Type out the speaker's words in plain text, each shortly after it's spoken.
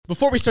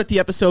Before we start the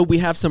episode, we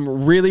have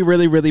some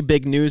really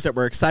big news that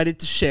we're excited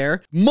to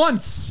share.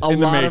 Months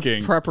in the making. A lot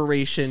of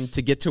preparation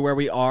to get to where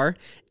we are,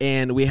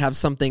 and we have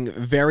something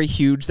very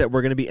huge that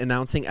we're going to be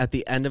announcing at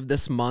the end of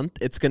this month.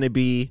 It's going to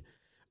be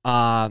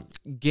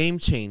game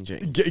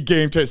changing.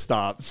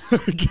 Stop.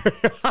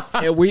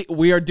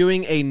 we are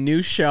doing a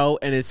new show,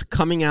 and it's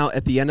coming out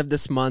at the end of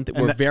this month.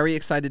 We're very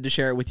excited to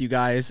share it with you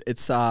guys.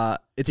 It's a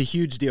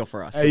huge deal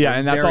for us. So yeah,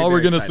 and that's all we're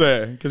going to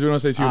say because we don't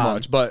say too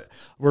much. But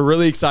we're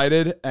really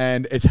excited,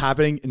 and it's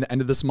happening in the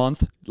end of this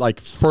month. Like,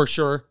 for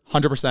sure,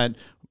 100%.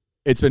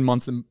 It's been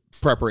months in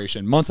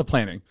preparation, months of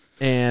planning.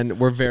 And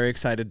we're very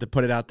excited to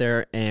put it out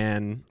there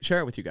and share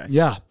it with you guys.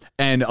 Yeah.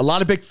 And a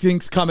lot of big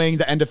things coming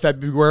the end of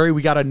February.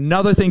 We got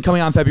another thing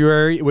coming on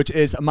February, which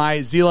is my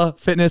Zila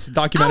Fitness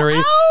documentary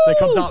that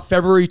comes out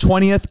February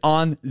 20th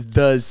on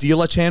the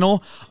Zila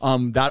channel.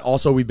 That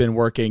also we've been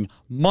working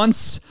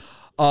months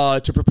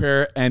to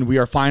prepare, and we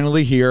are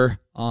finally here.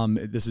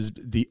 This is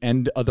the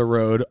end of the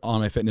road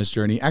on my fitness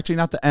journey. Actually,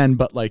 not the end,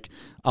 but like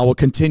I will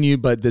continue.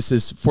 But this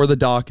is for the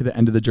doc, the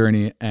end of the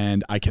journey,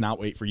 and I cannot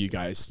wait for you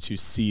guys to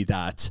see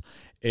that.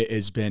 It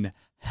has been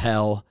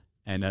hell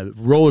and a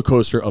roller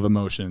coaster of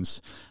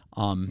emotions.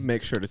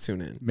 Make sure to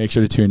tune in. Make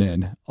sure to tune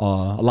in. A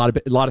lot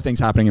of things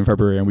happening in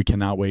February, and we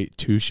cannot wait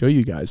to show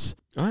you guys.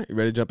 All right, you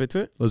ready to jump into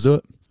it? Let's do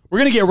it. We're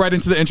gonna get right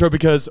into the intro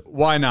because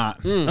why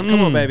not? Come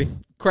on, baby,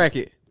 crack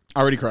it. I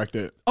already cracked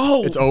it.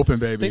 Oh, it's open,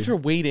 baby. Thanks for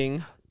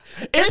waiting.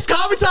 It's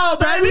coffee time,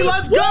 baby.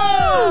 Let's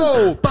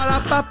go.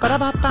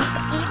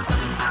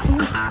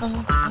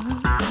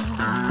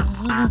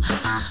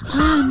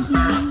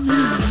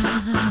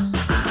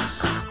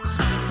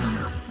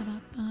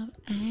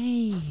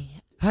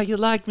 How you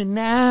like me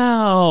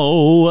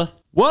now?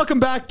 Welcome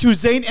back to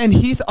Zane and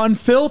Heath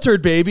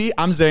Unfiltered, baby.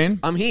 I'm Zane.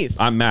 I'm Heath.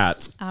 I'm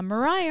Matt. I'm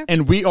Mariah.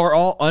 And we are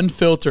all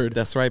unfiltered.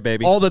 That's right,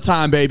 baby. All the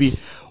time, baby.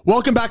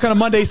 Welcome back on a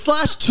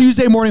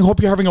Monday/Tuesday morning. Hope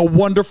you're having a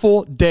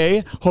wonderful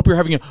day. Hope you're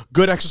having a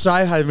good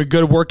exercise, having a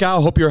good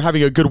workout. Hope you're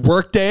having a good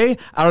work day.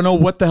 I don't know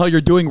what the hell you're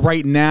doing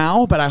right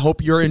now, but I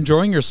hope you're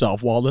enjoying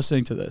yourself while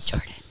listening to this.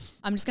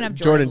 I'm just going to have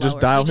Jordan, just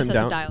lower. dial He just him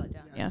has down. to dial it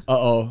down. Yeah.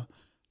 Uh-oh.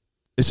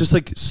 It's just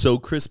like so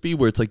crispy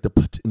where it's like the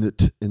put in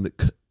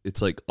the it's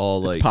like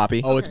all like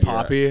poppy. Oh, it's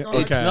poppy. Okay.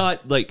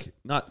 It's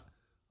not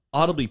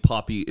audibly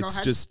poppy.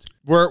 It's just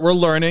We're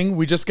learning.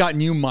 We just got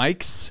new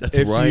mics. That's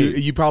right.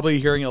 You probably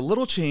hearing a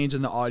little change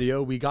in the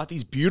audio. We got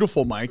these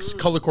beautiful mics,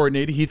 color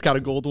coordinated. Heath got a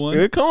gold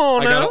one. Come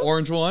on, I now. got an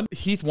orange one.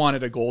 Heath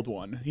wanted a gold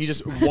one. He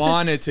just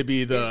wanted to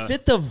be the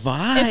Fit the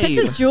vibe. It fits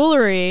his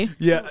jewelry.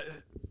 Yeah,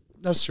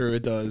 that's true.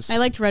 It does. I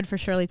liked red for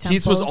Shirley Temple.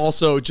 Heath's was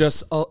also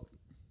just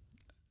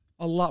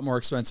a lot more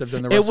expensive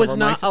than the rest It of was our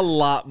not mics. a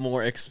lot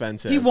more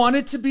expensive. He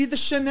wanted to be the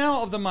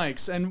Chanel of the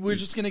mics, and we're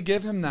just gonna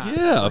give him that.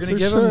 Yeah, we're gonna for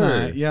give sure. him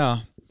that. Yeah.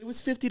 It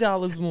was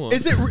 $50 more.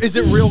 Is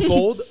it real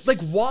gold? Like,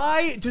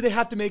 why do they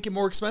have to make it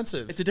more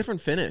expensive? It's a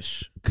different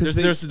finish. 'Cause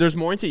There's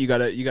more into it. You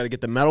gotta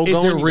get the metal Is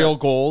going. it real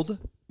gold?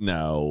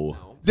 no.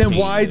 Then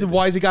why is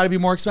it got to be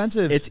more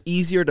expensive? It's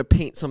easier to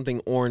paint something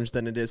orange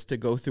than it is to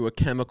go through a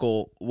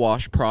chemical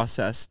wash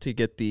process to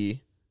get the.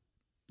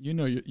 you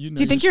know. Do you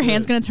think your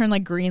hand's going to turn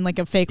like green like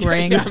a fake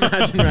ring? Yeah,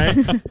 imagine,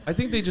 right? I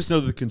think they just know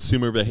the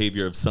consumer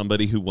behavior of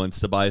somebody who wants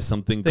to buy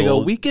something They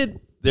gold. go, we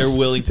could. They're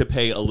willing to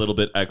pay a little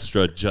bit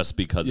extra just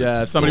because Yeah, it's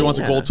if somebody gold. wants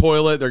a gold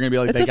toilet, they're gonna be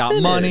like, It's they a got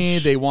finish. money,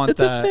 they want it's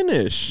that. a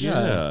finish.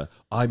 Yeah.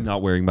 I'm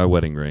not wearing my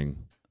wedding ring.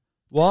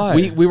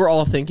 Why? We were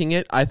all thinking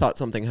it. I thought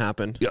something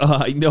happened.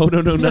 No,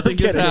 nothing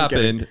has kidding, I'm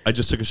kidding. happened. I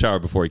just took a shower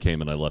before he came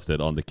and I left it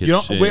on the you kitchen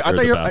don't. Wait, I or thought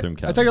the you're. bathroom I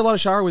counter. thought you allowed to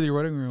shower with your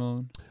wedding ring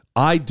on.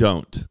 I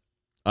don't.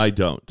 I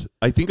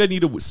think I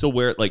need to still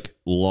wear it like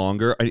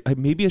longer.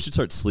 Maybe I should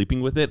start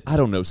sleeping with it. I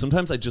don't know.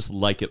 Sometimes I just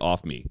like it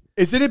off me.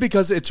 Isn't it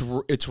because it's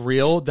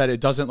real that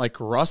it doesn't like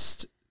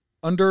rust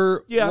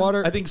under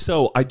water? I think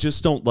so. I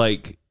just don't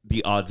like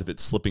the odds of it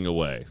slipping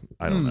away.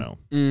 I don't know.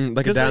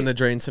 Like a 'Cause down the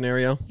drain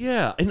scenario.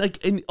 Yeah,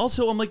 and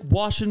also I'm like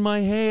washing my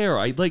hair.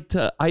 I'm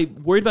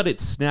worried about it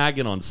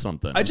snagging on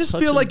something. I just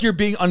feel like you're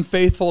being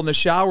unfaithful in the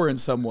shower in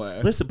some way.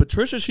 Listen,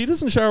 Patricia, she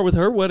doesn't shower with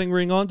her wedding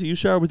ring on. Do you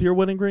shower with your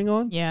wedding ring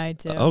on? Yeah, I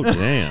do. Oh,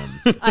 damn.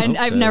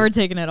 I've never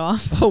taken it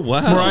off. Oh,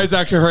 wow. Mariah's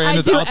actually her hand I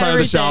is do outside of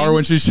the shower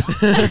everything.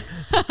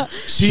 when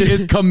she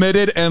is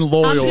committed and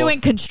loyal. I'm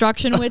doing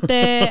construction with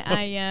it.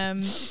 I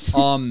am.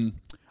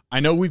 I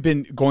know we've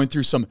been going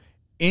through some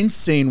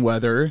insane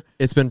weather,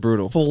 It's been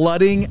brutal.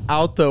 flooding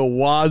out the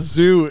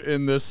wazoo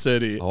in this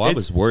city. Oh, I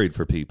was worried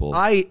for people.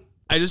 I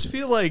just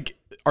feel like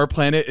our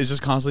planet is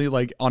just constantly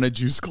like on a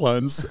juice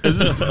cleanse.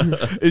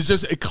 It's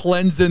just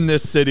cleansing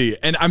this city.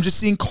 And I'm just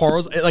seeing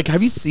cars. Like,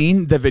 have you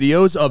seen the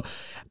videos of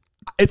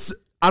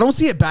I don't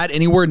see it bad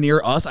anywhere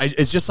near us.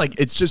 It's just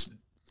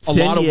a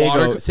lot of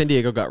water. San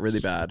Diego got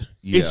really bad.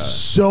 Yeah. It's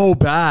so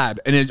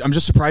bad. And I'm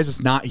just surprised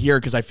it's not here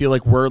because I feel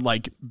like we're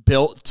like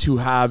built to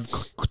have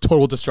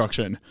total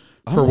destruction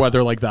for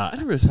weather like I that.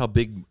 didn't realize how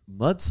big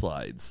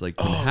mudslides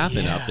can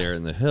happen out there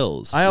in the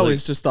hills. I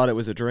always just thought it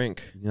was a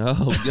drink. No, a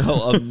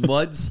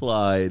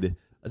mudslide.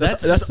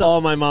 That's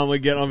all my mom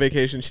would get on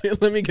vacation.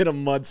 Let me get a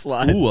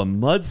mudslide. Ooh, a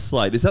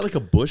mudslide. Is that like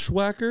a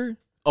bushwhacker?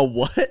 A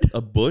what?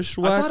 A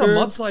bushwhacker? I thought a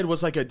mudslide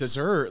was like a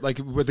dessert, like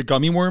with the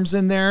gummy worms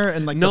in there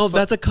and like. No,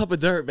 that's a cup of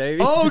dirt,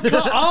 baby. Oh,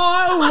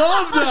 I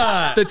love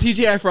that. The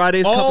TGI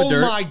Fridays cup of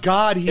dirt. Oh my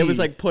god, It was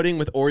like pudding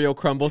with Oreo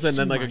crumbles and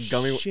then like a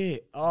gummy.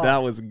 Shit. Oh.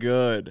 That was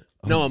good.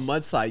 No, a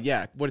mudslide.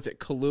 Yeah. What is it?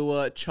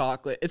 Kahlua,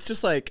 chocolate. It's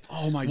just like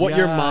what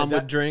your mom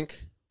would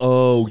drink.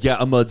 Oh, yeah,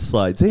 a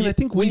mudslide. Zane, I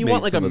think when we you made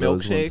want like a some of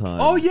those one milkshake. time.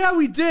 Oh yeah,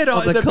 we did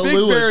on the the Big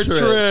Kahlua Bear trip.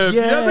 trip.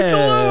 Yeah, the Yeah.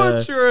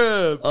 Kahlua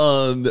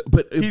trip.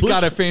 But He's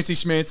got a fancy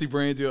schmancy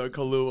brand deal at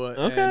Kahlua.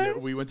 Okay.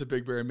 And we went to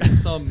Big Bear and made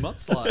some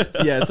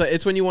mudslides. Yeah,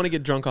 it's when you want to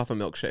get drunk off a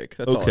milkshake.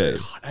 That's all it Okay,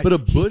 is. but a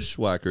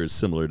bushwhacker is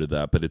similar to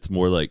that, but it's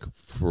more like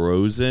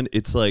frozen.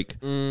 It's like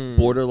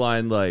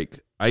borderline, like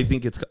I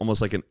think it's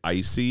almost like an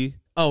icy.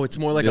 Oh, it's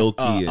more like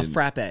Milky a and-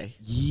 frappe.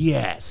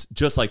 Yes,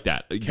 just like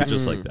that.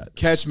 Just like that.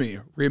 Catch me.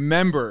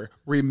 Remember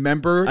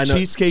I know.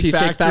 Cheesecake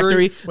Cheesecake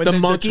Factory? Factory, when the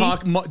monkey?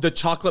 the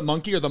chocolate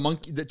monkey or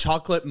the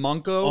chocolate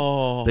monko.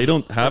 Oh, They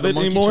don't have the it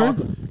monkey anymore.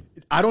 chocolate.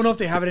 I don't know if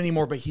they have it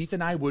anymore, but Heath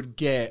and I would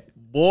get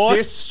What?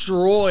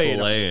 destroyed.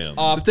 Slam.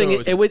 Off the thing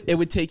those. is, it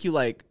would take you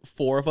like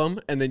 4 of them,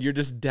 and then you're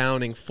just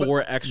downing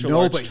 4 extra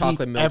large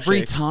chocolate Heath,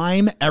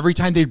 milkshakes. every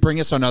time they'd bring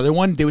us another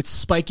one, they would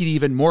spike it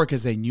even more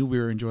because they knew we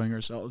were enjoying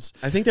ourselves.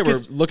 I think they were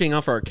looking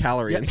out for our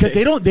calorie intake. Because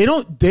they don't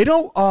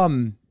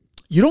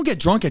you don't get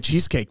drunk at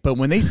cheesecake, but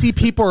when they see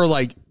people are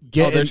like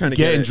they're trying to get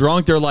getting it.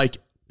 drunk, they're like,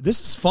 this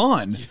is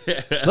fun.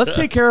 Let's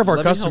take care of our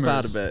Let customers. me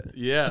help out a bit.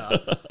 Yeah.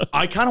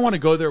 I kind of want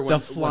to go there when The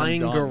when I'm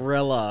flying done.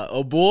 gorilla.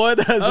 Oh boy,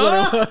 that's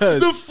what it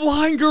was. The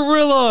flying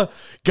gorilla.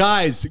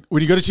 Guys,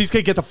 when you go to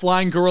Cheesecake, get the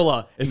flying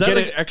gorilla. Is And that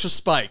get like- it extra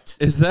spiked.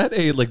 Is that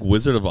a like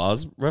Wizard of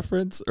Oz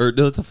reference, or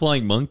no? It's a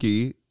flying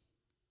monkey,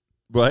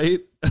 right?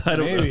 I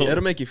don't Maybe. know.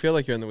 It'll make you feel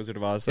like you're in the Wizard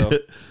of Oz. So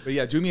But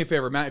yeah, do me a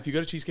favor, Matt. If you go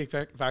to Cheesecake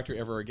Factory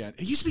ever again,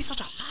 it used to be such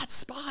a hot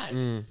spot.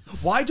 Mm.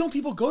 Why don't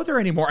people go there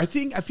anymore? I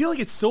feel like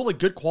it's still like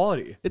good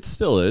quality. It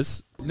still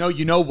is. No,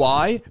 you know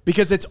why?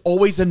 Because it's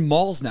always in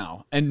malls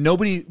now, and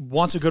nobody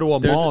wants to go to a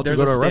mall to there's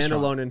go a to a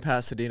restaurant. standalone in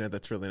Pasadena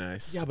that's really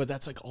nice. Yeah, but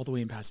that's like all the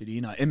way in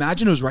Pasadena.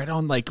 Imagine it was right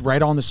on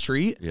the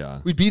street.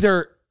 Yeah. We'd be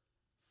there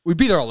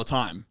all the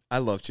time. I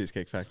love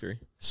Cheesecake Factory.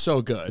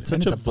 So good. It's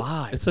And such it's a a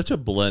vibe. It's such a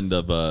blend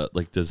of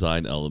like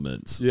design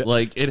elements. Yeah.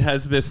 Like it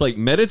has this like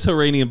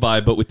Mediterranean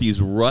vibe, but with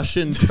these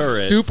Russian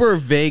turrets. Super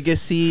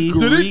Vegas-y.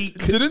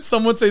 Didn't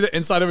someone say the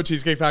inside of a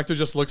Cheesecake Factory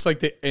just looks like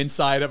the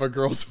inside of a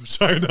girl's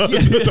vagina?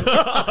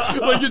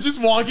 Like you're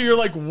just walking, you're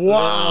like,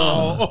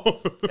 wow.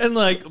 And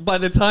like by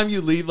the time you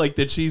leave, like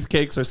the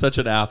cheesecakes are such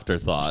an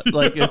afterthought.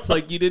 Like it's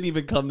like you didn't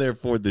even come there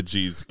for the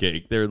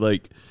cheesecake. They're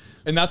like,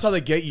 And that's how they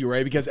get you,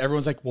 right? Because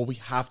everyone's like, well, we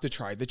have to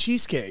try the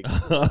cheesecake.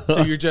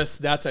 So you're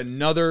just, that's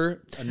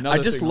another I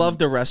just thing. love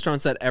the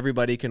restaurants that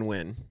everybody can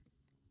win.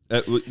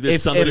 there's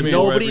If somebody for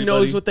nobody everybody.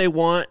 knows what they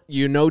want,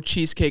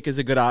 cheesecake is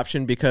a good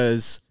option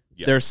because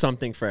there's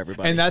something for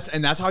everybody. And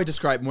that's how I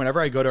describe whenever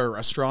I go to a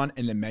restaurant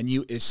and the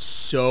menu is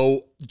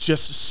so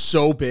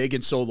big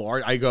and so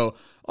large. I go,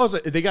 oh, so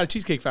they got a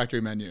Cheesecake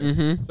Factory menu.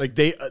 Mm-hmm. Like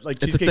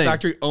Cheesecake thing.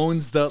 Factory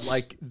owns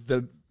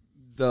the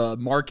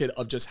market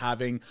of just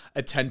having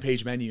a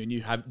 10-page menu, and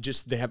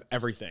they have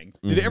everything.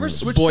 Do they ever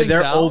switch Boy, things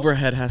their out?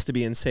 overhead has to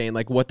be insane.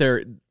 Like what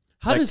they're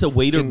How does a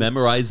waiter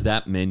memorize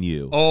that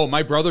menu? Oh,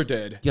 my brother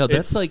did. Yeah,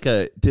 that's It's- like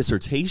a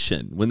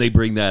dissertation when they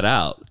bring that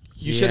out.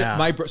 You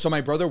should. So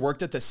my brother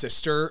worked at the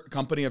sister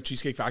company of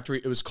Cheesecake Factory.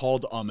 It was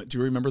called. Do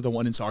you remember the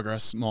one in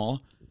Sawgrass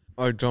Mall?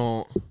 I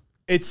don't.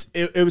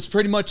 It was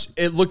pretty much.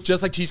 It looked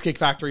just like Cheesecake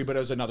Factory, but it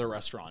was another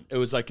restaurant. It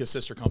was like a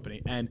sister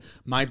company, and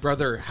my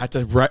brother had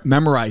to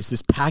memorize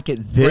this packet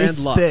this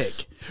Grand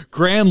Lux. thick,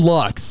 Grand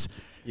Lux.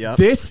 Yep.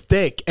 This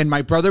thick, and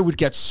my brother would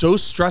get so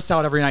stressed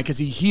out every night because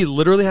he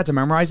literally had to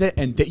memorize it,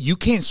 and you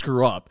can't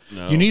screw up.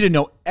 No. You need to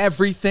know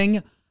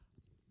everything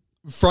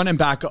front and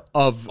back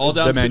of All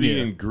down the to menu.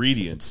 the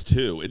ingredients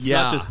too. It's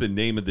Yeah. not just the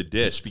name of the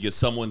dish because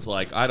someone's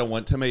like, I don't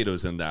want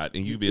tomatoes in that,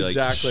 and you'd be like,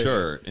 Exactly.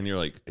 sure, and you're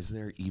like, is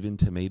there even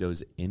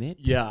tomatoes in it?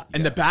 Yeah.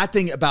 And the bad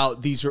thing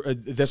about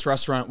this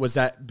restaurant was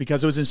that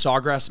because it was in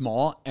Sawgrass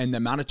Mall and the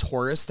amount of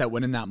tourists that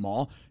went in that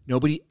mall,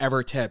 nobody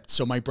ever tipped.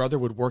 So my brother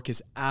would work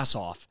his ass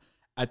off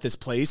at this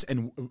place,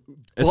 and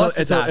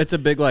It's a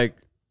big like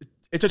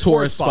it's a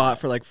tourist spot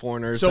for like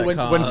foreigners. So that when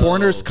come.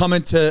 foreigners come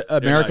into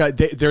America,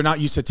 they're not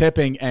used to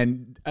tipping,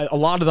 and a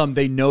lot of them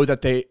they know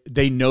that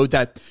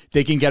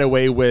they can get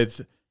away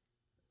with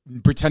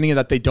pretending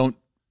that they don't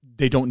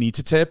need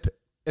to tip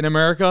in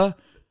America.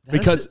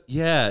 Because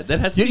that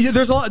has to be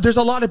there's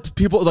a lot of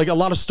people, like a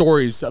lot of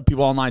stories of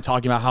people online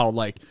talking about how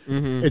like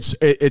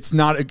it's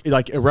not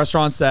like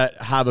restaurants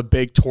that have a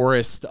big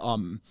tourist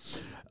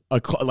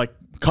like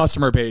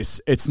customer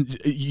base.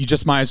 You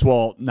just might as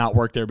well not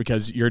work there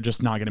because you're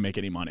just not going to make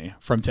any money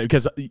from tip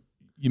because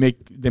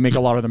they make a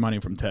lot of their money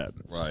from tip.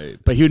 right.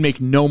 But he would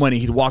make no money.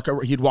 He'd walk up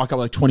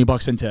like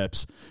 $20 in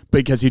tips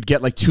because he'd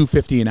get like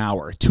 $2.50 an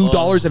hour,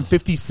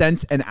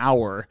 $2.50 an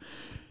hour.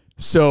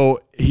 So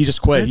he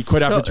just quit. He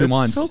quit after 2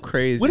 months. So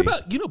crazy. What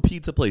about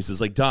pizza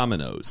places like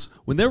Domino's?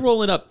 When they're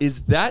rolling up,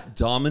 is that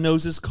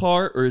Domino's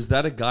car or is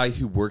that a guy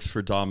who works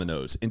for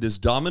Domino's? And does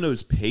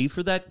Domino's pay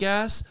for that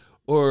gas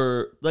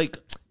or like?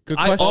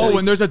 Good question. Oh,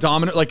 when there's a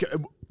Domino, like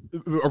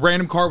a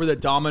random car with a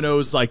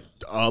Domino's like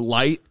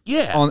light.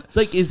 Yeah,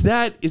 like is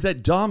that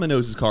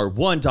Domino's car?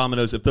 One,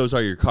 Domino's, if those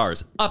are your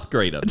cars,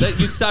 upgrade them.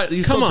 You're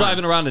still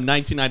driving around a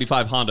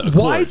 1995 Honda Accord.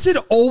 Why is it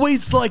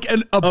always like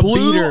a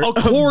blue beater.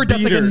 Accord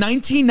that's like a beater.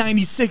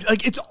 1996?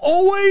 Like it's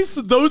always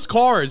those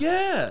cars.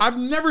 Yeah. I've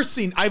never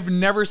seen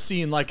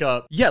like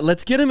a Yeah,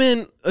 let's get him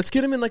in. Let's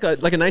get him in like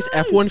a nice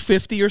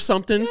F-150 or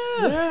something.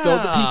 Yeah. Throw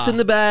the pizza in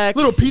the back.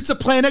 little Pizza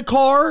Planet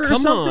car or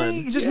Come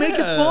something. on. Just make it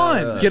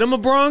fun. Get him a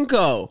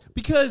Bronco.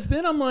 Because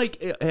then I'm like,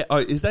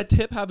 is that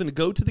tip having to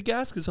go to the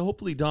gas? Because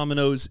hopefully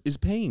Domino's is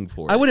paying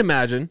for it. I would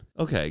imagine.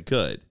 Okay,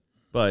 good.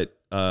 But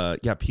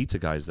yeah, pizza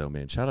guys though,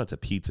 man. Shout out to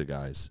pizza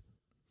guys.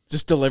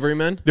 Just delivery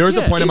men. There was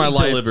a point in my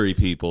life. Delivery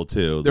people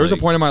too. There was a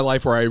point in my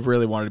life where I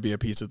really wanted to be a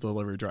pizza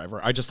delivery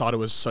driver. I just thought it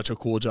was such a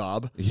cool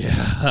job.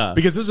 Yeah.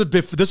 Because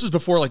this was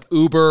before like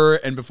Uber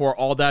and before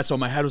all that. So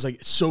my head was like,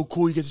 it's so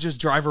cool. You get to just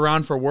drive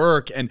around for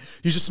work and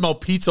you just smell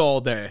pizza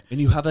all day.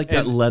 And you have like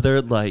that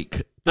leather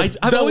like. I've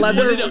The always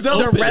leather, wanted to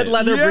open the red it.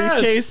 leather Yes.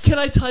 briefcase. Can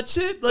I touch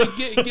it?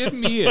 Like, give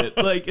me it.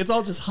 Like, it's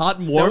all just hot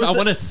and warm. was I the-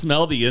 want to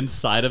smell the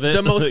inside of it.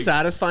 The most Like,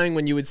 satisfying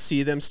when you would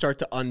see them start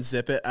to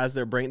unzip it as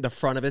they're bringing the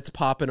front of it's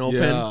popping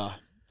open. Yeah.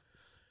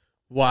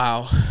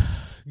 Wow.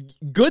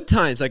 Good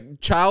times, like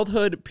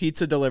childhood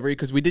pizza delivery,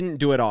 because we didn't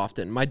do it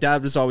often. My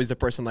dad was always the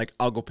person like,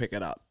 I'll go pick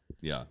it up.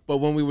 Yeah. But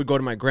when we would go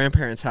to my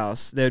grandparents'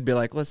 house, they'd be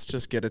like, let's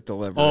just get it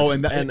delivered. Oh,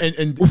 and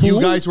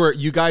you guys were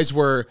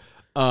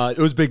it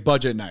was big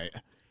budget night.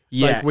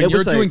 Yeah, Like when it you're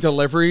was doing like-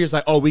 delivery, it's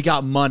like, oh, we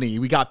got money.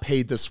 We got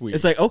paid this week.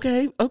 It's like,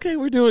 okay,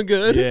 we're doing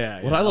good.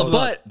 yeah. What I love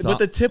about But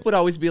the tip would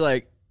always be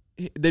like,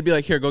 they'd be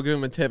like, here, go give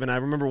him a tip. And I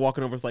remember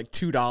walking over with like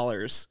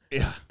 $2.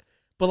 Yeah.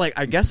 But like,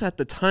 I guess at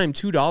the time,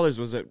 $2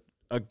 was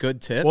a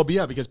good tip. Well,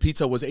 yeah, because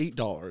pizza was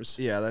 $8.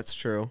 Yeah, that's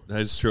true.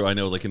 That's true. I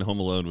know, like in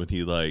Home Alone, when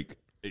he like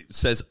it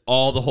says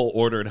all the whole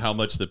order and how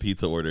much the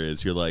pizza order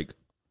is, you're like,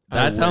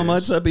 that's how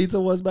much that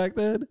pizza was back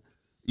then?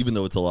 Even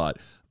though it's a lot.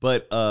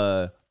 But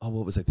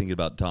what was I thinking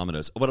about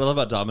Domino's? What I love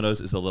about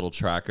Domino's is the little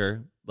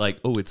tracker. Like,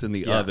 oh, it's in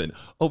the oven.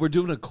 Oh, we're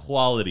doing a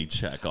quality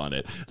check on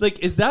it. Like,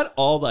 is that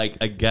all like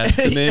a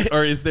guesstimate,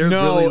 or is there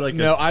really like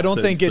no? I I don't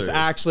think it's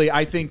actually.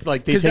 I think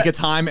like they 'Cause take that-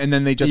 a time and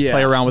then they just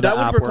play around with that.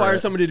 the app Would require where-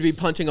 somebody to be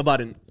punching a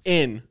button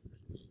in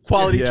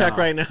quality Yeah. check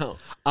right now.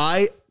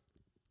 I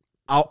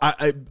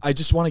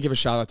just want to give a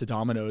shout out to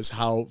Domino's,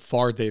 how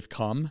far they've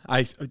come.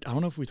 I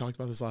don't know if we talked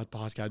about this last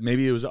podcast.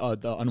 Maybe it was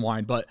the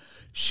Unwind, but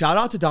shout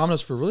out to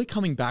Domino's for really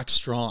coming back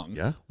strong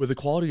with the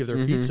quality of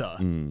their pizza.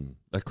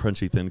 that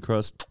crunchy thin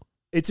crust.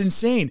 It's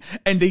insane.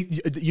 And they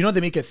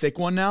make a thick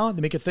one now.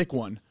 They make a thick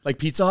one. Like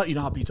Pizza Hut, you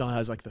know how Pizza Hut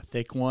has like the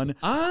thick one?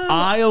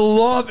 I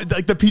love it.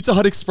 Like the Pizza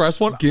Hut Express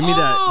one. Give me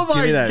that. Oh Give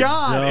my me that.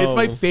 God. It's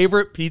my No.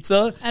 favorite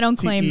pizza. I don't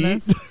to claim eat.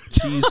 this.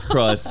 Cheese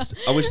crust.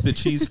 I wish the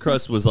cheese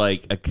crust was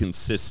like a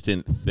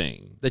consistent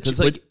thing.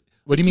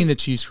 What do you mean the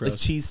cheese the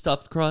crust? cheese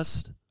stuffed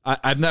crust?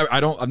 I've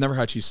never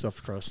had cheese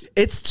stuffed crust.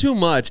 It's too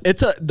much.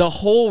 The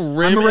whole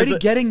rim. I'm already is a,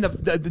 getting the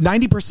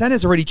 90%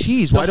 is already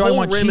cheese. Why the do I whole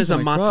want rim cheese is a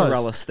on my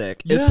mozzarella crust?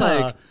 stick. Yeah. It's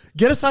like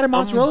get a side of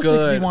mozzarella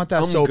sticks if you good. want that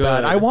I'm so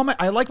bad. good.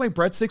 I like my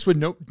breadsticks with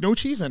no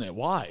cheese in it.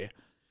 Why?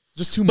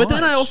 Just too But much.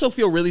 then I also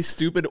feel really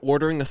stupid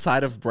ordering a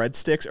side of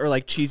breadsticks or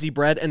like cheesy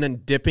bread and then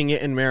dipping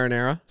it in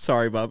marinara.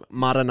 Sorry, bub.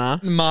 Marinara.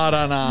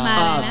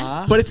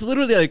 Marinara. But it's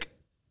literally like,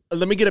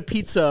 let me get a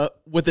pizza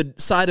with a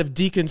side of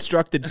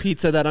deconstructed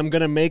pizza that I'm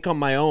going to make on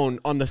my own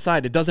on the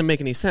side. It doesn't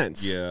make any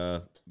sense.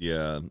 Yeah.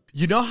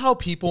 You know how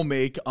people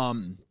make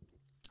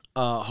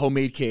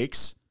homemade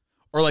cakes,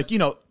 or like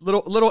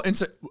little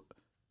instant.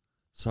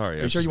 Sorry, Are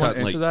you I've sure just you want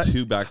to gotten answer like that?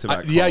 2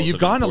 back-to-back Yeah, calls you've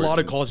of gotten a lot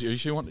of important calls.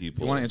 You want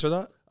people. to answer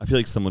that? I feel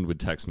like someone would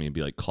text me and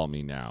be like, call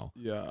me now.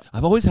 Yeah.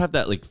 I've always had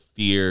that like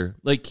fear.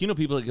 Like,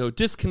 people that go,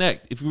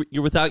 disconnect. If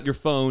you're without your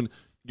phone,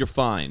 you're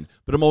fine.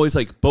 But I'm always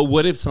like, but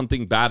what if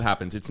something bad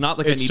happens? It's not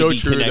like It's I need so to be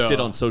true, connected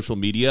though. on social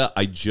media.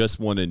 I just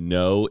want to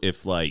know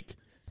if like...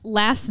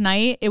 Last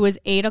night, it was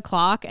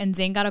 8:00 and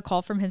Zane got a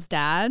call from his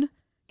dad.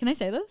 Can I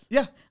say this?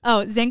 Yeah.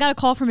 Oh, Zane got a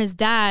call from his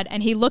dad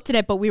and he looked at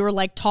it, but we were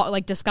like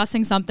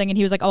discussing something and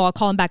he was like, oh, I'll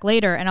call him back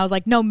later. And I was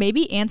like, no,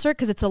 maybe answer it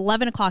because it's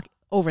 11:00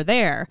 over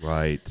there.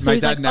 Right. So My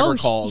he's dad like, never oh,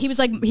 calls. He was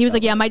like,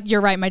 yeah, you're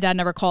right. My dad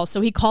never calls.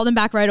 So he called him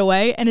back right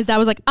away. And his dad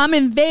was like, I'm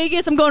in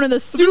Vegas. I'm going to the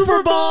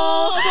Super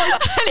Bowl.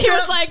 And he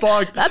was like,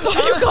 fuck. that's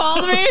why you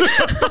called me.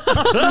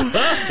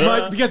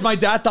 Because my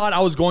dad thought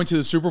I was going to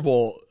the Super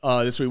Bowl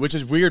this week, which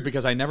is weird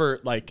because I never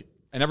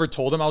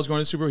told him I was going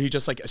to the Super Bowl. He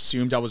just like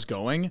assumed I was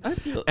going.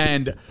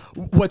 And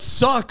what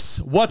sucks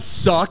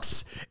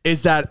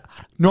is that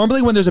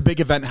normally when there's a big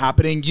event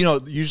happening,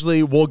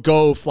 usually we'll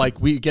go if like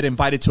we get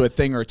invited to a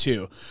thing or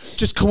two.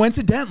 Just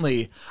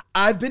coincidentally,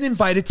 I've been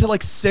invited to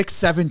like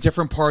 6-7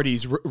 different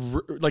parties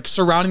like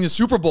surrounding the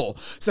Super Bowl.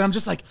 So I'm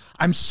just like,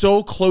 I'm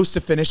so close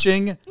to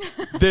finishing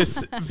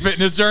this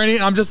fitness journey.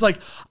 And I'm just like,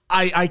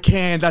 I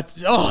can't. That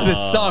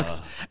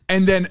sucks.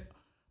 And then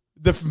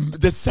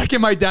the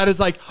second my dad is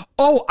like,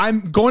 oh,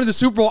 I'm going to the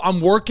Super Bowl,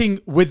 I'm working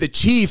with the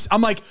Chiefs.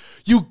 I'm like,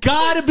 you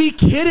gotta be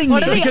kidding me.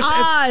 What are the Because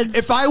odds?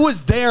 if I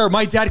was there,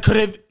 my dad could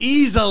have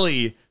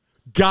easily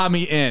got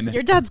me in.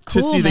 Your dad's to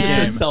cool, see the man.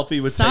 game. Just a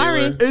selfie with Sorry.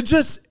 Taylor.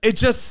 It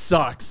just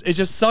sucks. It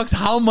just sucks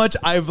how much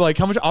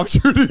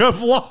opportunity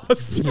I've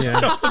lost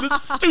because of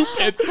this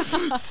stupid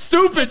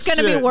It's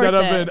gonna be shit worth that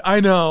I've it. been. I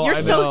know. You're I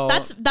so know.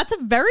 that's a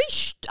very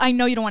I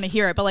know you don't want to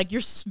hear it, but like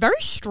you're very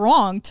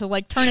strong to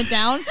like turn it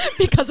down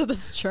because of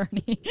this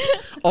journey.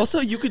 Also,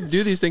 you could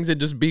do these things and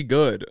just be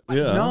good.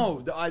 Yeah.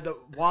 No,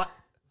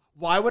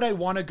 why would I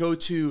want to go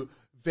to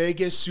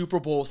Vegas Super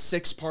Bowl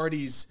 6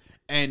 parties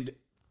and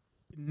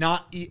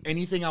not eat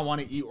anything I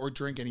want to eat or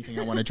drink anything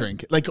I want to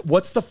drink? Like,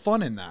 what's the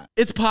fun in that?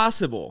 It's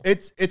possible.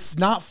 It's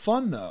not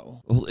fun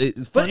though. Well,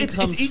 But it's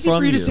easy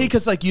for you to say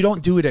because like you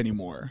don't do it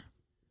anymore.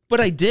 But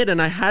I did, and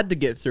I had to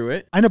get through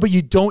it. I know, but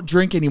you don't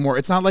drink anymore.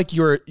 It's not like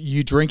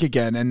you drink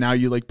again and now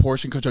you like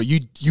portion control.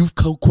 You've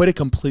quit it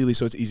completely,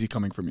 so it's easy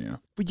coming from you.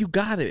 But you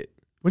got it.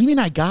 What do you mean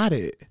I got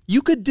it?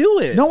 You could do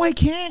it. No, I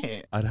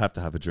can't. I'd have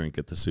to have a drink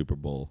at the Super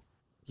Bowl.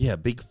 Yeah,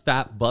 big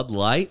fat Bud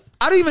Light.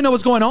 I don't even know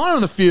what's going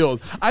on the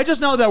field. I just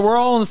know that we're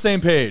all on the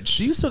same page.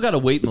 Do you still got to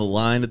wait in the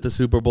line at the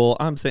Super Bowl?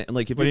 I'm saying,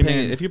 like, What do you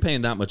mean? if you're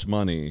paying that much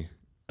money,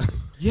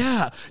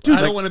 Yeah, dude.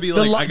 I don't wanna be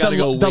like, I gotta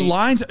go The wait.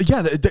 lines.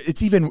 Yeah,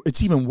 it's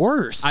even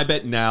worse. I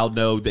bet now,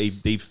 no, they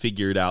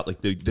figured out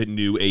like the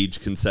new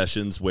age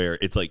concessions where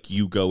it's like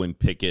you go and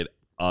pick it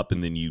up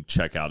and then you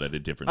check out at a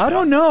different. I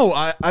don't time. know.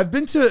 I've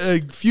been to a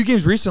few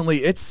games recently.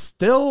 It's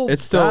still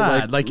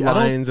bad. like I don't-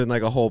 lines and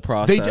like a whole They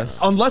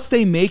process. unless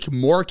they make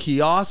more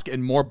kiosk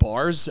and more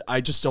bars, I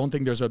just don't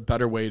think there's a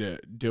better way to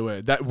do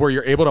it. That where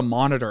you're able to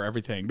monitor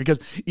everything, because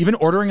even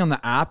ordering on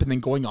the app and then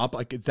going up,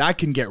 like that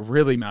can get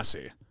really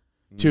messy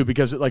too.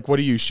 Because like, what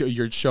are you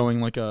you're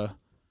showing like a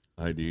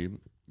ID.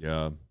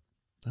 Yeah,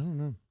 I don't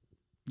know.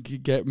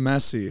 get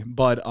messy,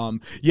 but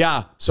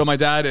yeah. So my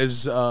dad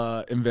is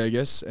in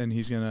Vegas and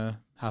he's gonna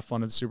have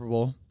fun at the Super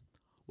Bowl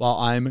while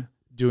I'm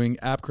doing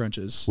app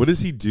crunches. What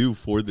does he do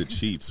for the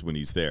Chiefs when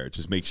he's there?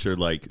 Just make sure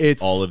like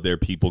It's- all of their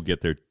people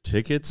get their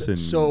tickets and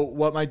So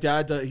what my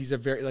dad does, he's a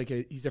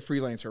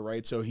freelancer,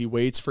 right? So he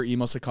waits for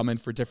emails to come in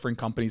for different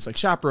companies, like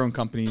chaperone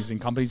companies and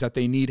companies that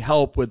they need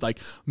help with, like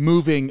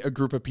moving a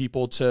group of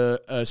people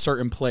to a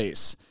certain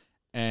place.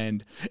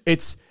 And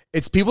it's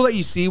people that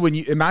you see when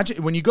you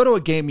go to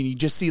a game and you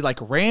just see like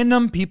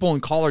random people in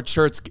collared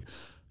shirts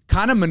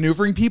kind of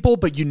maneuvering people,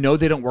 but you know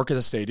they don't work at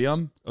the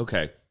stadium.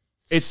 okay,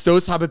 It's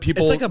those type of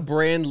people. It's like a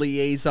brand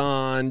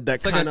liaison that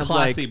it's like kind a of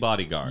classy like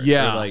bodyguard.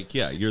 Yeah. They're like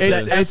you're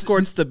It's- the,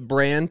 escorts the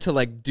brand to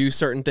like do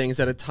certain things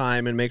at a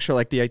time and make sure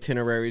like the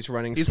itinerary is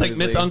running. he's like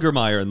Miss smoothly.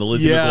 Ungermeyer in the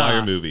Lizzie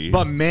McGuire movie.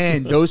 But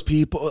man, those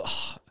people,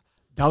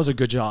 that was a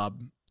good job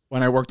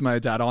when I worked with my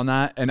dad on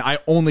that. And I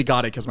only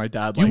got it because my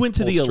dad, you like, went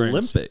to pulled the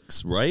strings.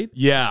 Olympics, right?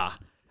 Yeah.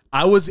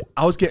 I was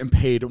getting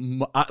paid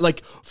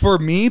like for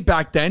me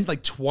back then,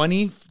 like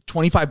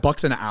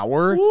 $25 an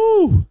hour.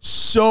 Woo!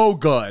 So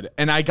good.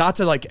 And I got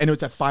to like, and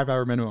it's a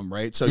 5-hour minimum,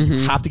 right? So you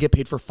have to get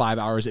paid for 5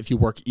 hours if you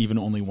work even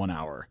only 1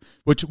 hour,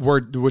 which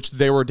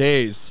there were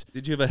days.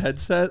 Did you have a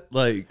headset?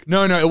 Like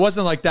No, it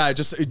wasn't like that.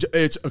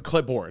 It's a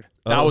clipboard.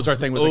 That was our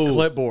thing, was a Oh.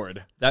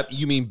 clipboard. that?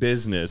 You mean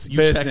business? You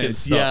checking Business,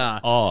 stuff yeah.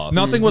 off?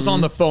 Nothing was on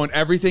the phone.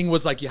 Everything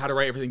was like you had to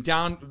write everything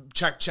down.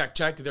 Check.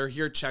 They're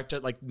here. Check.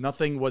 Like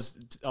nothing was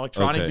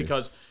electronic Okay.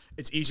 because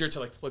it's easier to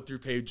like flip through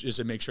pages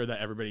and make sure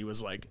that everybody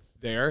was like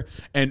there.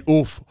 And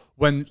oof,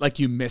 when like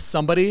you miss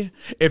somebody,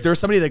 if there was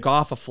somebody that got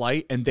off a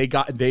flight and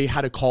they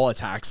had to call a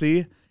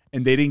taxi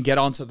and they didn't get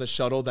onto the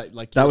shuttle that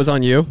like That was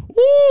on you.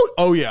 Ooh,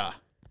 oh yeah.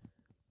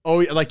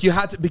 Like you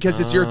had to, because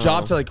it's your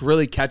job to like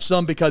really catch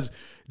them, because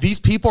these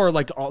people are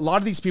like, a lot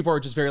of these people are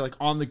just very like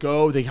on the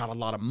go. They got a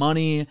lot of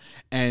money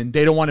and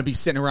they don't want to be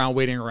sitting around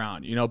waiting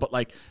around, but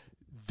like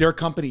their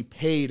company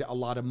paid a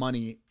lot of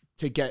money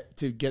to get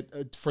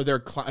for their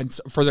clients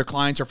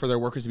or for their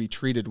workers to be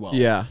treated well.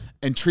 Yeah.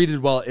 And treated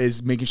well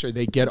is making sure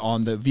they get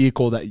on the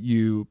vehicle that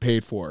you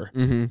paid for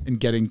and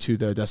getting to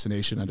the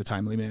destination at a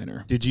timely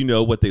manner. Did you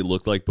know what they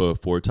looked like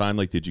before time?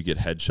 Like, did you get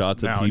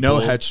headshots of people? No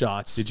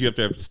headshots. Did you have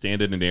to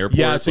stand in an airport?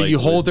 Yeah, so like, you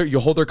hold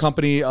their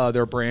company,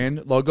 their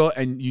brand logo,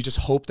 and you just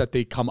hope that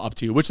they come up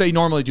to you, which they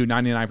normally do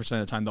 99% of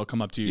the time. They'll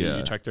come up to you and Yeah.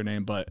 you check their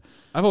name. But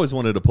I've always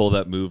wanted to pull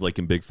that move, like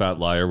in Big Fat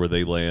Liar, where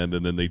they land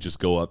and then they just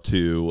go up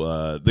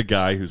to the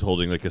guy who's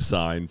holding like a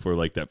sign for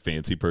like that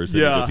fancy person.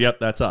 Yeah. He goes, "Yep,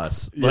 that's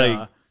us." Yeah.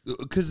 Like,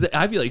 because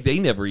I feel like they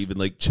never even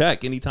like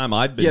check. Anytime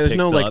I've been, Yeah, there's picked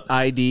no like up,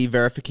 ID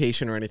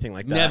verification or anything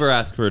like that. never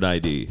ask for an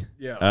ID.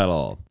 Yeah. At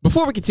all.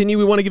 Before we continue,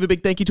 we want to give a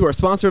big thank you to our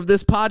sponsor of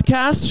this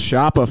podcast,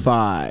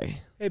 Shopify.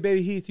 hey,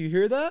 baby Heath, you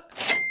hear that?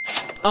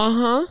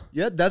 Uh-huh.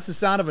 Yeah, that's the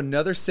sound of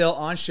another sale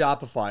on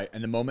Shopify,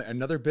 and the moment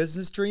another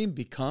business dream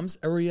becomes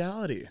a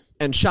reality.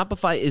 And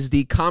Shopify is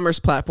the commerce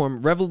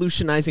platform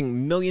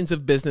revolutionizing millions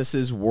of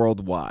businesses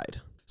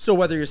worldwide. So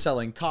whether you're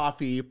selling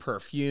coffee,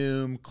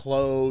 perfume,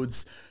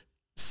 clothes,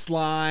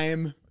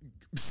 slime,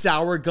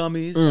 sour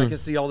gummies, like I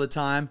see all the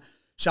time,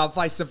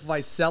 Shopify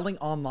simplifies selling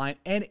online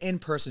and in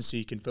person so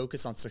you can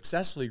focus on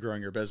successfully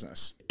growing your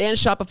business. And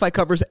Shopify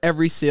covers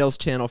every sales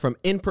channel from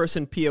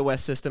in-person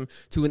POS system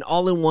to an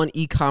all-in-one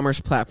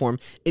e-commerce platform.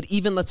 It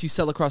even lets you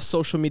sell across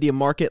social media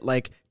market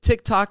like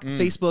TikTok,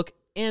 Facebook,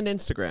 and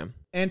Instagram.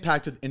 And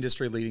packed with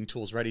industry-leading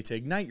tools ready to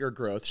ignite your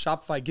growth,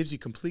 Shopify gives you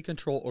complete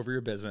control over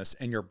your business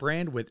and your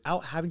brand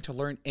without having to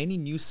learn any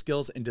new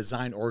skills in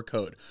design or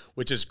code,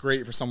 which is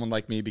great for someone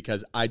like me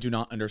because I do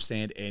not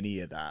understand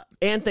any of that.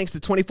 And thanks to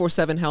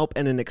 24/7 help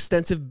and an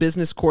extensive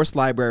business course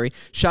library,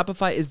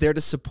 Shopify is there to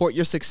support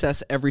your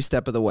success every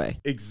step of the way.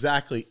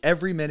 Exactly.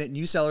 Every minute,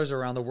 new sellers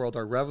around the world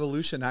are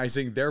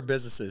revolutionizing their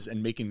businesses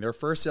and making their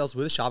first sales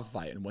with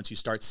Shopify. And once you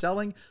start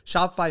selling,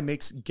 Shopify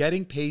makes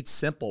getting paid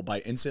simple by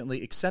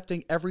instantly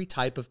accepting every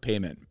type of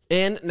payment.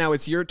 And now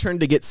it's your turn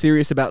to get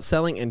serious about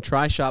selling and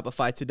try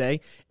Shopify today.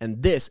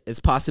 And this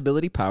is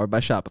Possibility powered by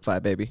Shopify,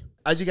 baby.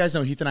 As you guys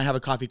know, Heath and I have a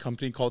coffee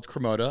company called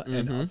Cremota.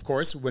 And of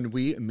course, when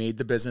we made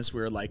the business, we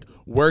were like,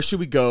 where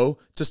should we go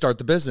to start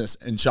the business?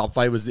 And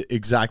Shopify was the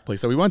exact place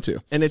that we went to.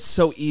 And it's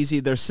so easy.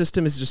 Their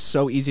system is just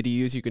so easy to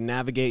use. You can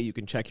navigate. You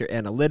can check your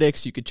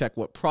analytics. You can check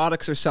what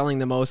products are selling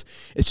the most.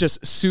 It's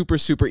just super,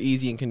 super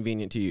easy and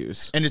convenient to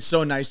use. And it's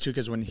so nice, too,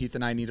 because when Heath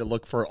and I need to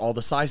look for all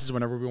the sizes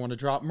whenever we want to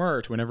drop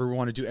merch, whenever we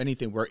want to do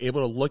anything, we're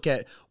able to look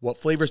at what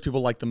flavors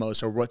people like the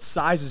most or what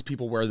sizes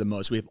people wear the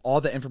most. We have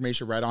all the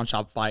information right on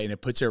Shopify, and it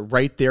puts it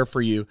right there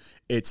for you.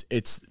 It's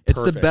the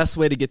perfect. best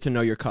way to get to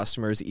know your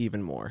customers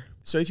even more.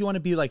 So if you want to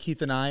be like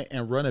Heath and I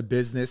and run a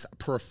business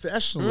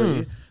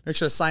professionally, make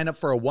sure to sign up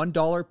for a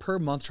 $1 per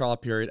month trial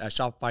period at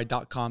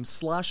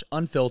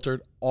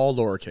shopify.com/unfiltered, all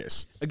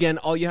lowercase. Again,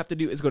 all you have to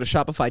do is go to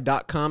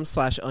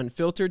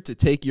shopify.com/unfiltered to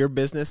take your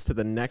business to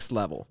the next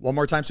level. One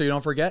more time so you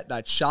don't forget,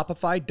 that's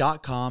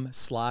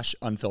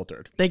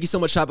shopify.com/unfiltered. Thank you so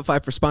much,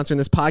 Shopify, for sponsoring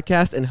this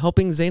podcast and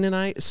helping Zane and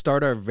I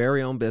start our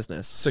very own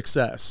business.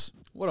 Success.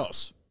 What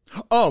else?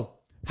 Oh,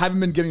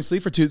 haven't been getting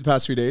sleep for the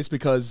past 2 days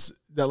because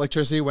the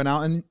electricity went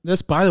out. And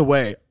this, by the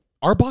way,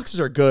 our boxes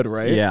are good,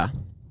 right? Yeah.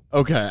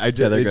 Okay,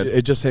 they're good.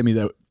 It just hit me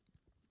though.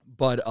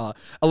 But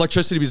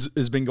electricity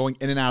has been going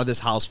in and out of this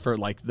house for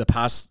like the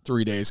past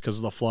 3 days because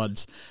of the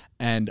floods.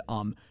 And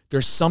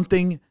there's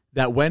something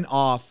that went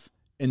off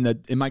in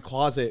my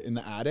closet in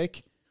the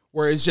attic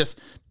where it's just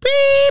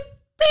beep,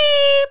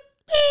 beep,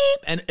 beep,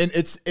 and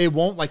it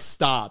won't like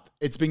stop.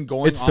 It's been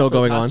going. It's still on for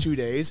going the past on 2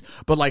 days.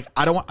 But like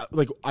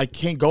I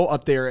can't go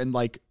up there and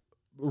like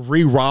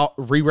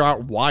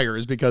reroute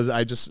wires because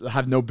I just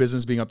have no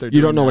business being up there.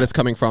 You don't know what it's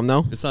coming from,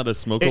 though? It's not a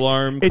smoke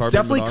alarm. It's carbon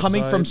definitely monoxide.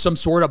 coming from some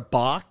sort of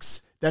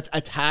box that's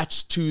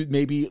attached to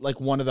maybe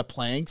like one of the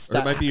planks. Or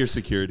it might be your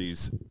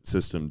securities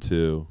system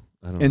too.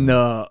 I don't in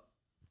know.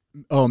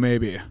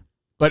 maybe.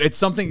 But it's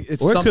something.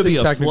 It's Or it something could be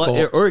technical.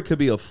 or it could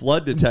be a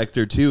flood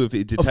detector too. If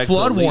it detects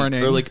flood a leak,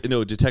 warning. or like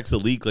it detects a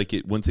leak, like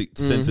it once it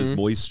senses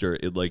moisture,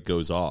 it like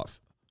goes off.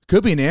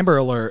 Could be an Amber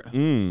Alert.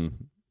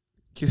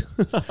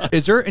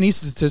 Is there any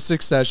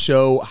statistics that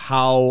show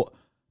how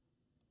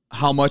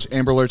much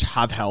Amber Alerts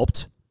have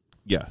helped?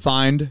 Yeah,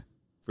 Find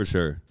for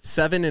sure.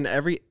 7 in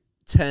every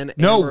 10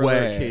 No Amber Alert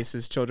way.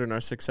 cases, children are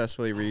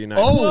successfully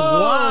reunited. Oh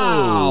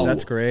wow,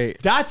 That's great.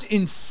 That's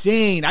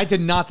insane. I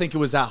did not think it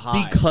was that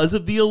high. Because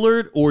of the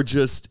alert, or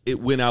just it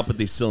went out, but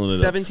they still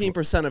ended up.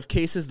 17% of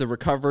cases, the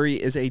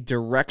recovery is a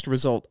direct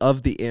result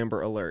of the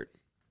Amber Alert.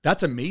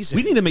 That's amazing.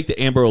 We need to make the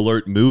Amber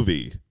Alert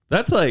movie.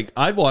 That's like,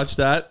 I'd watch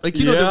that. Like,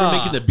 you know, Yeah. we're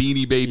making the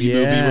Beanie Baby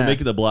movie. We're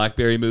making the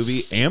Blackberry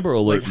movie. Amber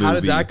Alert movie. How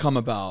did that come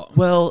about?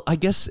 Well, I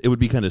guess it would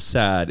be kind of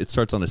sad. It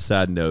starts on a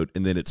sad note,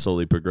 and then it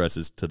slowly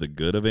progresses to the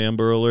good of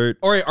Amber Alert.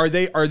 All right, are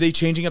they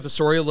changing up the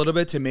story a little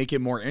bit to make it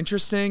more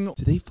interesting?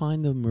 Did they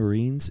find the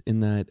Marines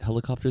in that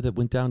helicopter that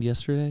went down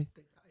yesterday?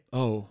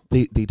 Oh,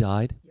 They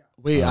died?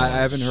 wait, I Oh,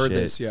 haven't heard shit.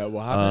 this yet.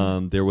 What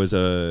happened? It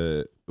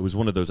was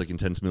one of those like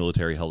intense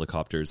military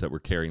helicopters that were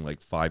carrying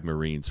like 5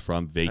 Marines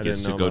from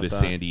Vegas didn't to know go to about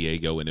that. San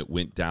Diego, and it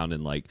went down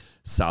in like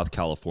South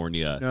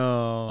California.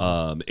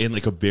 No. In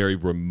like a very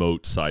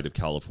remote side of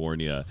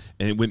California,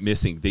 and it went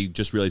missing. They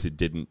just realized it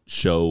didn't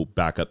show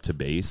back up to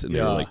base, and they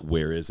were Yeah. like,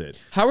 "Where is it?"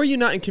 How are you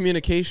not in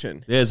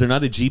communication? Yeah, is there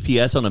not a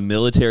GPS on a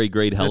military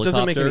grade That helicopter?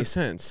 doesn't make any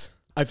sense.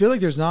 I feel like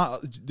there's no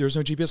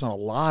GPS on a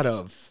lot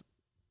of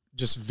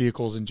just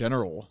vehicles in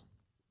general,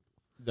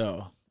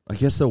 though. I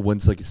guess though,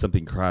 once like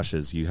something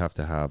crashes, you have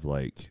to have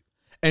like.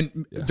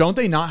 And don't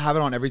they not have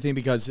it on everything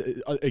because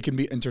it can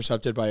be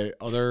intercepted by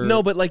other?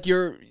 No, but like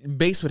your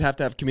base would have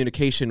to have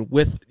communication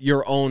with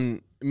your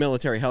own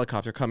military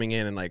helicopter coming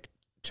in and like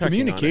checking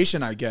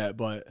communication I get,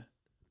 but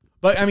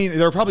I mean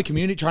they're probably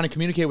trying to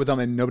communicate with them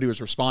and nobody was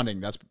responding.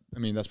 That's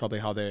probably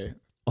how they.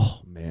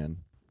 Oh man.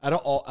 Out of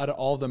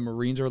all the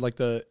Marines are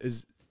like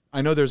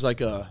I know there's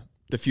like a on it.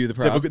 The few, the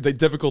proud. the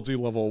difficulty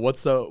level.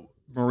 What's the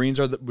Marines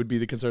would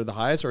be considered the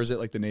highest, or is it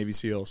like the Navy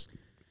SEALs?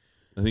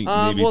 I think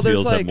Navy well,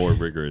 there's, SEALs have like- more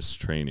rigorous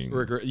training.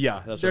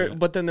 Yeah, that's There, right.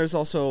 but then there's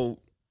also,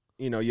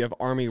 you have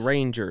Army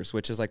Rangers,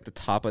 which is like the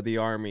top of the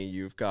Army.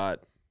 You've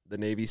got the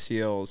Navy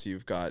SEALs.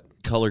 You've got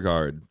Color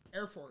guard.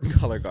 Air Force.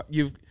 color guard.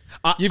 You've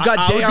got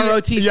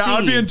JROTC. Yeah,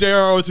 I'd be in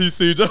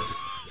JROTC.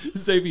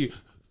 Savvy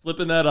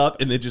flipping that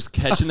up and then just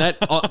catching that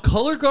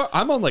color guard.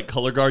 I'm on like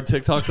color guard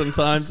TikTok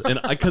sometimes, and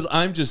because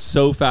I'm just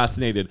so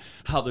fascinated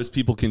how those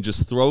people can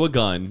just throw a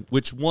gun.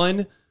 Which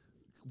one?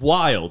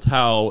 wild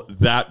how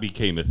that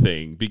became a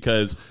thing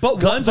because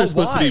guns are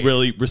supposed to be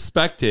really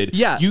respected.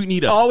 Yeah, you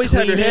need to always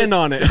have clean your hand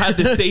on it. Had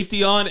the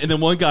safety on, and then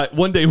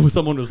one day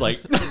someone was like,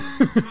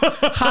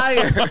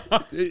 higher.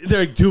 they're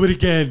like, do it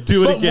again.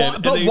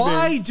 But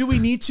why do we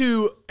need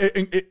to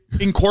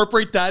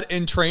incorporate that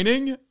in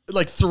training?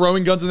 Like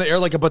throwing guns in the air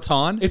like a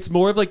baton? It's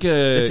more of like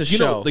It's a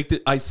show.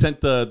 I sent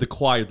the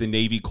choir, the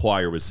Navy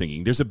choir was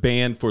singing. There's a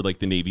band for like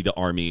the Navy, the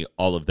Army,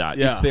 all of that.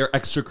 Yeah. It's their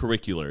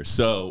extracurricular.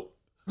 So,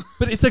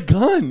 but it's a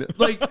gun.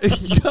 Like,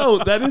 yo,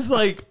 that is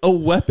like a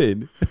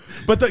weapon.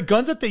 But the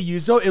guns that they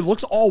use though, it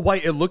looks all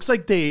white. It looks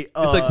like they. It's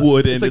like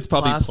wood and like it's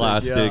probably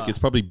plastic. Yeah. It's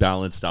probably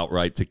balanced out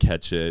right to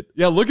catch it.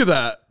 Yeah, look at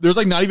that. There's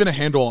like not even a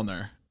handle on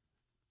there.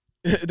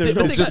 There's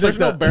no, It's just there's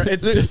like no bear.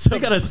 It's just They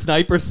got a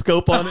sniper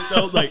scope on it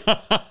though. Like,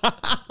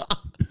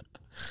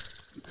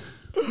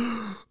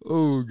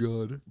 Oh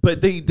god.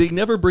 but they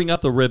never bring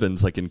out the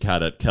ribbons like in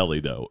Cadet Kelly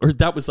though, or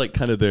that was like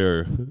kind of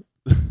their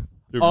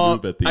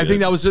move at the I end.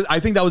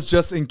 think that was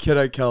just in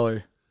Kid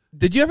Kelly.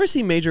 Did you ever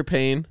see Major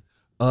Payne?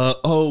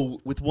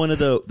 With one of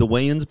the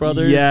Wayans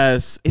brothers.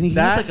 Yes, And he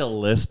that, has like a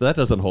lisp, but that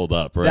doesn't hold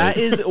up, right? that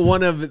is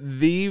one of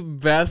the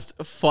best,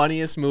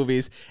 funniest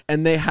movies,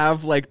 and they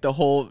have like the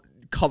whole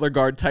color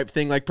guard type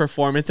thing, like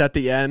performance at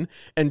the end,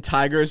 and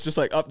Tiger is just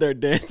like up there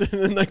dancing,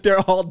 and like they're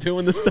all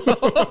doing the stuff.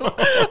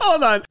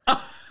 Hold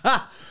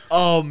on.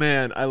 Oh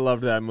man, I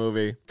loved that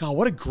movie. God,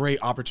 what a great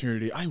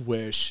opportunity. I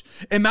wish.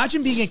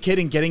 Imagine being a kid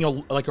and getting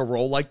a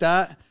role like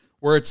that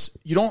where it's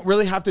you don't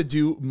really have to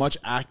do much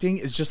acting.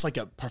 It's just like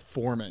a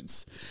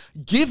performance.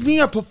 Give me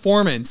a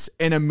performance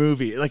in a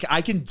movie. Like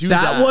I can do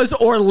that. That was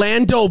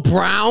Orlando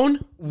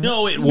Brown?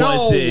 No, it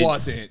No, it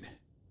wasn't.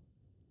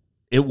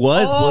 It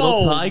was Oh,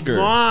 Little Tiger.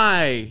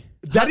 my.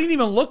 That didn't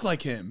even look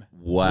like him.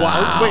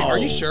 Wow. Wait, are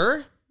you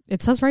sure?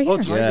 It says right here.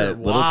 Tiger. Yeah,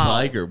 Little Wow.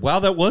 Tiger. Wow,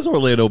 that was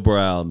Orlando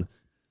Brown.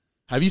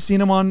 Have you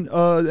seen him on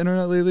the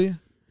internet lately?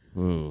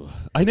 Ooh.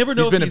 I never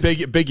know He's if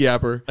been a big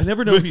yapper. I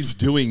never know if he's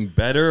doing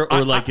better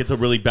or like it's a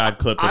really bad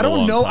clip. I from a don't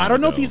long know. time I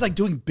don't know if ago. he's like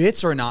doing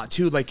bits or not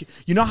too. Like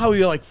you know how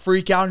you like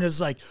freak out and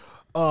it's like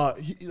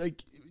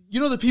like you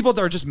know the people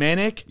that are just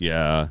manic?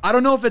 Yeah. I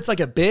don't know if it's like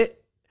a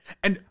bit.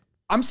 And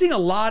I'm seeing a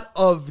lot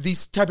of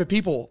these type of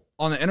people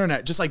on the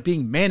internet just like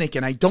being manic,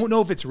 and I don't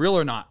know if it's real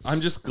or not.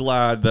 I'm just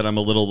glad that I'm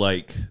a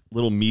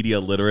little media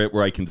literate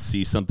where I can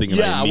see something. And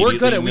Yeah, I we're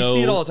good at immediately we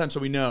see it know all the time, so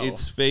we know.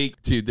 It's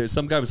fake, dude. There's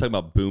some guy was talking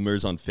about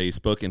boomers on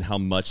Facebook and how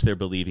much they're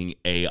believing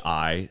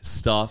AI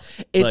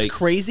stuff. It's like,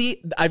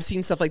 crazy. I've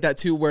seen stuff like that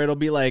too, where it'll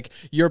be like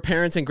your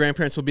parents and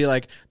grandparents will be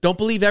like, "Don't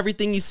believe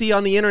everything you see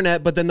on the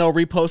internet," but then they'll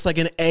repost like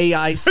an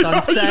AI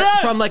sunset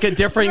Yes! from like a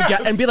different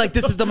and be like,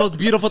 "This is the most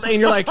beautiful thing."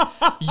 And you're like,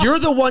 "You're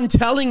the one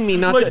telling me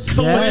not Like, to."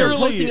 When they're clearly.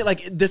 posting it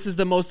like, "This is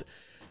the most."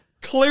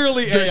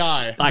 Clearly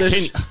AI.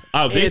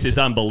 this is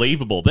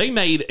unbelievable. They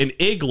made an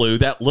igloo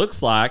that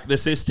looks like the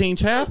Sistine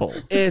Chapel.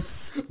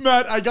 It's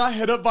Matt, I got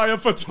hit up by a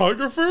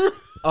photographer.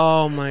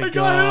 oh my I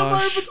got hit up by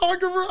a gosh.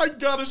 photographer. I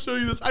gotta show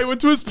you this. I went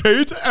to his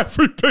page.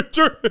 Every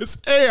picture is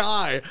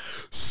AI,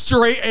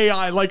 straight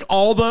AI. Like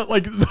all the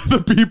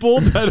the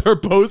people that are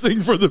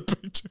posing for the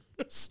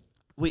pictures.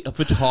 Wait, a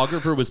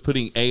photographer was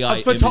putting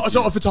AI So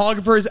a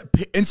photographer's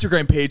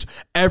Instagram page.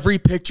 Every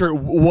picture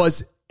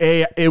was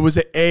it was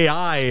an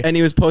AI. And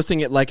he was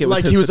posting it like it was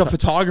Like his he was a photo-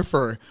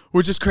 photographer,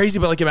 which is crazy.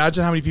 But like,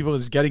 imagine how many people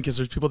he's getting because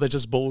there's people that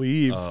just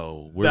believe.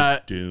 Oh, we're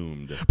that,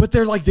 doomed. But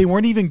they're like they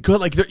weren't even good.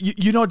 Like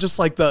you know, just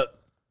like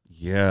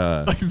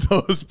Yeah. like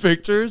those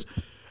pictures.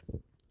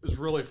 It's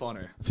really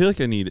funny. I feel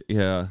like I need,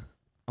 I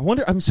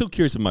wonder, I'm so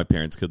curious if my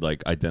parents could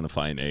like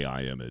identify an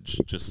AI image.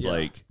 Just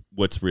like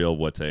what's real,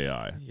 what's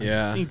AI.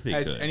 Yeah. I think they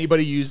Has could.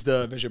 anybody used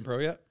the Vision Pro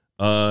yet?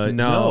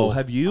 No.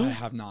 Have you? I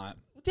have not.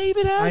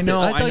 David has I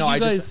know. it. I know. You I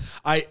guys,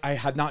 just I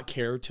had not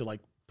cared to like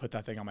put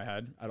that thing on my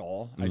head at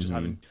all. I just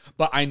haven't.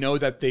 But I know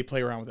that they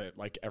play around with it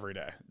like every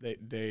day.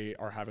 They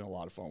are having a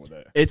lot of fun with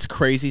it. It's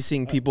crazy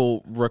seeing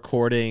people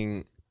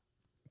recording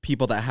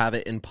people that have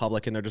it in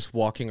public and they're just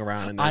walking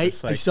around and they're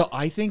just like,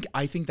 I think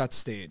that's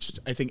staged.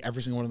 I think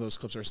every single one of those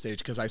clips are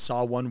staged because I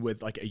saw one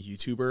with like a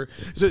YouTuber.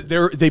 So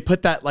they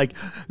put that like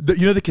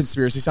the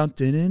conspiracy sound.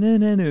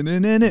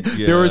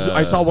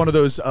 I saw one of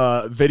those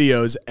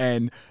videos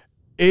and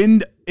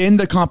in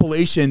the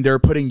compilation they're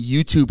putting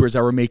YouTubers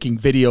that were making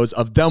videos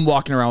of them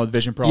walking around with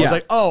Vision Pro. I was Yeah.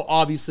 like, oh,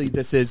 obviously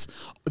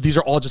these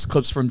are all just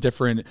clips from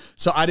different.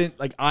 So I didn't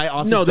like. I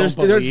also No, there's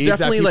definitely, that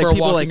like, people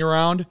people, are walking like-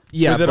 around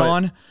Yeah, with it but-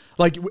 on.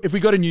 Like if we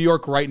go to New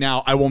York right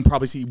now, I won't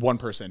probably see one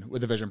person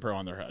with a Vision Pro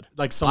on their head.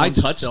 Like I someone's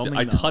just touched filming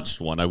I them.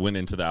 touched one. I went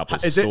into the Apple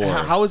Is it store.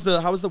 how is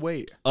the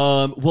weight?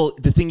 Well,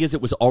 the thing is,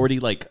 it was already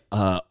like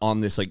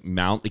on this like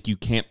mount, like you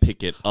can't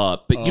pick it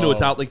up, but you know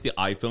it's out like the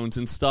iPhones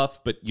and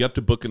stuff. But you have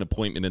to book an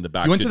appointment in the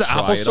back. You went to the try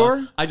Apple it on.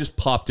 store? I just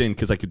popped in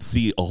because I could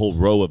see a whole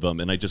row of them,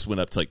 and I just went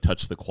up to like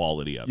touch the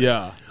quality of it.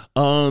 Yeah.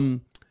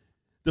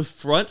 The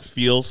front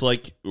feels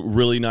like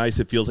really nice.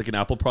 It feels like an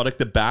Apple product.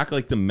 The back,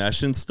 like the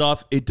mesh and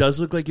stuff, it does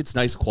look like it's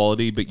nice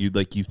quality, but you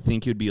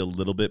think it'd be a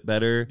little bit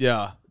better.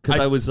 Yeah. Because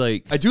I was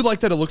like, I do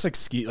like that it looks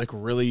like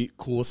really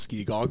cool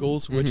ski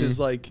goggles, which Mm-hmm. is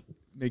like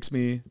makes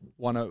me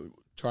want to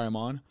try them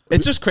on.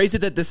 It's just crazy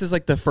that this is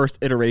like the first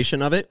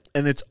iteration of it,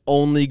 and it's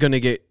only going to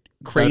get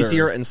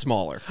crazier and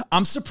smaller.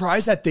 I'm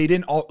surprised that they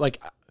didn't all like.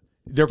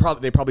 They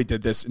probably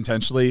did this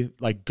intentionally,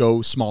 like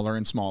go smaller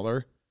and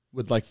smaller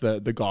with like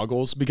the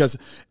goggles, because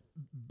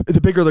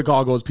the bigger the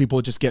goggles,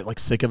 people just get like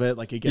sick of it.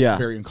 Like it gets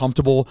very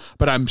uncomfortable.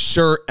 But I'm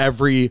sure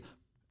every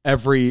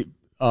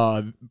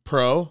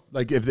Pro,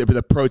 like if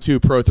the Pro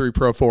 2, Pro 3,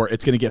 Pro 4,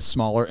 it's going to get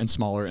smaller and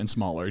smaller and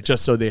smaller,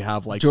 just so they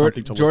have like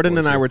something to look Jordan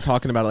and I to. were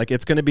talking about it. Like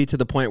it's going to be to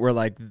the point where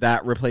like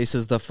that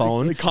replaces the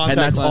phone, The contact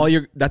and that's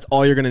lens.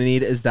 all you're going to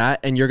need is that,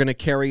 and you're going to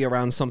carry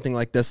around something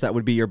like this that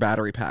would be your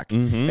battery pack,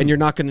 and you're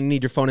not going to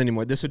need your phone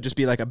anymore. This would just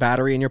be like a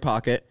battery in your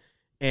pocket,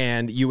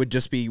 and you would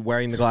just be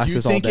wearing the Do you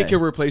glasses all think day. it could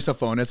replace a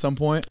phone at some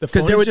point?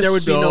 Because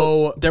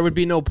there would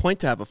be no point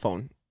to have a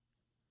phone.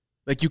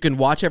 Like you can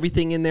watch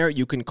everything in there.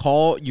 You can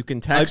call. You can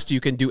text. You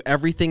can do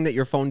everything that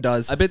your phone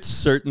does. I bet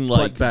certain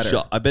but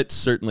better.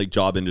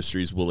 job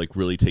industries will like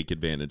really take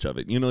advantage of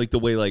it. You know, like the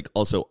way like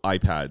also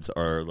iPads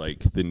are like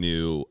the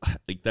new,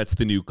 like that's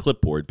the new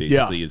clipboard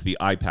basically is the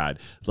iPad.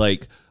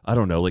 Like I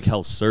don't know, like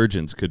how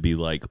surgeons could be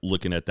like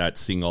looking at that,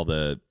 seeing all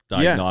the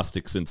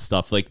diagnostics and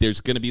stuff. Like there's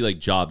going to be like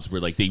jobs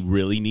where like they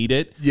really need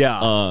it.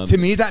 Yeah. To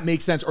me, that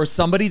makes sense. Or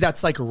somebody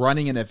that's like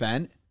running an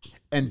event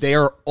and they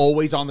are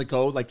always on the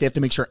go. Like they have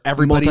to make sure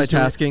everybody's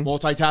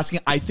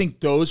multitasking. I think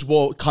those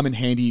will come in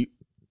handy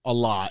a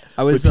lot.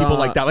 I was with people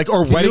like that, like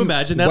or can wedding, you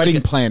imagine that? wedding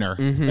Like, planner,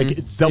 like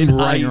them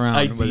running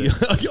around. With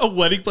it. A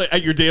wedding plan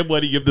at your damn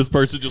wedding. You have this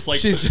person just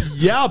like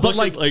Yeah, but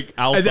like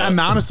alpha. the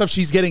amount of stuff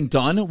she's getting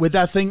done with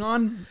that thing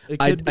on.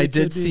 I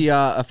did see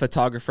a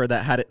photographer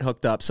that had it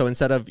hooked up. So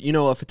instead of,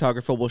 a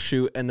photographer will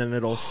shoot and then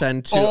it'll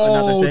send to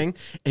another thing.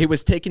 He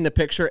was taking the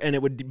picture and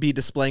it would be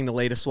displaying the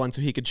latest one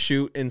so he could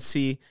shoot and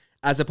see,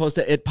 as opposed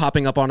to it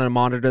popping up on a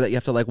monitor that you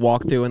have to like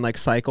walk through and like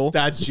cycle.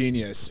 That's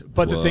genius.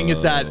 But the thing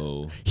is that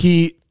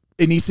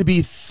it needs to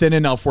be thin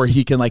enough where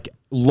he can like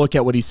look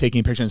at what he's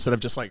taking a picture instead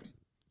of just like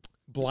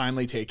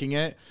blindly taking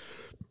it.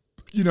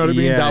 You know what I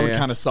mean? That would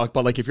kind of suck.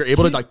 But like if you're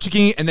able to like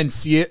chicking and then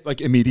see it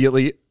like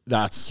immediately,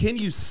 that's. Can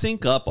you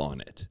sync up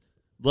on it?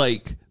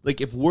 Like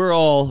if we're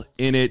all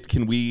in it,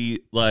 can we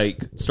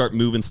like start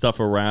moving stuff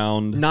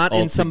around? Not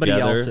in somebody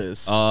else's.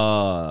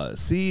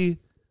 See.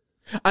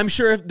 I'm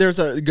sure if there's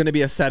going to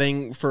be a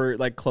setting for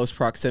like close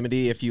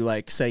proximity, if you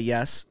like say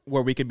yes,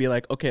 where we could be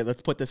like, okay,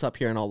 let's put this up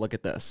here and I'll look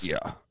at this. Yeah.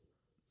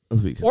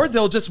 Or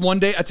they'll just one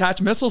day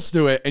attach missiles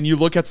to it and you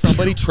look at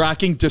somebody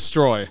tracking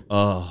destroy.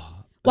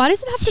 Why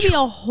does it have to be a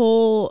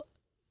whole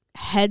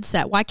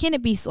headset? Why can't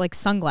it be like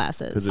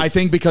sunglasses? I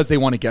think because they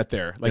want to get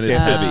there. Like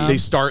they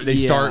start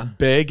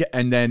big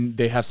and then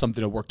they have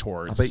something to work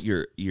towards. I bet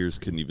your ears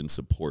couldn't even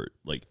support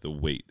like the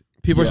weight.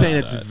 People are saying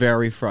it's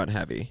very front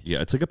heavy. Yeah,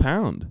 it's like a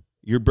pound.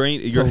 Your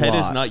head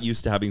is not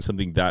used to having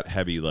something that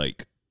heavy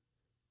like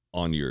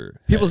on your head.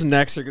 People's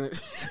necks are going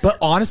to... But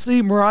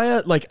honestly,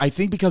 Mariah, like I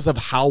think because of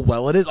how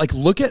well it is, like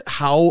look at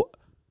how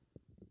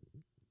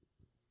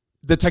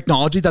the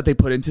technology that they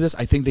put into this,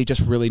 I think they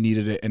just really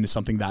needed it into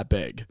something that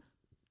big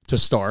to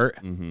start.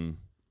 Mm-hmm.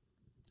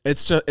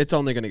 It's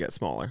only going to get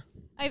smaller.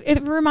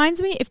 It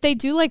reminds me, if they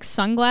do like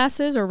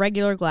sunglasses or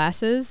regular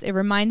glasses, it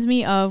reminds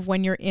me of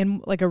when you're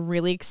in like a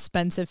really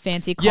expensive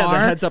fancy car. Yeah, the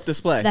heads-up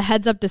display. The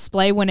heads-up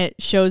display when it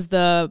shows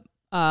the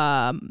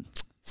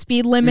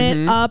speed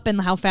limit up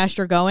and how fast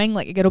you're going.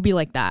 Like it'll be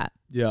like that.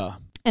 Yeah.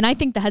 And I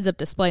think the heads-up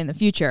display in the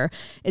future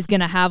is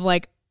going to have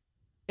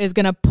is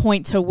going to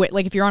point to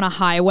like if you're on a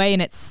highway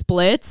and it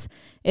splits,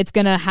 it's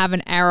going to have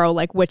an arrow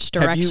like which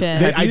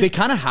direction. They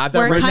kind of have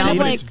that right now,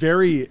 but it's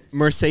very...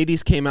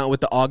 Mercedes came out with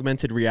the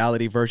augmented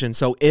reality version,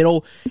 so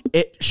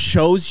it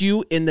shows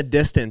you in the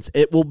distance.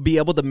 It will be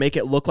able to make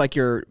it look like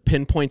your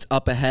pinpoints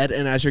up ahead,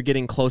 and as you're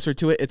getting closer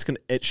to it,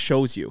 it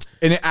shows you.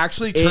 And it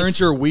actually turns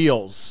your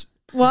wheels.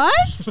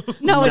 What?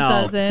 No, it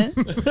doesn't.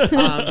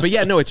 But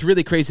yeah, no, it's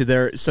really crazy.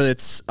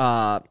 It's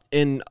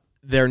in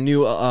their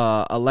new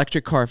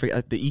electric car,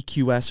 the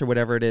EQS or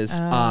whatever it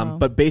is.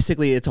 But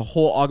basically, it's a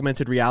whole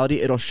augmented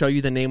reality. It'll show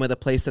you the name of the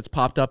place that's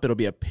popped up. It'll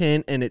be a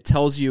pin, and it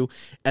tells you,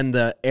 and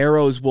the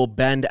arrows will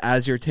bend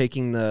as you're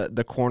taking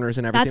the corners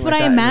and everything. That's what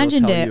I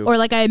imagined it. Or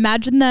like I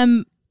imagined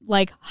them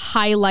like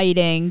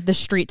highlighting the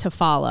street to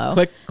follow.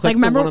 Click like,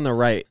 the one on the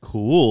right.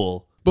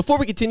 Cool. Before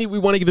we continue, we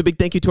want to give a big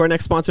thank you to our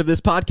next sponsor of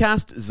this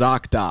podcast,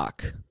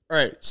 ZocDoc. All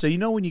right, so you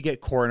know when you get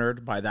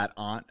cornered by that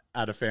aunt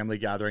at a family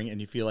gathering and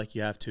you feel like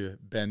you have to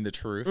bend the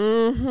truth?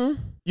 Mm-hmm.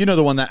 You know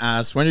the one that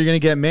asks, when are you going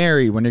to get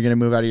married? When are you going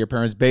to move out of your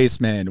parents'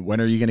 basement?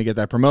 When are you going to get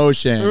that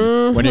promotion?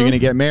 Mm-hmm. When are you going to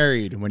get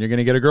married? When you're going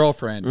to get a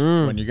girlfriend?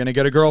 When you're going to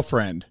get a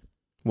girlfriend?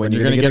 When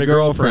you're going to get a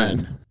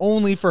girlfriend.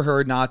 Only for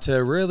her not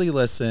to really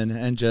listen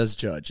and just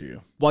judge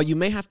you. While you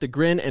may have to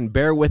grin and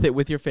bear with it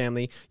with your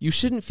family, you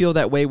shouldn't feel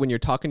that way when you're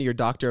talking to your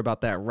doctor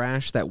about that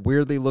rash that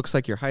weirdly looks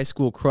like your high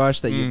school crush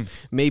that you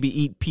maybe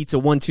eat pizza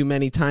one too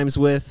many times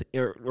with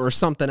or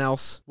something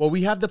else. Well,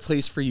 we have the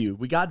place for you.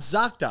 We got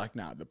ZocDoc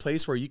now, the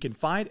place where you can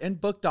find and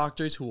book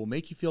doctors who will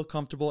make you feel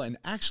comfortable and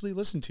actually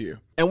listen to you.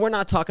 And we're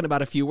not talking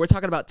about a few. We're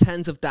talking about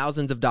tens of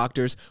thousands of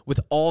doctors with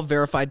all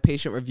verified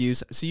patient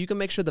reviews so you can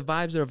make sure the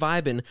vibes are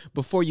vibing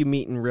before you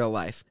meet in real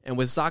life. And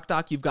with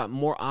ZocDoc, you've got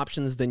more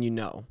options than you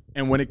know.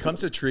 And when it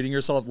comes to treating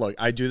yourself, look,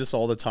 I do this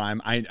all the time.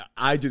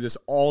 I do this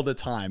all the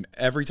time.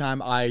 Every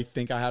time I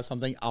think I have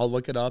something, I'll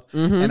look it up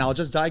and I'll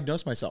just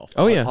diagnose myself.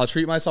 Oh, yeah. I'll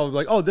treat myself and be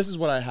like, oh, this is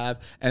what I have.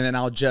 And then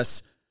I'll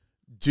just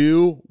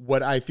do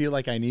what I feel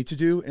like I need to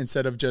do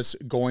instead of just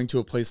going to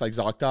a place like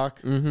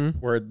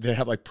ZocDoc where they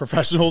have like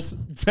professionals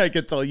that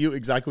can tell you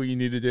exactly what you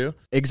need to do.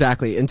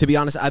 Exactly. And to be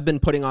honest, I've been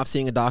putting off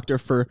seeing a doctor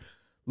for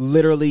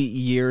literally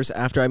years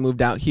after I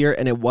moved out here,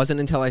 and it wasn't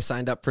until I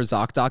signed up for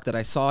ZocDoc that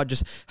I saw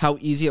just how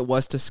easy it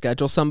was to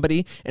schedule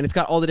somebody. And it's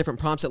got all the different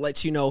prompts that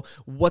lets you know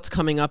what's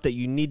coming up that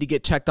you need to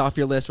get checked off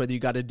your list, whether you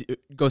got to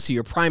go see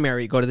your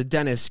primary, go to the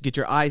dentist, get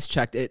your eyes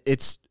checked.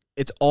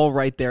 It's all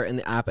right there in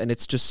the app, and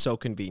it's just so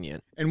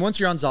convenient. And once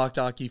you're on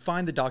ZocDoc, you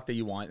find the doc that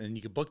you want, and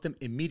you can book them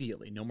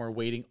immediately. No more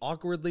waiting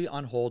awkwardly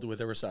on hold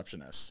with a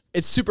receptionist.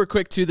 It's super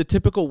quick, too. The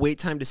typical wait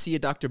time to see a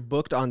doctor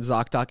booked on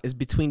ZocDoc is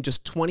between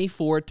just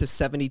 24 to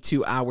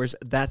 72 hours.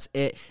 That's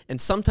it.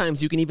 And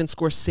sometimes you can even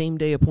score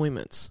same-day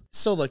appointments.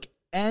 So look,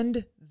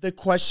 end the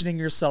questioning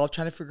yourself,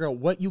 trying to figure out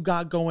what you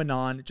got going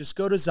on. Just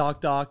go to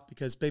ZocDoc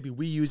because, baby,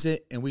 we use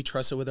it and we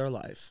trust it with our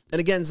life.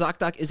 And again,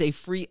 ZocDoc is a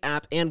free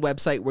app and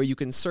website where you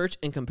can search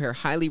and compare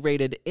highly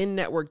rated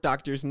in-network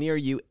doctors near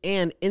you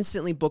and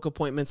instantly book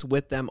appointments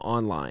with them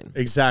online.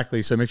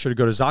 Exactly. So make sure to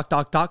go to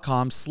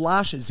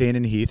ZocDoc.com/Zane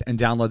and Heath and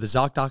download the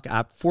ZocDoc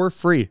app for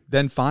free.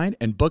 Then find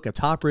and book a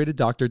top-rated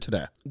doctor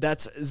today.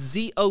 That's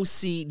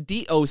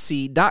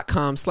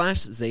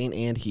ZocDoc.com/Zane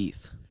and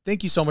Heath.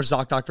 Thank you so much,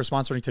 ZocDoc, for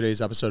sponsoring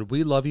today's episode.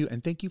 We love you,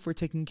 and thank you for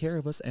taking care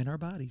of us and our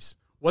bodies.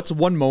 What's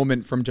one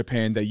moment from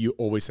Japan that you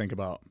always think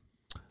about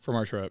from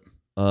our trip?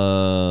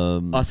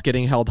 Us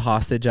getting held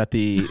hostage at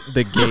the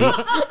gate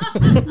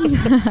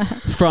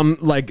from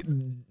like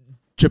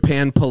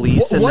Japan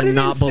police and then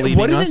not believing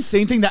what us. What an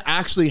insane thing that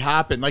actually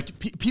happened. Like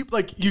people,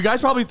 like you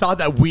guys probably thought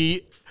that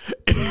we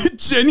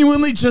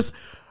genuinely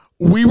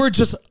we were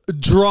just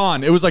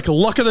drawn. It was like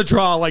luck of the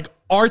draw. Like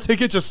our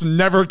ticket just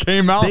never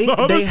came out.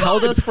 They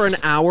held us for an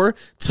hour,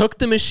 took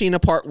the machine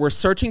apart. We're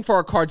searching for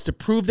our cards to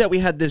prove that we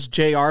had this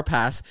JR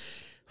pass.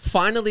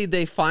 Finally,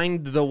 they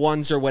find the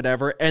ones or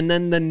whatever, and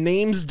then the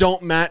names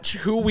don't match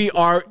who we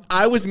are.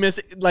 I was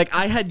missing, like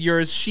I had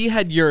yours, she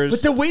had yours.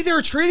 But the way they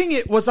were treating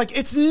it was like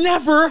it's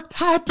never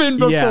happened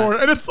before. Yeah.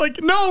 And it's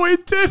like, no,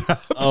 it did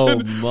happen. Oh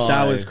my.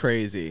 That was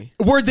crazy.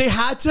 Where they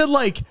had to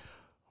like,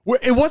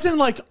 it wasn't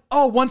like,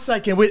 oh, 1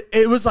 second.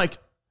 It was like,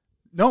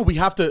 no, we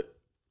have to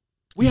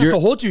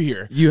hold you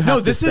here.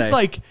 This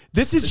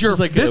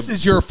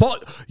is your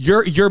fault.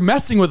 You're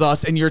messing with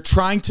us and you're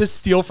trying to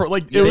steal for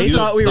like. They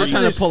thought we were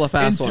trying to pull a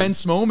fast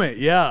intense moment.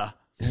 Yeah.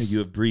 Yeah, you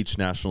have breached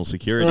national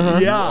security.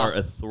 You are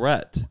a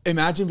threat.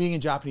 Imagine being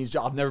in Japanese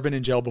jail. I've never been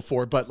in jail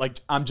before, but like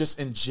I'm just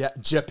in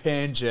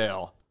Japan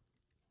jail.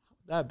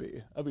 That'd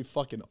be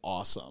fucking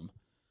awesome.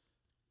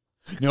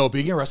 No,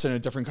 being arrested in a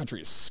different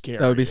country is scary.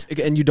 That would be,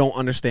 and you don't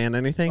understand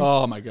anything.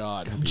 Oh my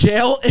God.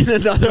 Jail in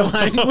another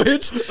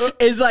language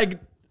is like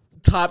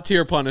top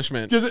tier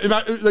punishment. Because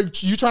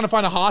like you trying to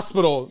find a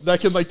hospital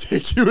that can like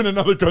take you in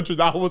another country.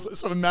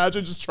 So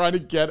imagine just trying to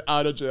get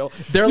out of jail.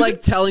 They're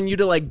like telling you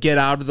to like get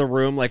out of the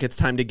room, like it's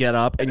time to get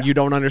up, and you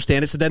don't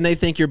understand it. So then they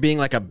think you're being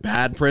like a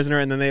bad prisoner,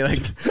 and then they like.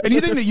 And you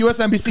think the U.S.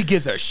 Embassy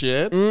gives a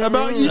shit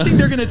about? You think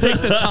they're gonna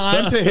take the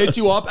time to hit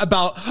you up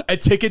about a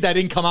ticket that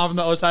didn't come out from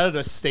the other side of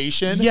the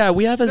station? Yeah,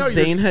 we have a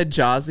Zane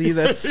Hijazi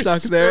that's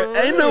stuck there.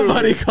 Ain't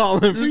nobody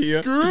calling for you.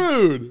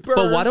 Screwed.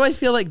 But why do I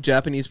feel like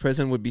Japanese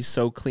prison would be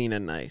so clean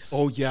and nice?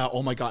 Oh yeah!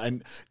 Oh my God!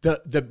 And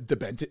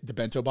the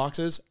bento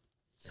boxes.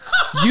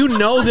 You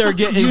know they're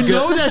getting. You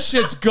know that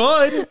shit's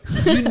good.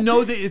 You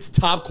know that it's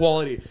top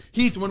quality.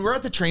 Heath, when we're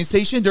at the train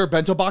station, there are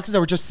bento boxes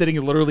that were just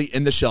sitting literally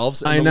in the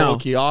shelves in the little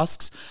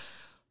kiosks.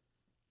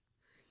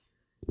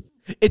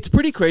 It's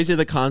pretty crazy,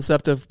 the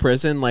concept of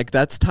prison. Like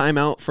that's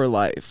timeout for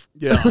life.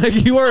 Yeah,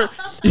 like you are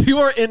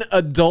in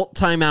adult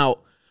timeout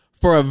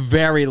for a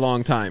very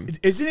long time.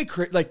 Isn't it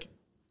like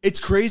it's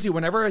crazy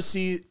whenever I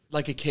see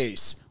like a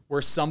case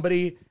where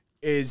somebody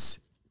gets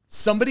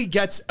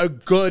a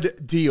good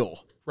deal,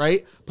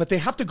 right? But they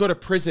have to go to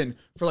prison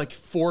for like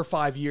 4 or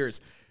 5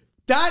 years.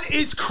 That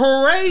is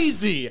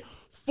crazy.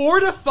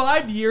 4 to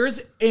 5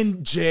 years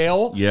in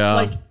jail. Yeah.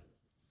 Like,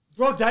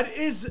 bro, that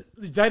is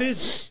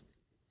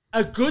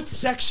a good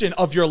section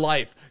of your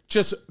life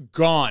just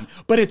gone.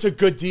 But it's a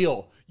good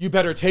deal. You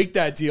better take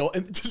that deal.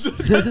 And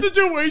that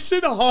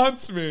situation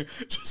haunts me.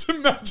 Just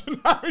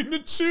imagine having to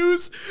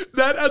choose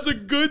that as a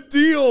good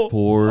deal.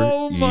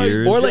 4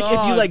 years. Or like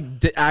if you like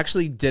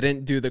actually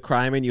didn't do the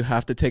crime and you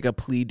have to take a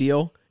plea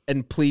deal,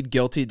 and plead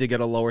guilty to get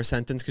a lower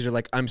sentence because you're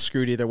like, I'm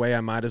screwed either way.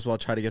 I might as well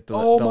try to get the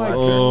Oh the my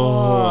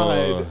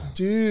lesser. god,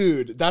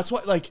 dude! That's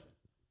why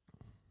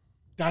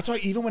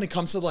even when it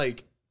comes to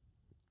like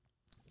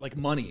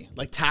money,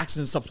 like taxes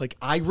and stuff, like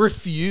I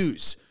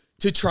refuse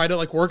to try to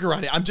like work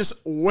around it. I'm just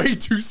way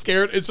too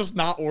scared. It's just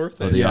not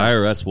worth it. The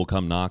IRS will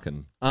come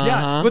knocking.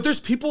 Yeah, but there's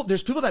people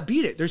that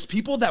beat it. There's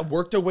people that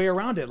work their way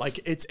around it.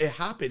 Like it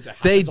happens.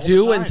 They all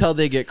do the time. until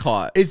they get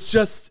caught. It's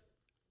just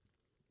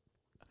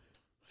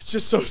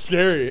so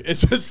scary.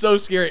 It's just so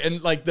scary,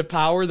 and like the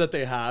power that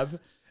they have.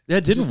 Yeah,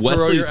 didn't Just throw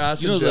Wesley, your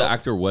ass you know in the jail.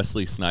 actor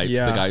Wesley Snipes,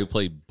 Yeah. the guy who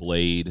played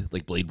Blade,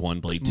 like Blade 1,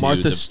 Blade 2.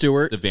 Martha the,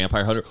 Stewart. The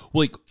vampire hunter.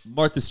 Well, like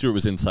Martha Stewart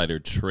was insider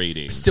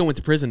trading. Still went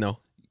to prison though.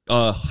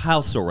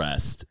 House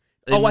arrest.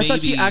 Oh, And I thought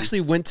she maybe-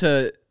 actually went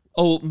to.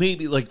 Oh,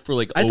 maybe like for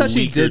like I a thought she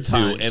week did or two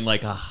time. and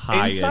like a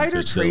high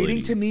Insider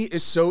trading to me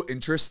is so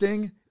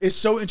interesting. It's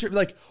so interesting.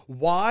 Like,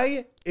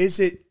 why is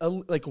it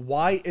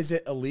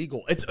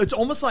illegal? It's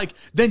almost like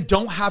then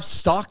don't have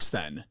stocks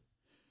then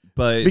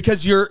but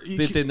because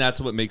but then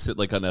that's what makes it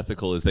like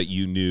unethical is that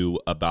you knew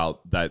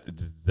about that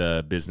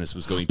the business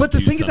was going to But the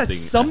do thing is that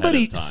something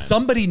ahead of time.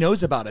 somebody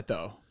knows about it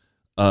though.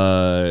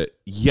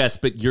 Yes,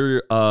 but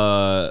you're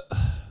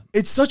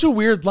It's such a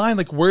weird line.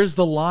 Like, where's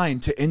the line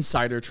to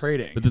insider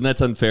trading? but then that's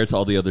unfair to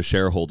all the other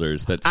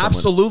shareholders that someone,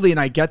 Absolutely, and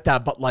I get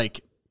that, but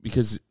like,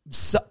 because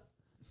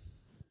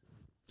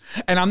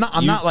and I'm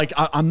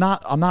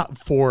not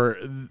for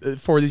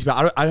these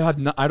people.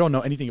 I don't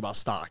know anything about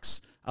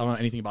stocks. I don't know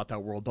anything about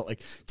that world, but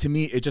like to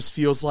me, it just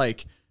feels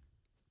like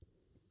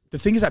the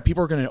thing is that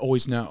people are going to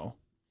always know.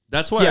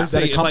 that's why Yeah, I say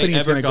that a if I company is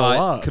ever gonna go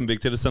got up.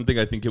 convicted of something,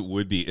 I think it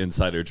would be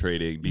insider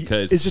trading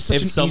because It's just such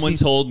if an someone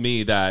easy- told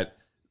me that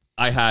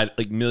I had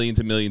like millions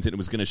and millions and it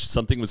was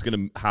something was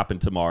gonna happen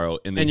tomorrow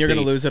and And you're say,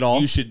 gonna lose it all?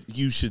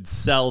 You should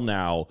sell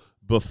now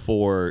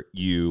before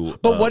you.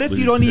 But what if you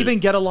lose don't it. even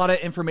get a lot of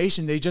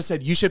information? They just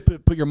said you should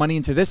put your money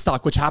into this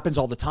stock, which happens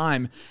all the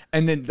time,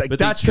 and then like But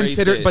they that's trace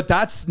considered. it. But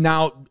that's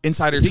now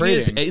insider The thing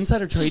is, trading.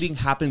 insider trading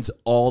happens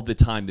all the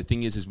time. The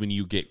thing is when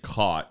you get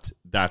caught,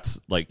 that's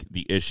like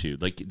the issue.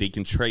 Like they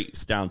can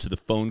trace down to the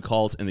phone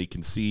calls and they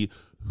can see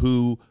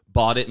who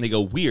bought it, and they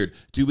go, weird.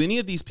 Do any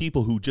of these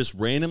people who just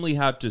randomly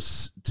have to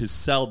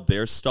sell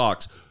their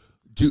stocks?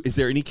 Is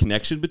there any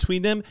connection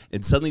between them?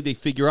 And suddenly they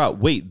figure out,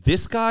 wait,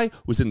 this guy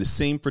was in the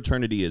same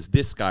fraternity as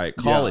this guy at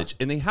college,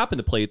 and they happen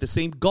to play at the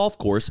same golf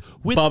course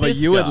with Bubba,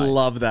 this you would guy.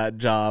 love that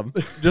job.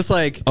 Just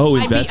like Oh,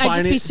 I'd just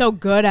invest. be so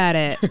good at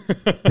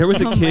it. There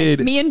was a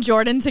kid. Me and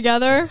Jordan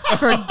together,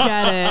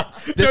 forget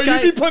it. this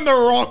guy. you'd be putting the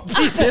wrong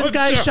people. This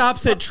guy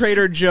shops at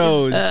Trader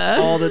Joe's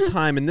all the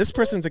time, and this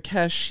person's a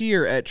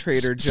cashier at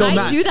Trader Joe's. So I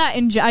Matt- do that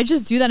I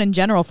just do that in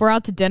general. If we're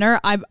out to dinner,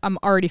 I'm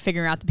already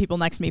figuring out the people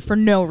next to me for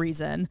no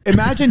reason.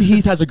 Imagine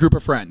Heath has a group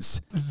of friends.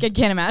 Can't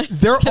imagine.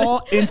 They're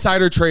all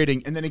insider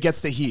trading, and then it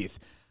gets to Heath.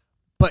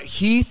 But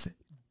Heath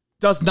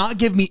does not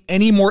give me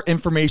any more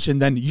information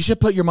than you should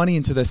put your money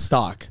into this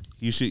stock.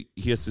 He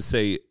has to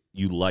say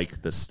you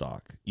like the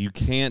stock. You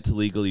can't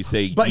legally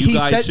say But you he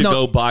guys said should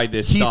no, go buy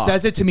this He stock.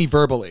 says it to me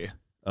verbally.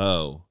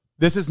 Oh.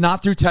 This is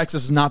not through text.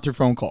 This is not through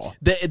phone call.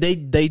 They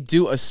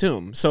do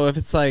assume. So if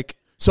it's like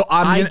So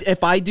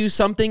if I do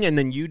something and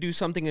then you do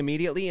something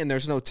immediately and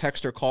there's no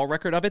text or call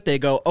record of it, they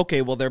go,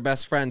 okay, well they're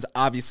best friends.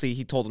 Obviously,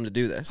 he told him to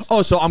do this.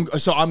 Oh, so I'm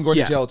going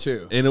Yeah. to jail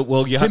too. And you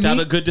To have to have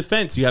me- a good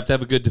defense. You have to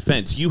have a good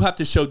defense. You have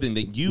to show them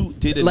that you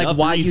did enough Like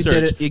why you research.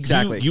 did it-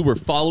 exactly. You were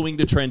following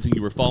the trends and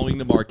you were following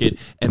the market,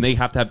 and they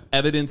have to have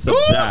evidence of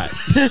that.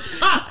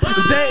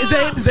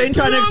 Zane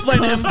trying to explain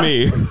to him.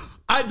 me.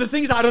 The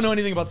thing is, I don't know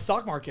anything about the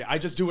stock market. I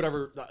just do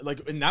whatever.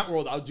 Like in that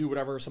world, I'll do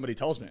whatever somebody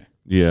tells me.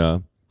 Yeah.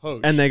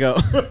 And they go,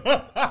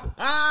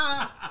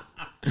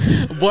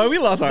 boy, we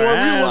lost our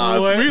ass.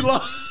 boy. We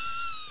lost.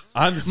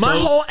 I'm so My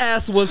whole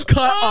ass was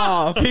cut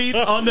off. Pete,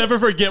 I'll never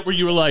forget where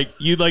you were like,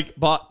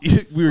 bought,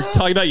 we were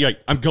talking about, you're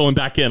like, I'm going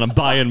back in, I'm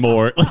buying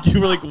more. Like, you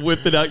were like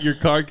whipping out your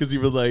card because you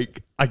were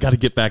like, I got to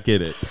get back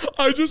in it.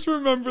 I just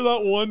remember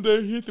that one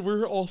day, Heath, we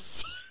were all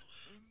silent.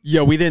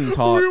 Yo, we didn't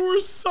talk. We were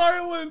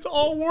silent,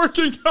 all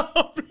working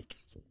out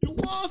because we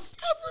lost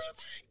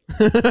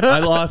everything. I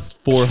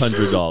lost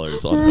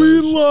 $400 on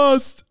We Doge.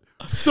 lost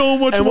so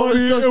much And money. what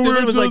was so and stupid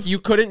we're was like just- you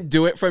couldn't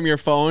do it from your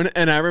phone.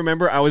 And I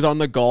remember I was on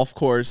the golf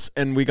course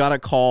and we got a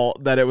call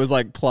that it was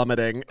like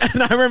plummeting.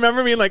 And I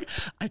remember being like,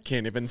 I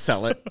can't even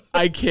sell it.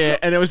 I can't.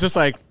 And it was just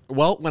like,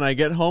 well, when I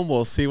get home,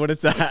 we'll see what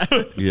it's at.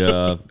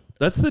 Yeah.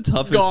 That's the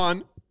toughest.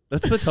 Gone.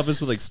 That's the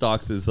toughest with like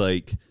stocks is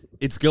like,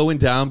 it's going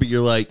down, but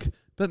you're like,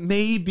 but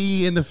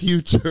maybe in the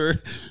future,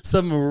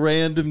 some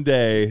random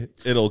day,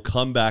 it'll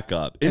come back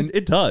up. And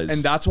it does.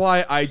 And that's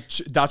why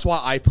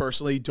I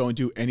personally don't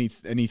do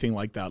anything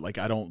like that. Like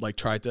I don't like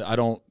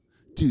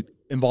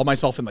involve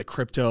myself in like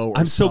crypto. Or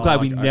I'm so glad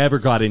stock. we never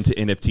got into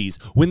NFTs.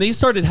 When they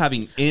started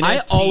having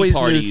NFT always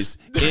parties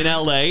in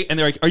LA, and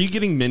they're like, "Are you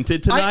getting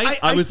minted tonight?"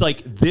 I was like,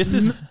 "This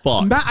is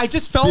fucked." Matt, I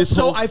just felt This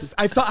so. whole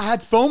I felt I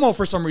had FOMO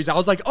for some reason. I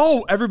was like,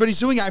 "Oh, everybody's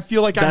doing it. I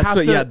feel like I That's have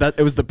what, to." yeah,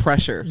 it was the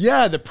pressure.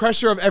 Yeah, the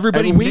pressure of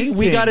everybody. And we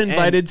minting got and-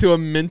 invited to a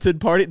minted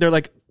party. They're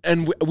like,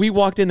 and we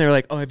walked in. They're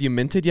like, "Oh, have you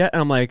minted yet?"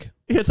 And I'm like,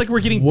 Yeah, it's like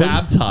we're getting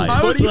baptized.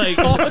 I was like,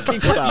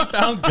 talking you about.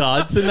 found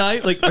God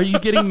tonight? Like, are you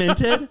getting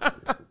minted?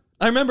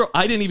 I remember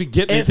I didn't even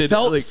get minted. It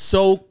felt like,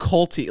 so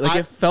culty. Like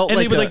it felt and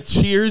like they would like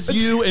cheers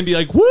you and be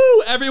like,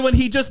 "Woo! Everyone,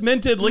 he just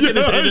minted. Look at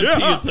his NFT."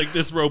 yeah. It's like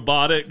this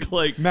robotic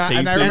like. Matt,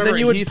 and I painting. and then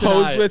you would Heath and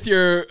pose I- with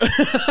your.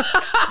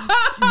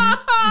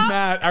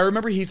 Matt, I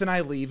remember Heath and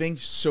I leaving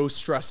so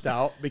stressed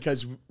out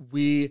because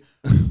we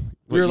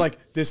were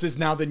like, this is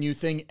now the new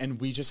thing, and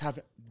we just have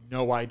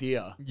no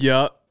idea.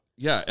 Yep.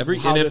 Yeah, every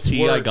How this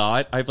NFT I works.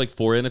 got, I have like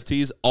 4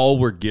 NFTs. All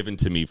were given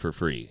to me for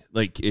free.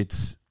 Like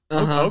it's.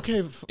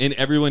 Okay. And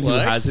everyone who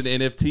Flex. has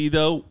an NFT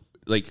though,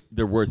 like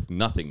they're worth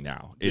nothing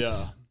now.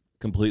 It's Yeah.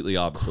 completely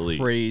obsolete.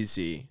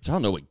 Crazy. So I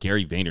don't know what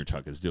Gary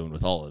Vaynerchuk is doing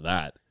with all of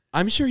that.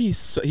 I'm sure he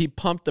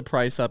pumped the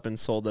price up and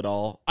sold it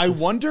all. I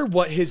wonder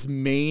what his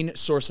main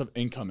source of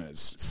income is.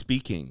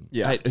 Speaking,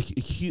 Yeah.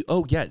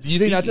 oh yeah. Do you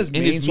think that's his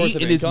speaking. main And source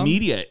of and income?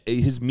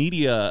 His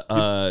media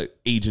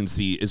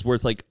agency is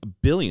worth like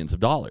billions of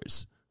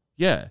dollars.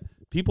 Yeah,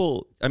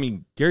 people. I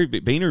mean, Gary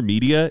Vayner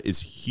Media is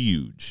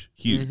huge.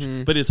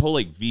 But his whole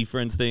like V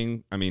Friends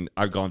thing. I mean,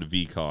 I've gone to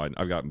VCon.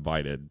 I've got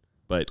invited,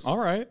 but All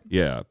right.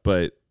 yeah,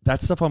 but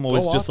that stuff I'm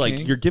always Go just off, like,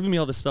 King. you're giving me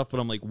all this stuff, but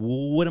I'm like,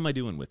 what am I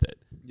doing with it?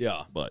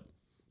 Yeah. But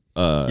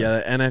Yeah,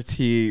 the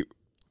NFT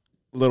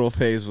little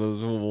phase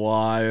was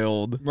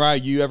wild. Mariah,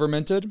 you ever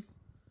minted?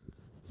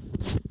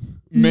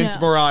 Mint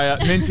Mariah.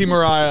 Minty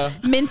Mariah.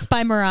 Mint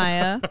by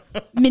Mariah.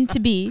 Mint to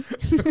be.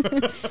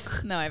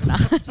 No, I've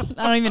not.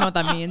 I don't even know what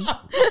that means.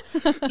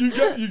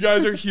 You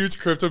guys are huge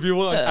crypto people.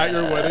 Like, at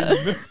your wedding,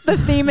 you The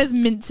theme is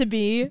mint to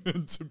be.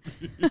 mint to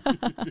be.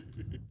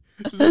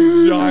 Just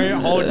a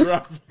giant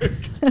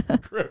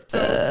holographic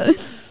crypto.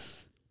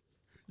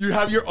 You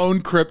have your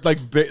own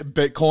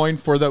Bitcoin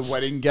for the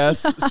wedding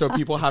guests, so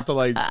people have to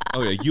like.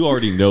 oh yeah, you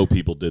already know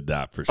people did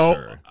that for Oh,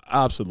 sure.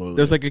 absolutely.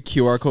 There's like a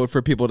QR code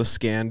for people to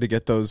scan to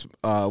get those.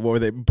 What were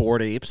they?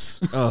 Bored apes.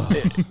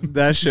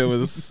 That shit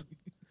was.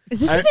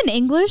 Is this even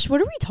English?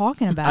 What are we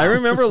talking about? I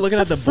remember looking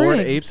at the bored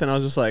frig? apes and I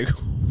was just like,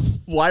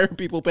 why are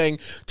people paying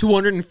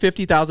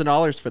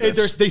 $250,000 for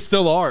this? They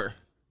still are.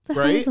 What the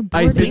hell Right? is a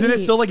I bored think- Isn't it ape?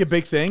 still like a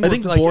big thing? I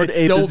think Like, Bored it's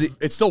Ape still, is the-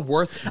 it's still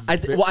worth. I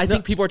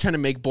think people are trying to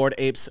make bored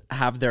apes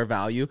have their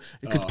value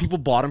because people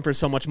bought them for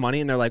so much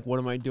money and they're like, what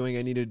am I doing?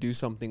 I need to do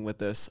something with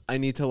this. I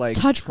need to like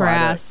Touch try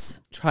grass.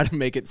 Try to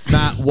make it.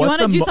 Matt, You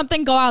want to do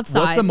something? Go outside.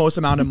 What's the most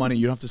amount of money?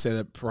 You don't have to say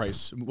that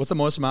price. What's the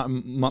most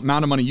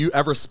amount of money you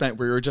ever spent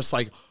where you're just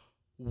like,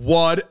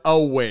 what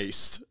a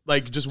waste?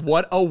 Like, just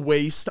what a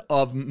waste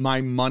of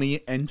my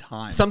money and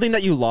time. Something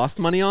that you lost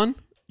money on.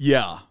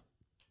 Yeah.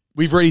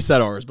 We've already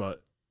said ours, but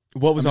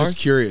What was I'm ours?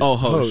 just curious. Oh,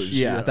 Hoge. Hoge,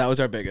 Yeah, yeah. that was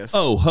our biggest.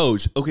 Oh,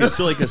 Hoge. Okay,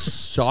 so like a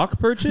stock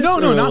purchase? no,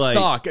 Or not like-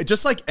 stock.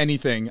 Just like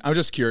anything. I'm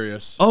just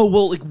curious. Oh,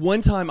 well, like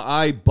one time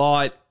I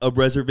bought a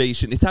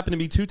reservation. It's happened to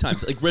me 2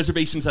 times. Like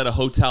reservations at a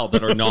hotel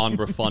that are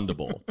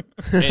non-refundable.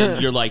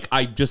 And you're like,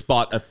 I just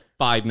bought a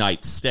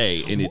 5-night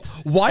stay and it's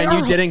Why And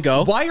you didn't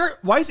go?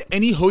 Why is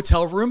any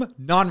hotel room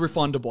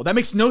non-refundable? That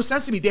makes no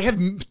sense to me. They have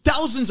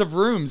thousands of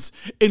rooms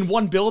in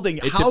one building.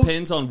 it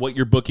depends on what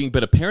you're booking,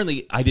 but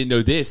apparently I didn't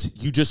know this.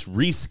 You just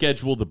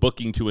reschedule the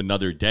booking to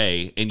another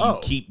day and you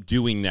keep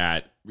doing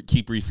that.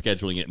 Keep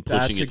rescheduling it and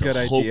pushing That's a it to good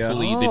idea.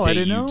 hopefully Oh, the I day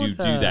didn't you know do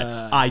that.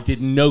 that. I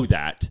didn't know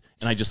that.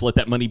 And I just let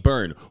that money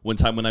burn. One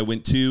time when I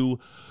went to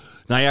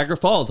Niagara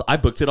Falls, I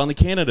booked it on the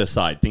Canada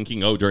side,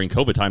 thinking, oh, during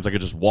COVID times, I could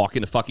just walk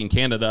into fucking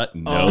Canada.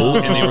 No.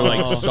 And they were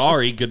like,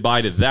 sorry,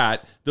 goodbye to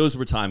that. Those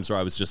were times where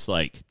I was just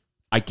like,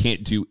 I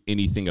can't do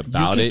anything You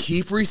about can it.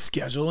 keep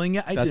rescheduling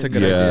it. That's a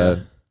didn't good know.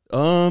 idea.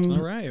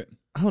 All right.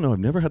 I don't know. I've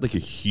never had like a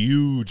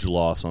huge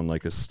loss on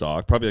like a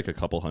stock. Probably like a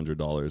couple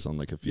 $100 on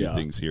like a few Yeah.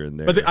 things here and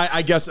there. But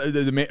I guess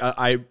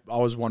I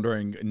was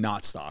wondering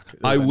not stock. Is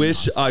I it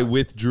wish not stock? I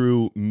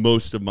withdrew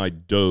most of my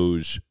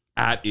Doge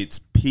at its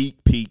peak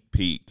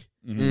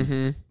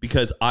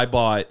because I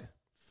bought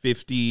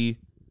 50.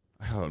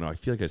 I don't know. I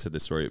feel like I said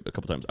this story a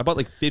couple times. I bought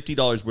like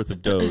 $50 worth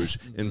of Doge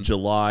in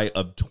July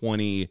of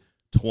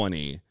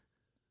 2020.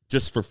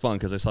 Just for fun,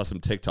 because I saw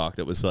some TikTok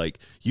that was like,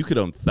 you could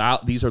own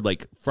these are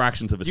like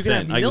fractions of a You can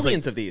cent. have I was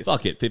millions like, of these.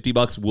 Fuck it,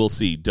 $50. We'll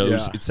see. Doge.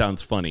 Yeah. It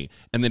sounds funny,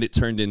 and then it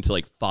turned into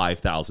like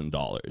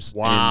 $5,000.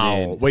 Wow.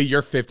 And then Wait,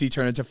 your 50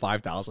 turned into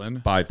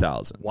 5,000?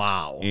 5,000.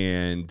 Wow.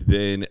 And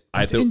then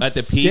at That's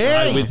the peak,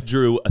 I insane.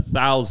 withdrew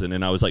 1,000,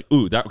 and I was like,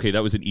 ooh,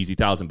 that was an easy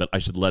 1,000, but I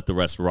should let the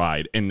rest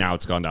ride. And now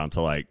it's gone down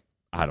to like,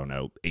 I don't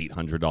know,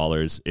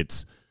 $800.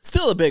 It's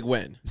Still a big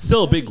win.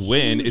 still a big a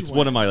win. huge It's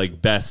one of win. my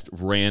like best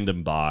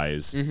random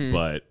buys,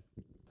 but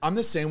I'm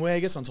the same way,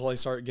 I guess, until I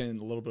start getting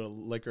a little bit of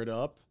liquored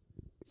up.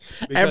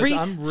 Because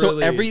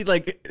Every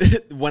like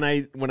when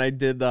I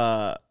did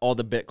all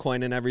the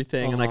Bitcoin and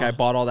everything and like I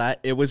bought all that,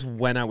 it was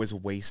when I was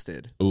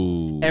wasted.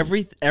 ooh.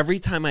 Every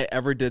time I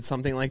ever did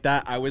something like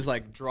that, I was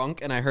like drunk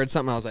and I heard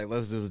something. I was like,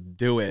 let's just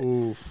do it.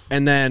 Oof.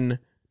 And then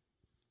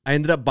I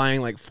ended up buying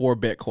like 4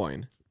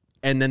 Bitcoin,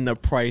 and then the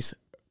price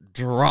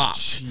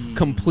dropped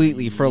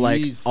completely for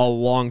like Jeez. a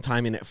long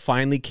time, and it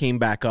finally came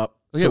back up.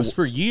 Yeah, it was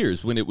for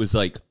years when it was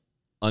like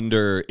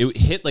under. It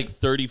hit like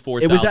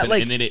 34,000, It was at,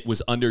 like- and then it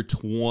was under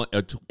 20.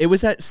 It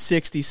was at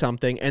 60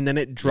 something, and then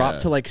it dropped Yeah.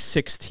 to like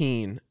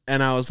 16,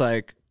 and I was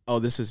like, "Oh,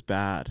 this is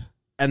bad."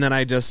 And then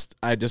I just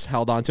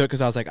held on to it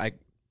because I was like,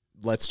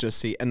 let's just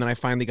see. And then I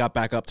finally got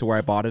back up to where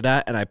I bought it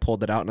at, and I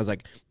pulled it out, and I was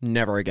like,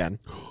 never again.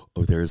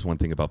 Oh, there is one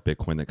thing about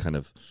Bitcoin that kind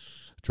of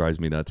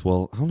drives me nuts.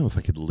 Well, I don't know if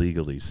I could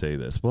legally say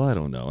this. Well, I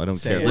don't know. I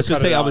don't care. it. Let's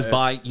just Cut it say I out, was yeah.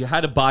 buying. You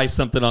had to buy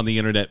something on the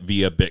internet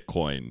via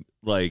Bitcoin.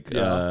 Like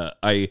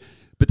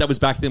but that was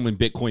back then when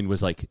Bitcoin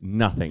was like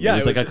nothing. Yeah,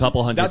 it was like a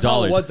couple $100. That's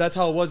how it was. That's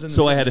how it was.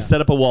 So I had to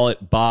set up a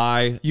wallet,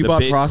 buy. You the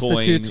bought Bitcoin.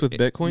 prostitutes with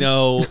Bitcoin?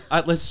 No,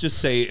 let's just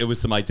say it was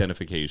some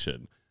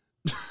identification,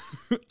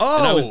 Oh,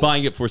 and I was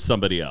buying it for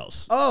somebody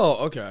else.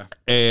 Oh, okay.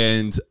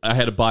 And I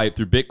had to buy it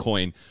through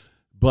Bitcoin,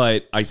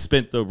 but I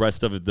spent the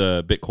rest of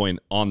the Bitcoin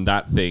on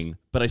that thing,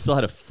 but I still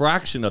had a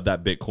fraction of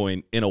that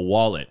Bitcoin in a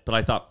wallet. But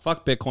I thought,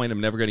 fuck Bitcoin,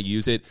 I'm never going to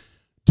use it.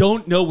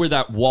 Don't know where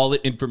that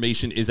wallet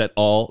information is at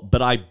all,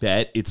 but I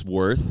bet it's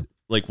worth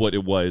like what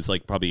it was,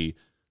 like probably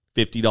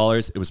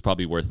 $50. It was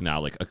probably worth now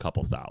like a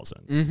couple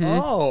thousand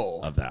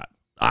Oh, of that.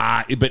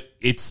 But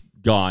it's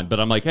gone. But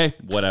I'm like, hey,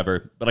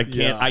 whatever. But I can't.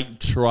 Yeah. I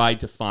tried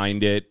to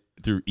find it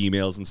through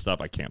emails and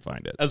stuff. I can't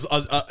find it.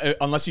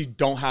 unless you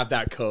don't have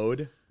that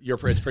code,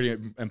 it's pretty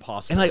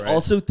impossible. And I right?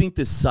 also think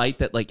the site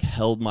that like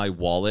held my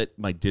wallet,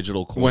 my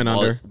digital coin Went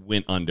wallet, under.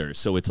 went under.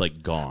 So it's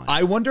like gone.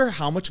 I wonder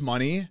how much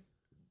money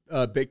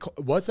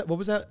Bitcoin. What's that? What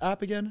was that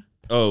app again?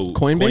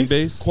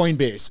 Coinbase?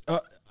 Coinbase.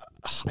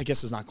 I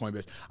guess it's not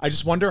Coinbase. I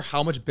just wonder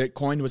how much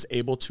Bitcoin was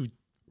able to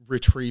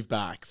retrieve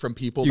back from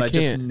people You that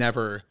just can't.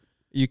 never.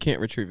 You can't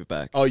retrieve it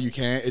back. Oh, you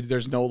can't.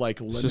 There's no like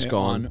limit just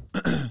gone.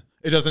 on.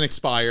 It doesn't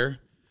expire.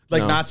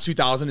 Like No. Knots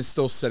 2000 is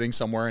still sitting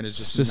somewhere and it's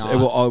just, It's just not.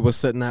 it will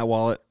sit in that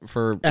wallet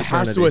for It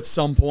has to eternity. at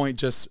some point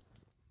just.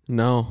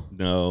 No.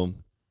 No,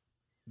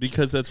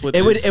 because that's what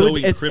It would. it's It so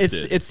would.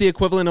 encrypted. It's the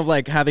equivalent of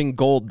like having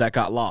gold that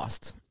got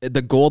lost.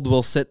 The gold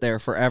will sit there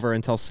forever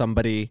until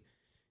somebody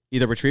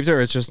either retrieves it or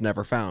it's just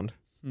never found.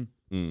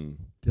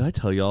 Did I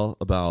tell y'all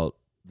about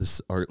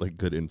this art like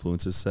Good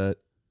Influences set?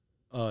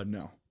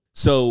 No.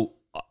 So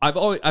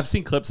I've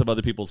seen clips of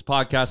other people's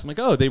podcasts. I'm like,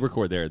 oh, they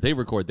record there. They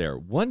record there.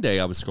 One day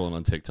I was scrolling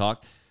on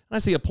TikTok and I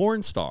see a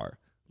porn star.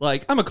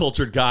 Like, I'm a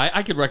cultured guy.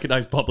 I can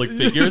recognize public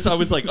figures. I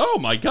was like, oh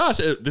my gosh,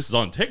 this is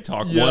on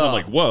TikTok. Yeah. One, I'm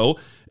like, whoa.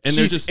 And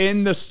they're She's just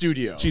in the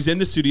studio. she's in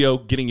the studio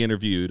getting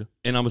interviewed.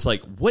 And I was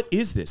like, what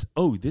is this?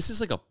 Oh, this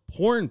is like a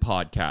porn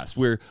podcast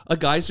where a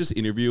guy's just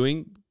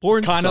interviewing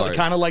porn kind stars.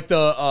 of like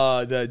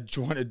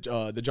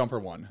the jumper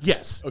one.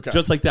 Yes. Okay.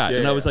 Just like that. Yeah,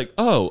 and I yeah, was yeah. like,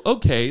 oh,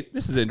 okay.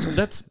 This is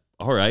that's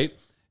all right.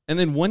 And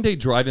then one day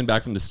driving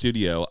back from the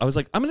studio, I was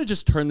like, I'm going to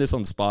just turn this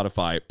on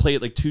Spotify, play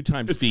it like 2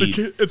 times speed.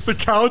 It's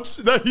the couch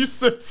that he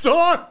sits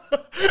on.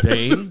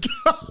 Zane,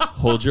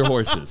 hold your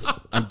horses.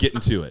 I'm getting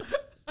to it.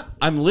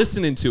 I'm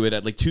listening to it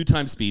at like 2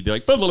 times speed. They're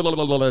like, blah, blah, blah,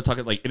 blah, blah,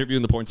 talking like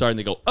interviewing the porn star. And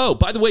they go, oh,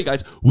 by the way,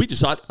 guys, we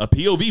just shot a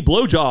POV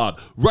blowjob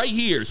right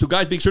here. So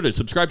guys, make sure to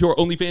subscribe to our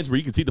OnlyFans where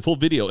you can see the full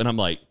video. And I'm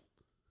like,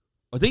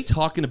 are they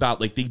talking about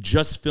like they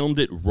just filmed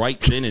it right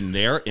then and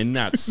there in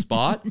that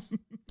spot?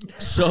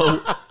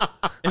 So,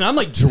 and I'm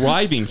like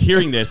driving,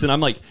 hearing this, and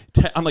I'm like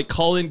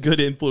calling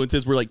Good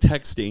Influences. We're like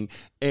texting,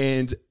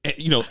 and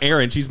you know,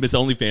 Erin, she's Miss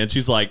OnlyFans.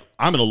 She's like,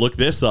 I'm gonna look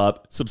this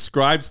up.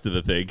 Subscribes to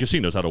the thing because she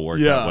knows how to work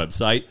that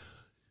website.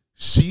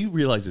 She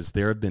realizes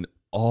there have been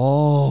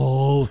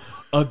all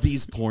of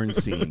these porn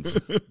scenes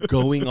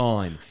going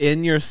on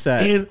In your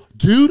set. and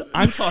dude,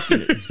 I'm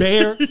talking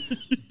bare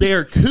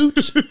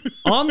cooch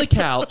on the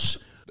couch,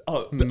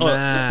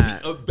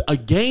 Matt. a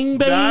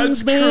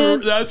gangbang,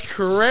 man. That's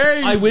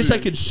crazy. I wish I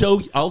could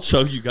show. I'll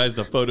show you guys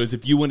the photos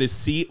if you want to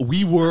see.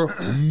 We were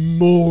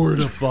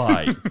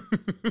mortified,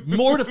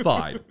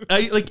 mortified.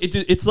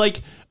 It's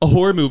like a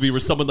horror movie where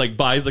someone like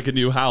buys like a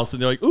new house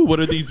and they're like, "Ooh, what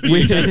are these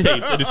VHS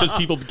tapes?" And it's just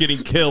people getting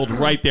killed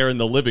right there in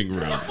the living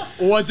room.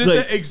 Was it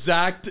like- the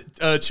exact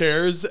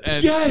chairs?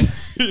 And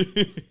Yes,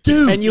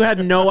 dude. And you had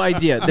no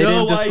idea. They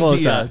didn't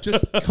disclose that.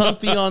 Just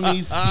comfy on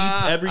these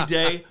seats every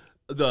day.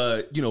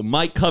 The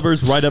mic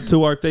covers right up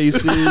to our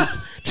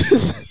faces.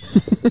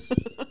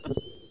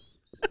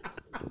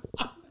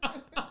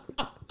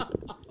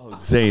 Oh,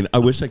 Zane, I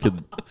wish I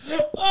could.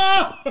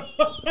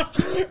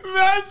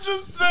 Matt's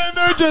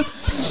just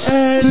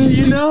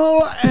sitting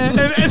there, and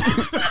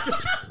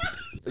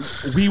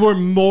We were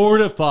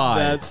mortified.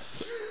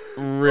 That's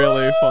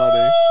really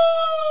funny.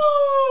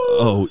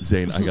 Oh,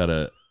 Zane, I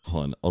gotta.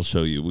 Hold on, I'll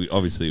show you. We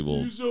obviously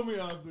will. show me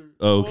after.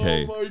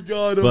 Okay. Oh my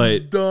god, I'm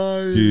But,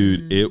 dying.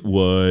 dude, it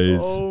was.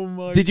 Oh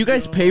my. Did you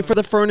guys pay for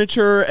the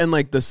furniture and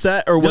like the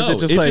set, or was No, it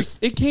just like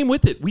it came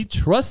with it. We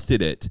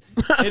trusted it,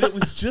 and it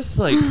was just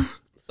like,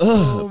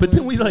 ugh. But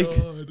then we like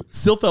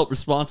still felt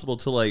responsible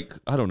to like,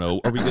 I don't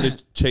know. Are we gonna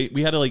change?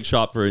 We had to like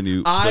shop for a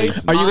new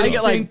place. Are you gonna I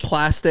get like think-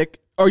 plastic?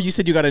 Or you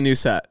said you got a new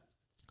set?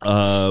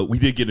 We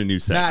did get a new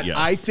set. Matt, yes.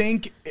 I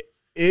think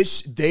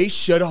they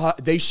should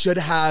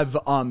have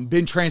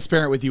been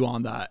transparent with you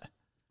on that.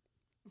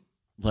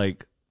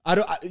 like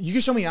You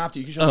can show me after.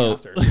 You can show me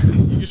after.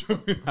 You can show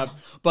me after.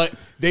 But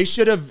they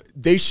should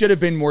have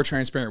been more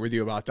transparent with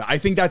you about that. I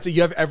think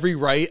you have every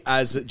right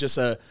as just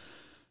a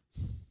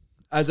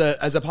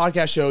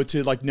podcast show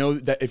to like know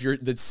that if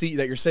the seat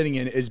that you're sitting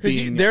in is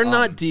being they're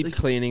not deep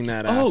cleaning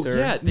that after.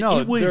 yeah,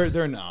 no,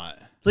 they're not.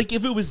 Like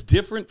if it was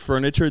different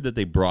furniture that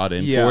they brought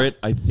in for it,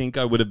 I think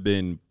I would have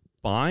been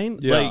fine.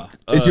 Yeah.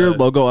 Like, Is your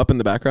logo up in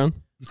the background?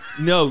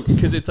 No,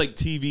 because it's like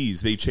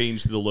TVs. They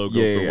changed the logo for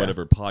yeah.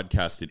 whatever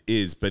podcast it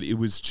is, but it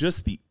was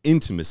just the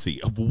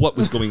intimacy of what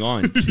was going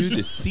on to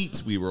the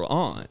seats we were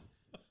on.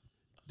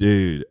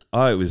 Dude,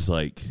 I was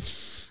like,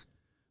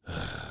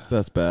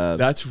 That's bad.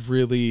 That's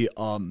really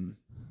funny.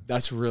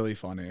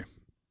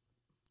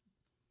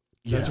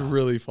 That's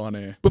really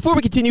funny. Before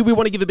we continue, we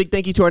want to give a big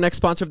thank you to our next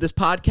sponsor of this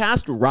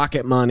podcast,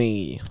 Rocket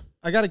Money.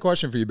 I got a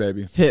question for you,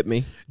 baby. Hit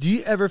me. Do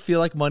you ever feel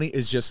like money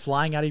is just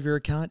flying out of your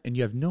account and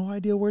you have no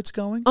idea where it's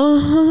going?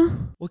 Uh-huh.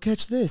 Well,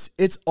 catch this.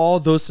 It's all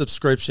those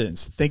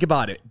subscriptions. Think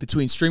about it.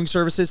 Between streaming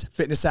services,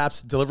 fitness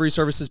apps, delivery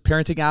services,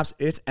 parenting apps,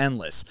 it's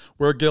endless.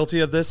 We're guilty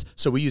of this,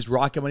 so we use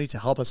Rocket Money to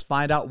help us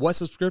find out what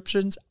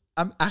subscriptions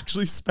I'm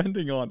actually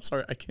spending on.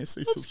 Sorry, I can't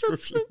say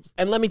subscriptions.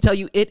 And let me tell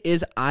you, it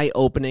is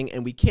eye-opening,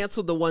 and we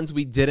canceled the ones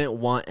we didn't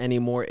want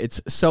anymore.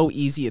 It's so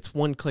easy. It's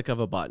one click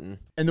of a button.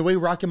 And the way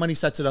Rocket Money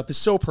sets it up is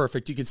so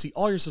perfect. You can see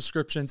all your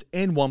subscriptions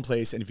in one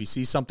place, and if you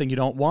see something you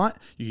don't want,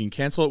 you can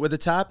cancel it with a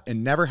tap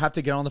and never have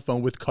to get on the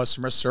phone with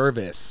customer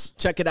service.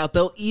 Check it out.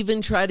 They'll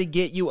even try to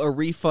get you a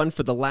refund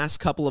for the last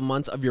couple of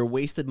months of your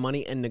wasted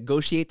money and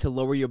negotiate to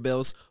lower your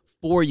bills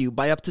for you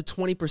by up to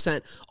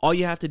 20%. All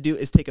you have to do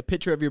is take a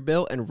picture of your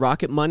bill, and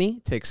Rocket Money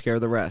takes care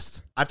of the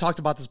rest. I've talked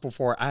about this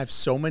before. I have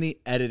so many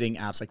editing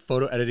apps, like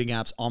photo editing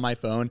apps on my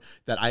phone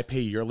that I pay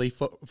yearly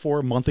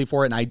monthly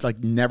for, and I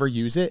like never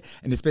use it.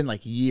 And it's been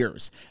like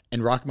years.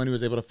 And Rocket Money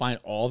was able to find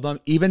all of them,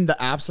 even the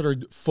apps that are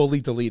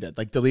fully deleted,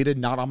 like deleted,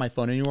 not on my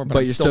phone anymore, but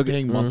I'm you're still still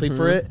paying monthly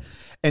for it.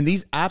 And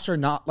these apps are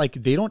not like,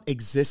 they don't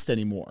exist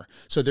anymore.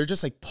 So they're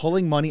just like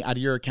pulling money out of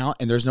your account,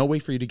 and there's no way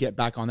for you to get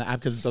back on the app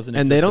because it doesn't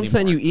exist And they don't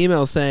send anymore. you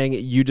emails saying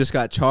you just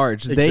got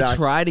charged. They Exactly.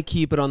 try to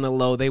keep it on the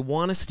low. They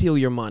want to steal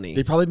your money.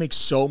 They probably make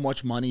so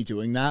much money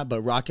doing that,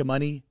 but Rocket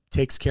Money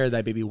takes care of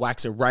that, baby.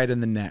 Whacks it right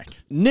in the neck.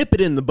 Nip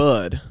it in the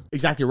bud.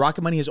 Exactly.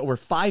 Rocket Money has over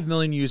 5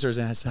 million users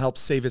and has helped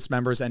save its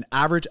members an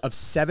average of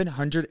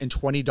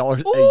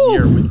 $720 a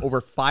year with over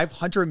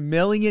 $500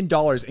 million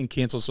in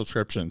canceled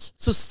subscriptions.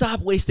 So stop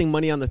wasting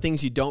money on the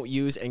things you don't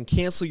use and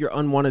cancel your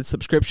unwanted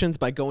subscriptions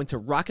by going to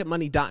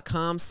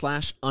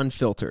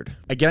rocketmoney.com/unfiltered.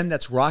 Again,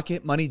 that's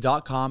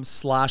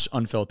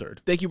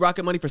rocketmoney.com/unfiltered. Thank you,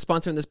 Rocket Money, for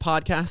sponsoring this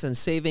podcast and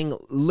saving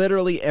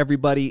literally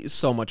everybody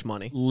so much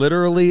money.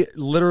 Literally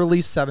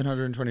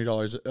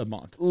 $720 a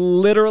month.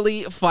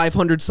 Literally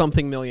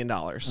 $500-something million.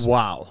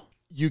 Wow.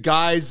 You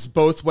guys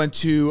both went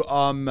to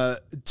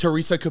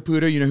Teresa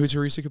Caputo. You know who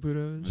Teresa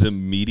Caputo is? the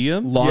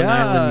Medium. Long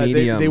Island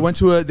Medium. They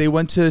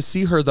went to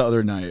see her the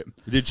other night.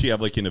 Did she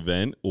have like an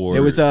event or? It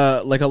was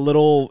like a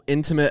little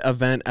intimate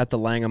event at the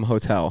Langham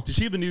Hotel. Did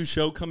she have a new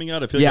show coming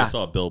out? I feel like Yeah. I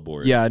saw a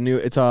billboard. Yeah,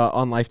 it's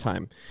on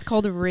Lifetime. It's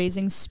called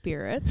Raising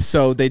Spirits.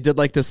 So they did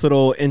like this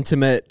little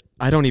intimate.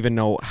 I don't even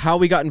know how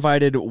we got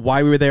invited,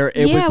 why we were there.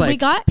 It was like we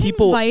got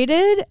people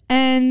invited,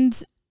 and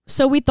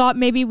so we thought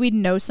maybe we'd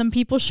know some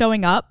people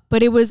showing up,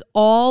 but it was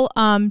all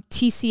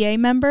TCA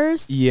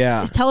members.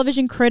 Yeah.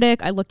 Television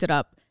Critic. I looked it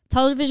up.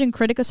 Television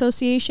Critic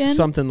Association.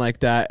 something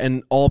like that,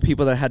 and all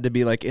people that had to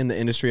be like in the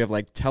industry of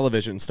like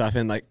television stuff,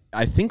 and like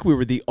I think we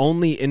were the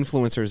only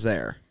influencers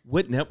there.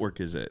 What network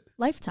is it?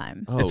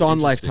 Lifetime. Oh, It's on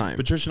interesting. Lifetime.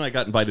 Patricia and I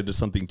got invited to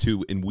something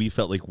too, and we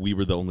felt like we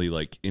were the only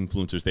like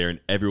influencers there, and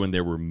everyone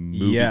there were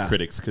movie Yeah.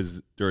 critics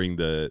because during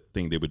the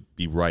thing they would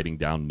be writing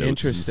down notes and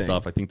Interesting.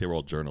 stuff. I think they were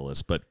all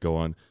journalists, but go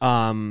on.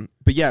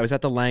 But yeah, it was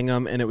at the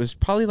Langham, and it was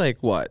probably like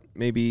what,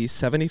 maybe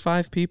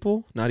 75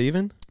 people, not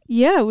even.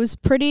 Yeah, it was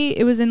pretty.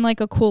 It was in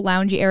like a cool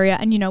loungy area,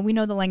 and we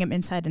know the Langham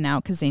inside and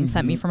out because Zane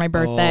sent me for my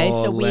birthday.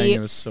 Oh, So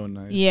Langham was so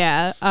nice.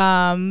 yeah.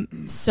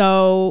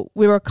 So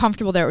we were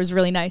comfortable there. It was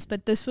really nice,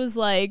 but this was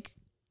like.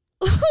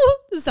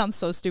 This sounds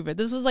so stupid.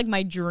 This was like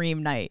my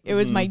dream night. It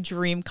was my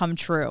dream come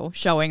true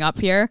showing up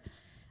here.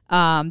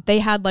 They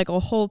had like a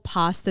whole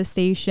pasta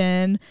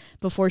station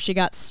before she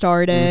got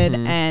started,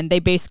 and they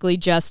basically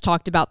just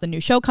talked about the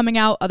new show coming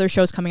out, other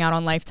shows coming out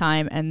on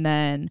Lifetime, and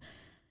then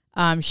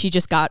she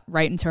just got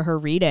right into her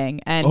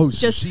reading and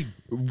she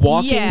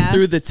Walking Yeah.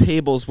 through the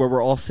tables where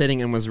we're all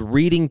sitting and was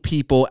reading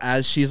people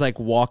as she's like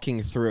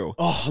walking through.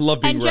 Oh, I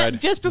love being and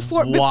read. just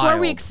before Wild.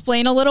 we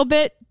explain a little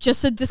bit,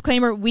 just a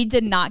disclaimer: we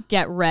did not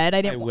get read. I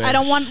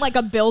don't want like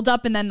a build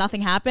up and then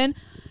nothing happened,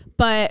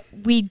 but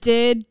we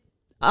did.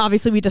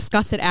 Obviously, we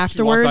discussed it She walked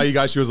afterwards. by you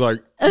guys. She was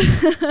like,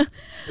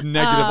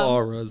 negative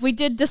auras. We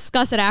did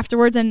discuss it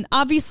afterwards, and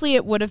obviously,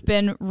 it would have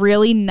been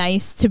really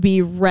nice to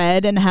be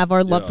read and have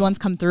our loved ones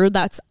come through.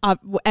 That's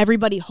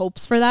everybody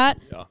hopes for that.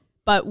 Yeah.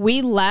 But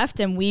we left,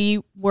 and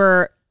we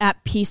were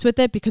at peace with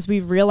it because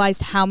we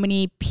realized how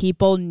many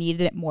people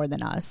needed it more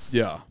than us.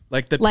 Yeah.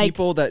 Like the Like,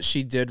 people that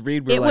she did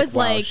read were it like, was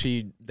wow, like-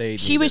 she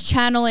She was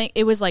channeling.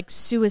 It was like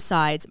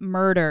suicides,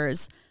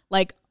 murders,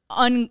 like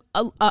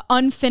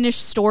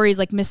unfinished stories,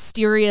 like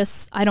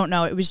mysterious. I don't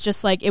know. It was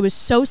just like, it was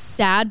so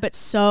sad, but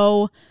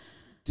so.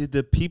 Did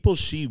the people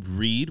she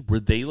read, were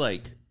they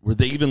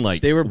even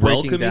like they were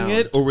welcoming down.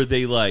 it, or were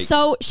they like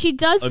so she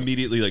does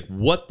immediately like,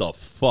 what the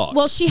fuck?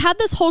 Well, she had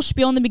this whole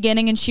spiel in the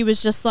beginning, and she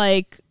was just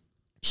like,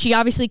 she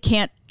obviously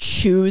can't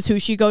choose who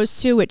she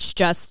goes to. It's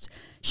just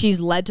she's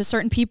led to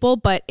certain people.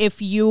 But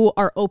if you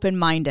are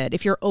open-minded,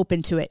 if you're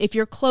open to it, if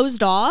you're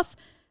closed off,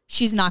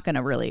 she's not going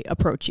to really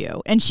approach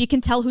you. And she can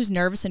tell who's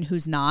nervous and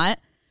who's not.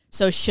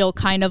 So she'll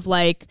kind of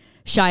like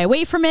shy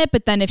away from it.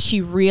 But then if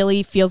she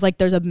really feels like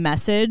there's a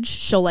message,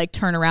 she'll like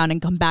turn around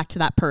and come back to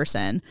that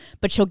person.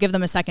 But she'll give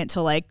them a second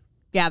to like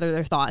gather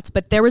their thoughts.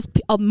 But there was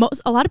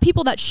a lot of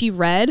people that she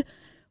read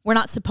were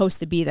not supposed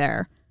to be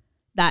there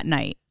that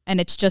night. And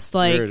it's just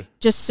like, Weird.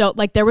 just so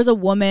like there was a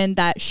woman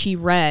that she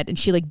read and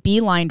she like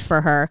beelined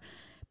for her.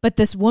 But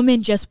this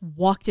woman just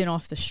walked in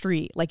off the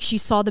street. Like she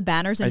saw the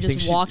banners and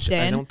just walked in.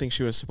 I don't think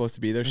she was supposed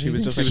to be there. She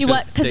was just She like,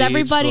 was, because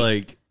everybody.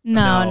 like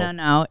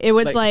No. It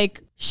was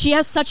like she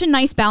has such a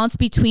nice balance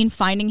between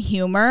finding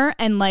humor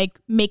and like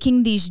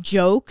making these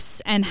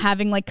jokes and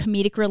having like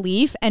comedic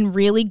relief and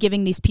really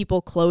giving these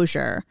people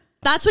closure.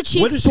 That's what she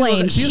what does she look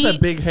explained. like? She has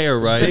that big hair,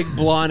 right? big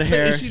blonde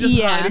hair. Is she just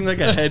Yeah. hiding like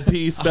a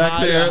headpiece back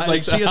there? Yeah,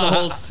 Like she has a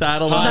whole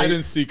satellite.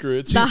 Hidden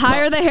secrets. the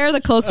higher the hair, the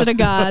closer to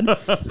God.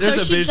 There's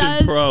a she Vision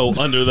does- Pro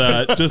under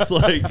that, just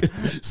like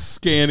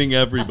scanning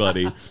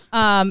everybody.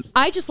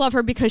 I just love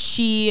her because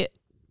she's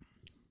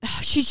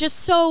just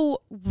so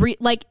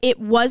like it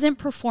wasn't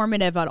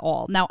performative at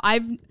all. Now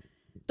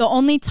the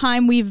only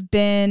time we've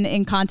been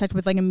in contact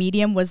with like a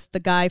medium was the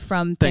guy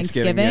from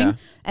Thanksgiving yeah.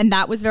 and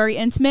that was very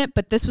intimate,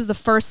 but this was the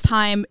first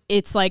time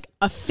it's like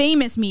a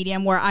famous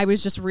medium where I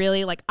was just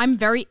really like, I'm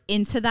very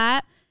into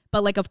that,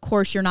 but like of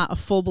course you're not a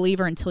full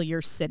believer until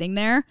you're sitting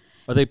there.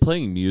 Are they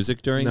playing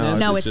music during No, this?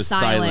 No, it's just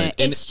silent.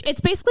 And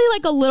It's basically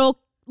like a little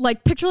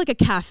like picture like a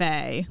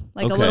cafe,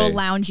 like a Okay. little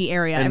loungy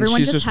area. and Everyone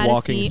she's just had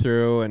walking a seat.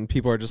 through, and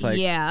people are just like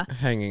Yeah.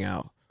 hanging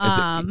out. is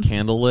it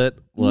candlelit?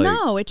 Like,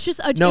 No, it's just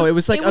a, No, it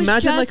was like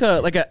imagine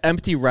just- like an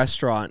empty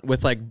restaurant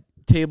with like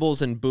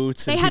tables and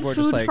booths. They and had people are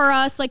food just like, for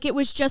us. Like it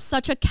was just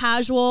such a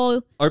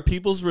casual. Are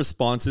people's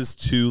responses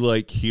to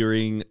like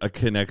hearing a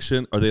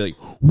connection? Are they like,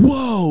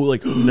 whoa,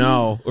 like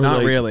No, or not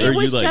like- really. are It you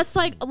was like- just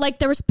like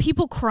there was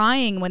people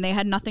crying when they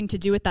had nothing to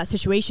do with that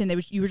situation.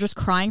 You were just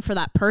crying for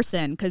that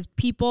person because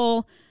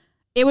people.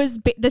 It was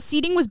the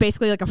seating was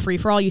basically like a free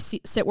for all. You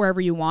sit wherever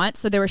you want.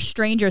 So there were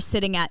strangers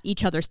sitting at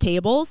each other's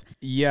tables.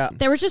 Yeah,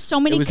 There was just so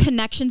many was-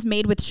 connections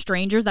made with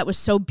strangers that was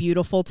so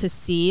beautiful to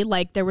see.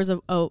 Like there was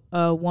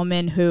a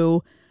woman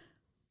who,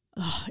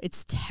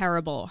 it's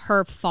terrible.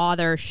 Her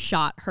father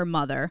shot her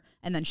mother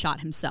and then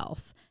shot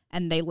himself,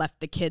 and they left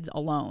the kids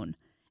alone.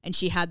 And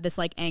she had this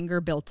like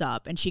anger built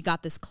up, and she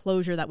got this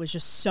closure that was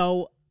just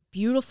so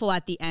beautiful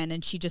at the end.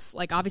 And she just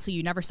like, obviously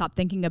you never stop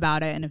thinking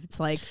about it. And if it's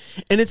like,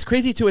 and it's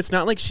crazy too. It's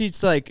not like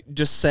she's like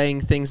just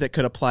saying things that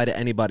could apply to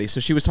anybody. So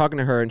she was talking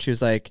to her, and she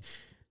was like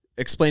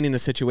explaining the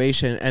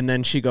situation, and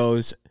then she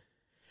goes,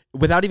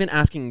 without even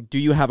asking, "Do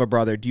you have a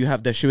brother? Do you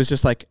have this?" She was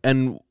just like,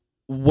 "And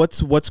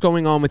what's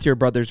going on with your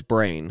brother's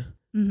brain?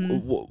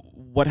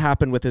 What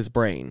happened with his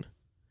brain?"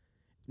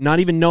 Not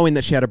even knowing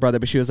that she had a brother,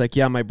 but she was like,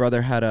 "Yeah, my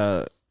brother had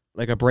a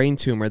brain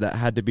tumor that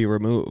had to be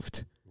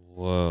removed."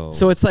 whoa.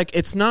 So it's like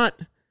it's not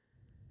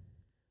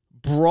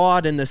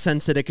broad in the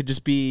sense that it could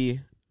just be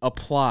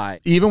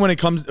applied. Even when it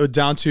comes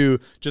down to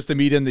just the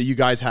meeting that you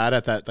guys had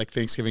at that like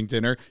Thanksgiving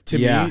dinner, to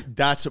Yeah. me,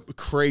 that's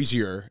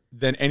crazier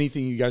than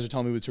anything you guys are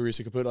telling me with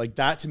Teresa Caputo. Like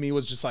that to me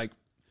was just like,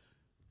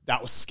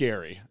 that was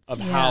scary of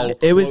how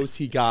It was- close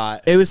he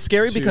got. It was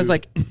scary to- because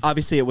like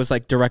obviously it was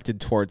like directed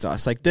towards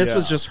us. Like this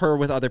was Yeah. just her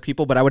with other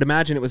people, but I would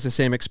imagine it was the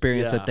same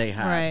experience Yeah. that they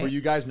had. Right. Were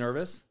you guys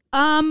nervous?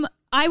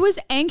 I was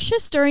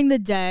anxious during the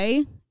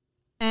day,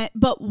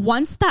 but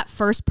once that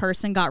first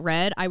person got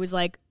read, I was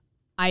like,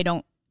 I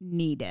don't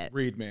need it.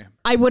 Read me.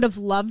 I would have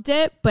loved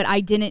it, but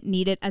I didn't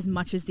need it as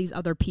much as these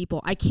other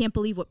people. I can't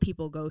believe what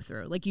people go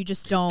through. Like you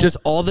just don't. Just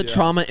all the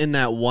trauma in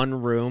that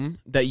one room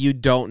that you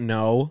don't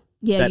know.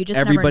 Yeah, that you just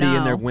never everybody in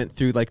know. there went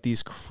through like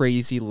these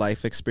crazy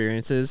life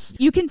experiences.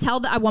 You can tell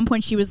that at one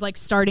point she was like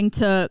starting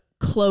to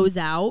close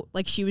out.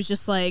 Like she was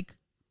just like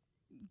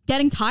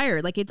getting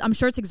tired. Like I'm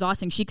sure it's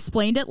exhausting. She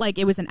explained it like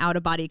it was an out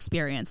of body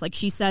experience. Like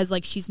she says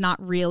like she's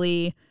not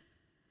really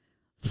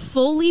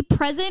fully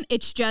present.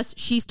 It's just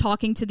she's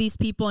talking to these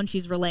people and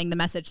she's relaying the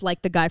message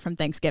like the guy from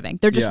Thanksgiving.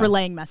 They're just Yeah.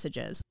 relaying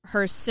messages.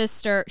 Her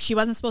sister, she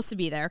wasn't supposed to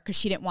be there because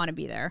she didn't want to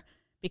be there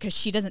because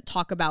she doesn't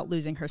talk about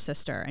losing her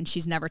sister, and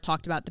she's never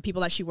talked about the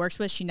people that she works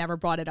with. She never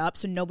brought it up,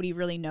 so nobody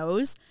really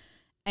knows.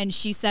 And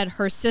she said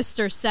her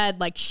sister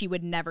said like she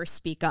would never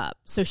speak up.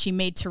 So she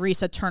made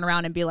Teresa turn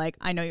around and be like,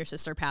 I know your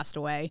sister passed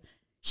away.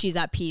 She's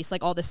at peace,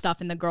 like all this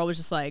stuff. And the girl was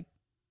just like,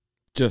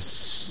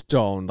 Just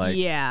stoned. Like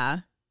yeah.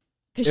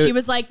 Because she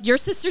was like, your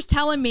sister's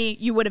telling me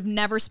you would have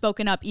never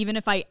spoken up. Even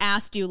if I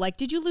asked you, like,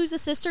 did you lose a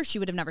sister? She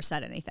would have never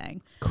said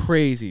anything.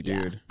 Crazy,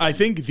 dude. Yeah. I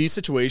think these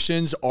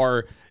situations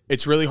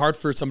it's really hard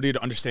for somebody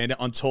to understand it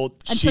until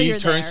she you're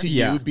turns there. to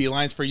you,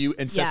 beelines for you,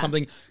 and says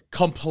something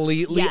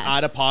completely Yes.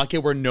 out of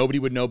pocket where nobody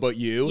would know but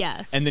you.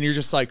 Yes. And then you're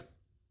just like,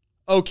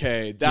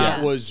 okay,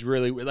 that was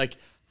really like,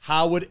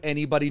 how would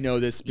anybody know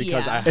this?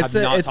 Because I have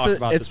not talked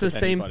about this It's the with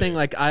same anybody. thing.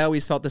 Like, I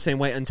always felt the same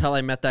way until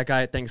I met that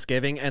guy at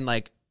Thanksgiving and,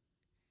 like,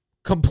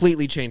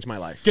 completely changed my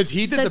life. Because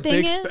Heath is The a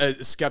big thing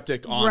is-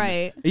 skeptic on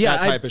Right. Yeah,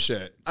 that type of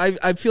shit.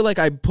 I feel like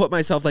I put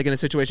myself, like, in a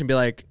situation and be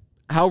like,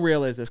 how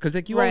real is this? Because,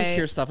 like, you always Right.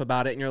 hear stuff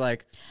about it and you're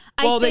like,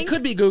 I well, they think-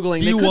 could be Googling,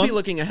 Do they you could want- be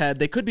looking ahead,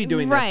 they could be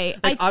doing Right.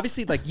 this. Like,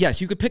 obviously, like, yes,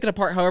 you could pick it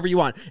apart however you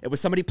want. It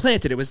was somebody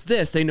planted, it was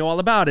this, they know all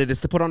about it,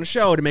 it's to put on a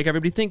show to make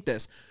everybody think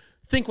this.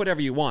 Think whatever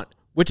you want,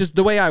 which is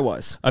the way I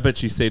was. I bet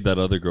she saved that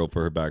other girl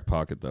for her back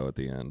pocket though. At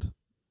the end,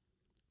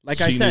 Like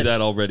she I knew said, that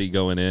already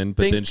going in,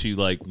 but Think- then she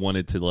like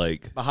wanted to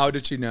like. But how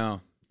did she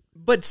know?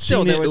 but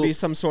still, She there knew- would be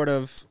some sort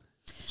of...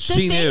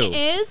 She knew.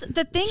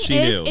 The thing She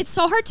is, knew. it's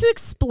so hard to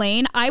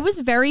explain. I was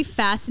very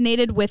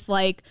fascinated with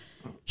like,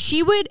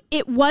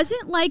 it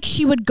wasn't like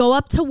she would go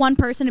up to one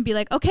person and be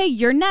like, okay,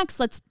 you're next.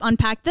 Let's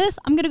unpack this.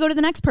 I'm going to go to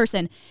the next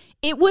person.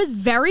 It was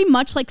very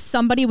much like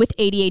somebody with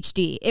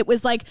ADHD. It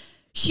was like,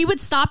 she would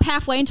stop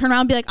halfway and turn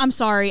around and be like, I'm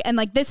sorry. And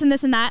like this and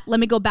this and that. Let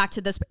me go back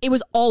to this. It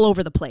was all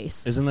over the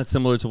place. Isn't that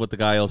similar to what the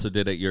guy also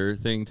did at your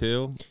thing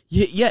too?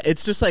 Yeah,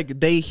 it's just like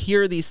they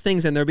hear these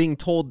things and they're being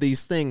told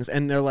these things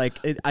and they're like,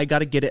 I got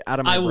to get it out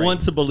of my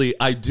brain.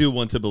 I do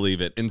want to believe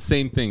it. And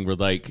same thing, we're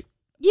like,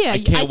 Yeah, I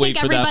can't wait think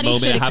for that everybody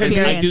moment should to happen.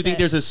 experience I do think it.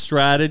 there's a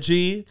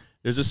strategy.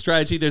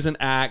 There's an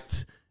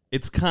act.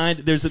 It's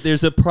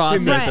there's a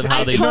process Right. of how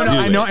I they totally-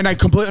 do I know, it. and I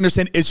completely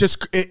understand. It's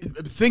just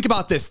think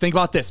about this. Think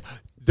about this.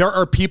 There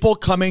are people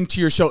coming to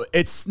your show.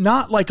 It's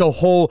not like a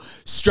whole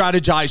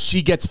strategized.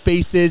 She gets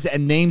faces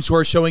and names who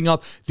are showing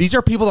up. These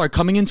are people that are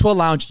coming into a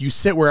lounge. You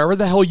sit wherever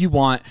the hell you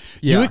want.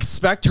 Yeah. You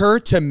expect her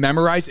to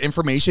memorize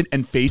information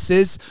and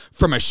faces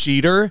from a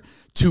sheeter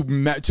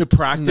to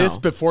practice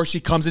No. before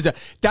she comes into.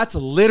 That's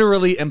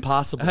literally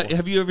impossible.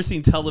 Have you ever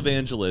seen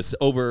televangelists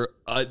over?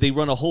 They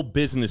run a whole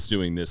business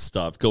doing this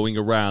stuff, going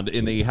around,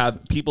 and they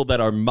have people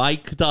that are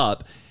mic'd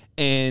up,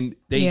 and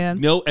they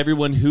know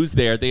everyone who's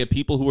there. They have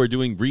people who are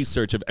doing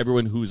research of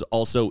everyone who's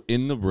also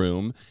in the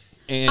room.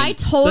 And I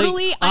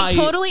totally, and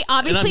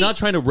obviously. I'm not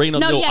trying to rain on.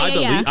 No, yeah, I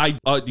yeah, believe.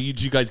 yeah.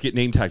 Did you guys get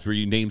name tags? Were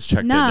you names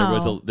checked No.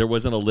 in? There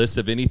wasn't a list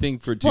of anything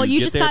to Well, you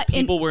get just there. got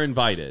People were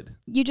invited.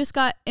 You just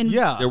got in.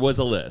 yeah, There was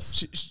a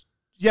list.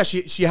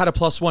 she had a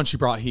 +1. She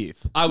brought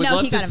Heath. I would No,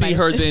 love he to got see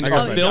her invited. then I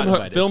got invited. film Got her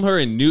invited. film her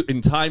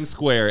in Times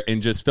Square and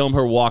just film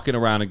her walking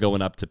around and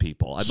going up to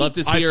people. I'd love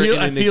to see I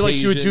her. feel like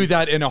she would occasion. do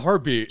that in a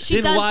heartbeat. She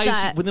Then does why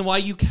that. then why are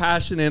you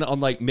cashing in on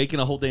like making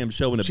a whole damn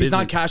show in a She's business?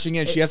 not cashing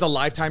in. She has a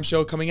Lifetime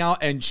show coming out,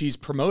 and she's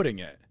promoting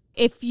it.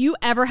 If you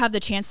ever have the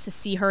chance to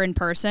see her in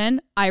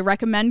person, I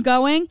recommend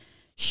going.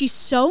 She's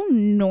so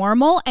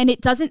normal, and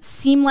it doesn't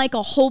seem like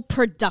a whole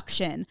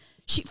production.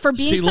 She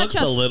She looks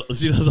a little.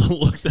 She doesn't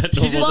look that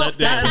normal. just- Well, that that's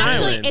day. Staten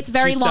actually, Island. it's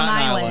very She's Long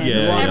Staten Island. Island.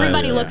 Yeah,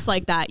 Everybody yeah. looks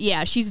like that.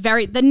 Yeah, she's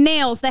the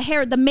nails, the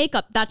hair, the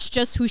makeup, that's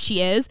just who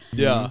she is.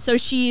 Yeah. So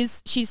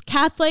she's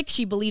Catholic.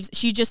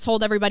 She just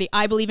told everybody,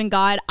 I believe in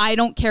God. I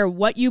don't care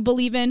what you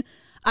believe in.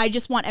 I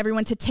just want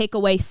everyone to take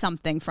away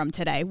something from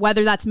today.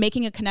 Whether that's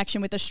making a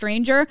connection with a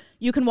stranger,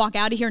 you can walk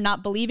out of here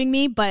not believing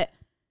me, but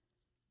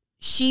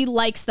she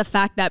likes the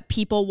fact that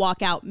people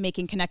walk out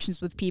making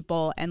connections with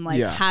people and like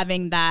Yeah.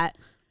 having that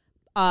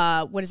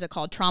what is it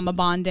called? Trauma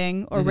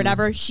bonding or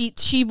whatever. She I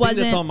think wasn't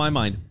that's on my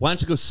mind. Why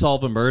don't you go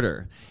solve a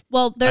murder?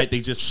 well, They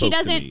just she spoke to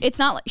doesn't. me. It's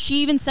not. Like,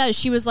 she even says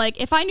she was like,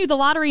 if I knew the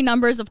lottery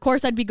numbers, of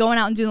course I'd be going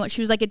out and doing.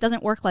 She was like, it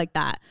doesn't work like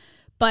that.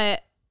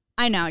 But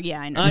I know. Yeah,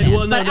 I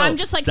know. But I'm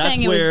just like That's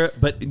saying where, it was.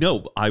 But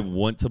no, I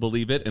want to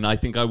believe it, and I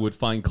think I would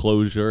find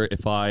closure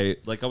if I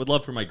would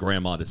love for my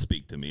grandma to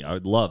speak to me. I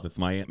would love if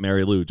my Aunt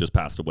Mary Lou just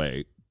passed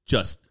away,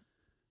 just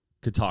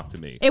could talk to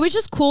me. It was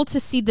just cool to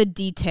see the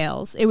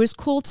details. It was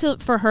cool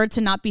for her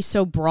to not be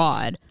so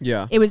broad.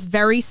 Yeah. It was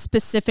very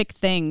specific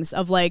things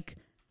of like.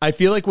 I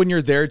feel like when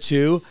you're there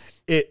too,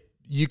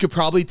 you could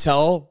probably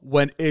tell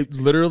when it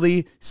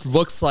literally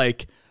looks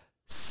like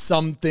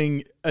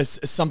something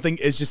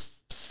is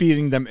just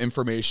feeding them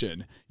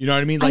information. You know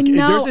what I mean? Like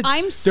know,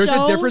 there's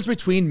a difference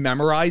between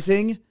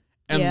memorizing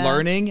and Yeah.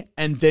 learning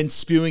and then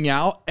spewing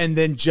out and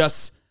then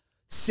just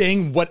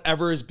saying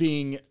whatever is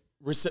being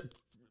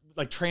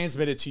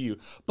transmitted to you.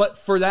 But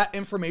for that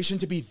information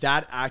to be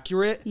that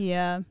accurate,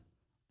 Yeah.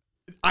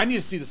 I need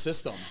to see the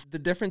system. The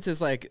difference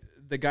is like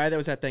the guy that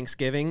was at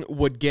Thanksgiving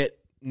would get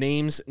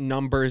names,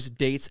 numbers,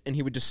 dates, and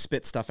he would just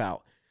spit stuff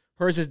out.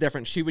 Hers is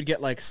different. She would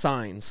get like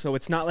signs. So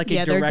it's not like a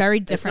Yeah, direct, they're very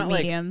it's different not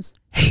like, mediums.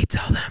 hey,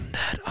 tell them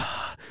that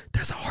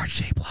there's a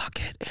heart-shaped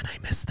locket and I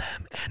miss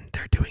them and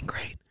they're doing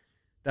great.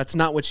 That's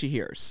not what she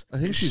hears. I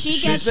think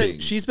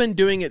She's been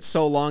doing it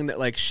so long that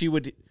like she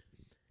would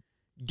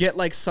get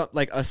like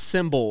a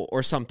symbol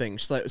or something.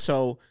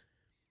 So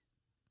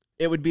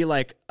it would be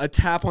like a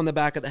tap on the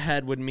back of the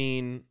head would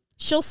mean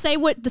she'll say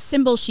what the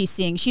symbol she's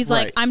seeing. She's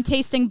Right. like, I'm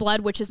tasting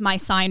blood, which is my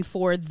sign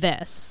for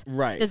this.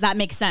 Right. Does that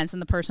make sense?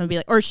 And the person would be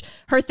like, or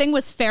her thing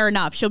was fair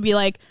enough. She'll be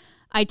like,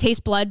 I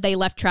taste blood. They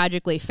left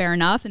tragically. Fair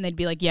enough. And they'd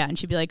be like, yeah. And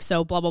she'd be like,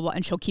 so blah, blah, blah.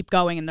 And she'll keep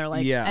going. And they're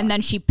like, Yeah. And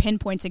then she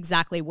pinpoints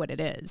exactly what it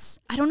is.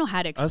 I don't know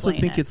how to I explain also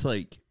think it. it's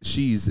like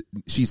she's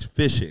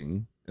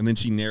fishing and then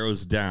she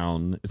narrows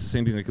down. It's the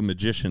same thing like a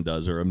magician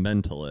does or a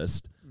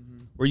mentalist.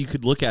 Where you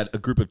could look at a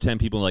group of 10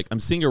 people like, I'm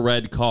seeing a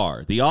red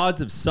car. The odds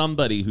of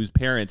somebody whose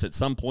parents at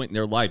some point in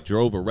their life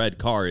drove a red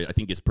car, I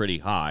think is pretty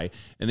high.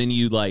 And then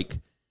you like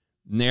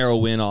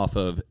narrow in off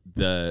of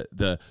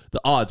the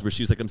odds where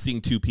she's like, I'm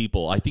seeing 2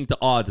 people. I think the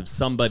odds of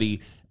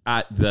somebody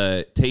at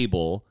the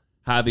table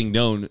having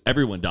known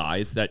everyone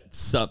dies, that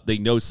they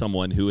know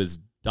someone who has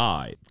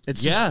died.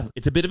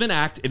 It's a bit of an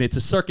act, and it's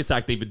a circus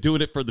act. They've been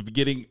doing it for the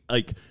beginning,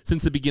 like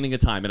since the beginning of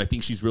time, and I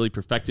think she's really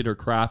perfected her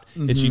craft,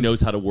 and she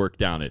knows how to work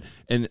down it.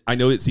 And I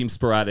know it seems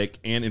sporadic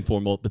and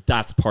informal, but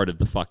that's part of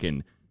the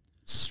fucking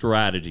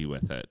strategy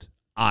with it,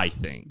 I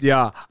think.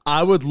 Yeah,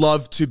 I would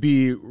love to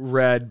be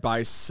read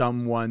by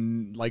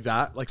someone like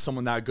that, like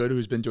someone that good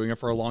who's been doing it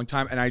for a long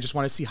time, and I just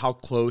want to see how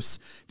close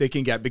they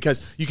can get,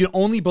 because you can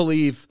only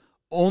believe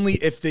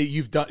if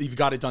you've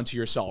got it done to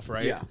yourself,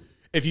 right? Yeah.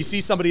 If you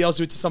see somebody else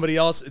do it to somebody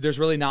else, there's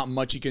really not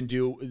much you can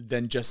do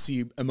than just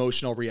see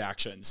emotional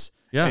reactions.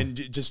 Yeah. And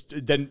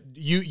just then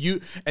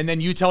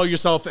you tell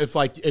yourself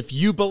if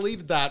you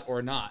believe that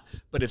or not.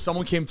 But if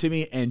someone came to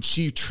me and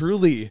she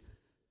truly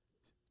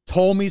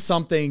told me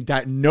something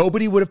that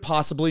nobody would have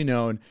possibly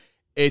known,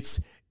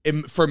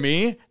 for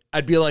me,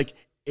 I'd be like,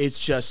 it's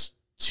just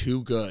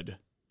too good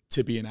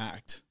to be an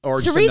act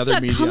or just Teresa,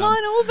 another medium. come on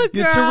over,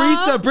 girl.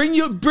 Yeah,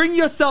 Teresa, bring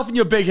yourself and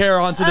your big hair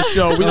onto the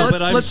show.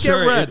 Let's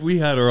get red. If we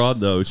had her on,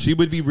 though, she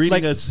would be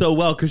reading us so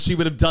well because she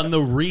would have done the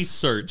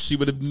research. She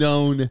would have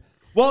known.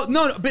 Well,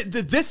 no, but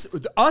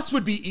us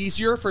would be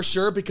easier for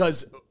sure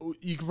because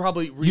you could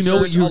probably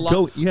research what you a lot.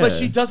 go. Yeah. But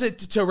she does it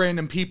to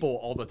random people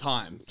all the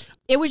time.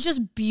 It was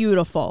just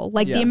beautiful.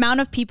 Like Yeah. the amount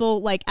of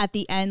people like at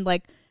the end,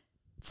 like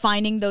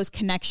finding those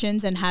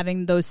connections and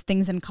having those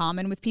things in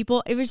common with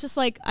people. It was just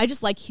like, I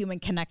just like human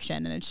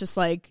connection. And it's just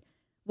like,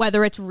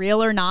 whether it's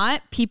real or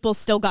not, people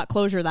still got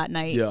closure that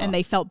night and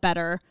they felt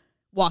better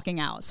walking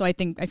out. So I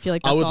feel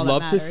like that's I would all that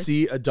love to matters.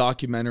 see a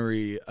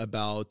documentary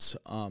about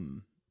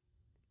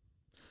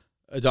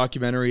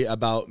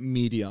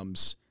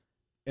mediums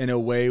in a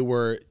way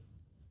where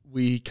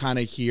we kind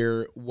of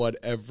hear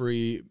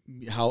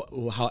how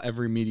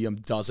every medium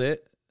does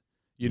it.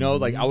 You know,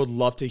 like I would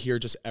love to hear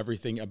just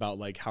everything about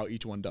like how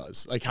each one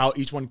does, like how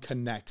each one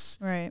connects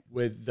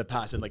with the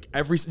past, and like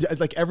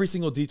every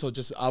single detail.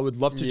 Just I would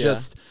love to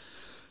just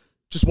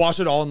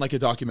watch it all in like a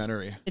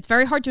documentary. It's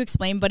very hard to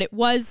explain, but it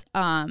was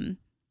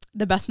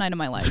the best night of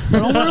my life. So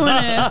don't ruin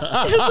it.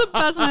 It was the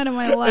best night of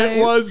my life. It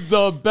was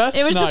the best.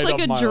 It was just night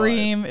like of my a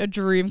life.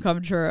 dream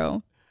come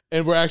true.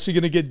 And we're actually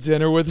gonna get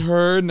dinner with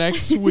her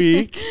next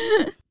week.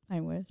 I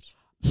wish.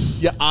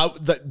 Yeah,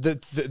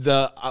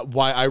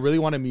 why I really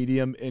want a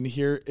medium in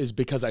here is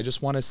because I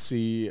just want to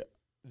see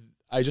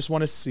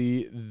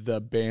the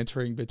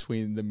bantering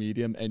between the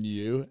medium and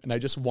you, and I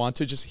just want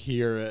to just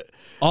hear it.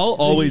 I'll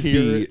always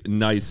be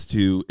nice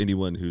to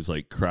anyone who's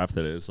like craft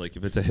that is. Like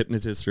if it's a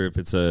hypnotist or if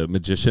it's a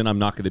magician, I'm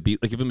not going to be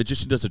like, if a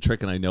magician does a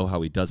trick and I know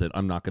how he does it,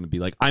 I'm not going to be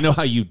like, I know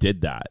how you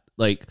did that.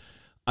 Like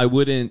I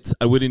wouldn't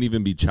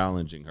even be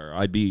challenging her.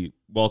 I'd be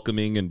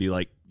welcoming and be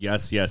like,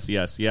 yes, yes,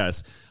 yes,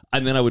 yes.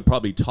 And then I would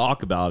probably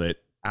talk about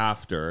it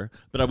after,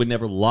 but I would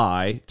never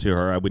lie to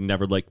her. I would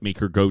never like make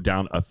her go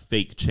down a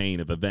fake chain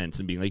of events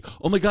and being like,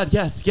 oh my God,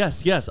 yes,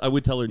 yes, yes. I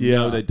would tell her,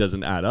 no, that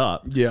doesn't add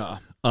up. Yeah.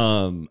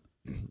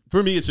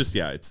 For me, it's just,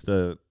 it's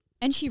the.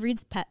 And she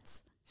reads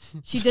pets.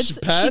 She did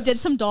Pets?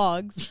 some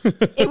dogs.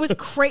 It was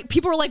crazy.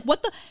 People were like,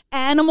 what the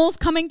animals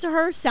coming to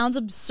her sounds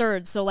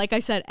absurd. So like I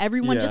said,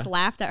 everyone just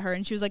laughed at her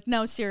and she was like,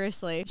 no,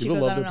 seriously. She People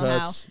goes, love I don't their know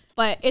pets. how.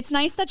 But it's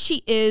nice that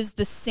she is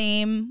the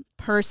same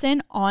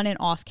person on and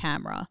off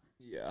camera.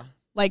 Yeah.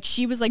 Like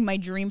she was like my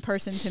dream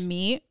person to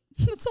meet.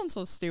 That sounds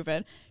so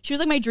stupid. She was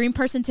like my dream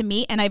person to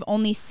meet, and I've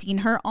only seen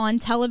her on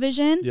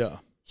television. Yeah.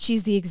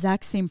 She's the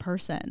exact same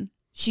person.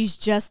 She's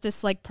just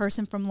this like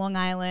person from Long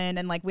Island,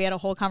 and like we had a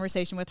whole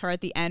conversation with her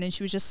at the end, and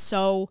she was just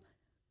so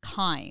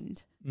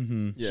kind.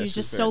 Mm-hmm. Yeah, she's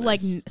just very so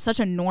like nice. such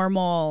a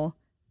normal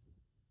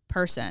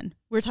person.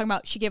 We were talking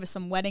about, she gave us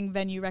some wedding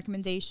venue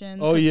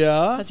recommendations. Oh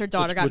yeah. Because her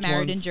daughter got Which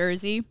married in ones?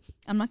 Jersey.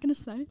 I'm not gonna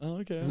say. Oh,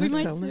 okay. We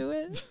might do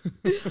it.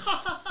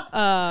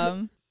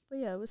 But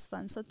yeah, it was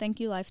fun. So thank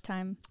you,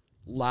 Lifetime.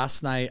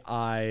 Last night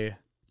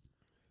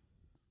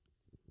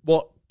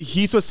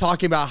Heath was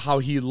talking about how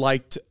he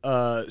liked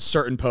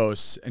certain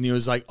posts, and he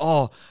was like,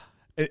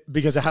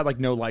 because it had like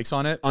no likes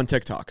on it On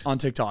TikTok.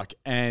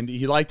 and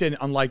he liked it and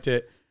unliked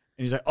it,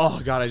 and he's like, oh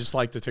God, I just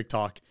liked the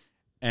TikTok,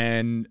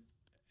 and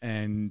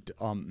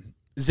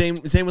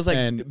Zane was like,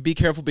 And- be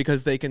careful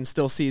because they can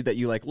still see that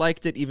you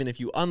liked it even if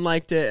you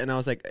unliked it. And I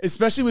was like,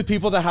 especially with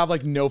people that have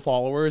like no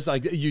followers,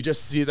 like you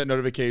just see that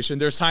notification.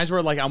 There's times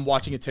where like I'm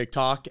watching a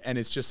TikTok and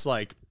it's just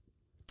like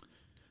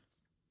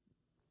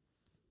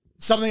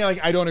something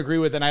like I don't agree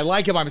with and I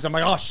like it by myself.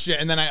 I'm like, oh shit.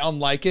 And then I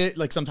unlike it.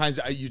 Like sometimes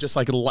you just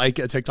like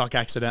a TikTok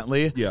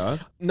accidentally. Yeah.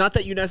 Not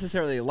that you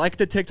necessarily like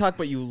the TikTok,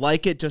 but you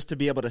like it just to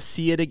be able to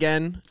see it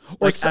again,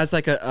 Or like as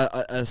like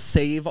a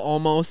save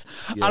almost.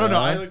 I don't know.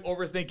 I like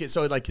overthink it.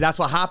 So like that's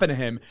what happened to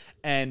him.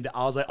 And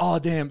I was like, oh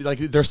damn, like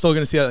they're still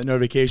gonna see that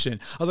notification.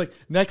 I was like,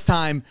 next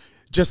time,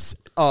 just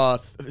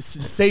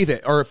save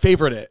it or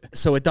favorite it.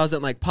 So it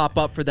doesn't like pop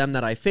up for them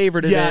that I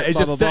favorited Yeah, it. it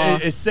blah, just blah,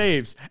 blah. it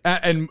saves.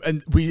 And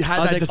we had I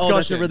was that like, discussion. oh,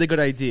 that's a really good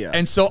idea.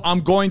 And so I'm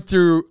going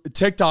through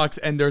TikToks,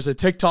 and there's a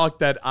TikTok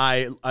that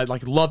I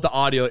like love the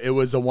audio. It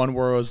was the one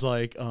where it was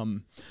like,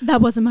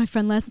 That wasn't my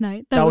friend last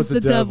night. That was the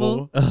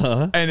devil.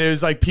 And it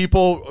was like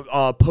people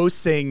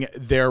posting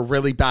their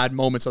really bad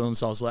moments of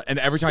themselves. And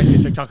every time I see a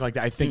TikTok like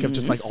that, I think of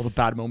just like all the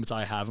bad moments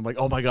I have. I'm like,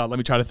 oh my God, let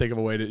me try to think of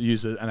a way to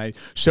use it. And I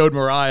showed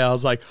Mariah, I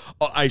was like,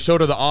 I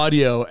showed her the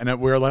audio, and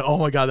we were like, oh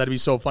my God, that'd be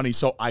so funny.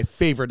 So I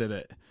favorited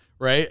it,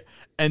 right?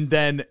 And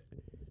then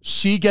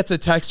she gets a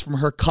text from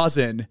her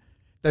cousin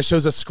that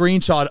shows a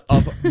screenshot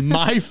of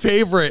my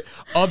favorite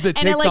of the And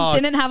TikTok. it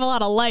like didn't have a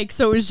lot of likes,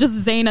 so it was just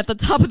Zayn at the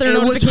top of their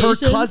It was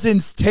notifications. her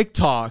cousin's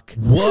TikTok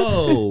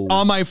Whoa.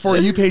 on my For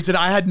You page that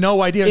I had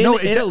no idea. in no,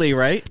 it, Italy,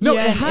 right? No,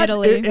 Yeah, it in had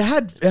Italy.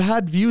 it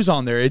had views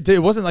on there.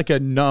 It wasn't like a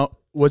no.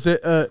 Was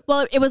it?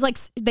 Well, it was like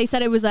they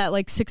said it was at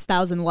like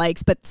 6,000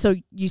 likes, but so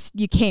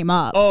you came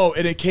up. Oh,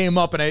 and it came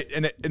up, and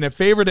I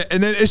favored it,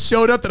 and then it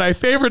showed up that I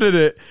favorited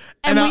it,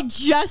 And I- we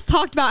just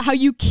talked about how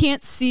you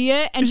can't see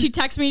it. And she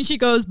texted me and she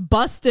goes,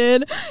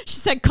 busted. She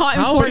said, caught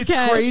in How 4K.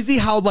 it's crazy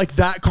how like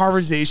that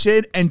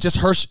conversation and just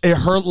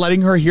her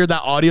letting her hear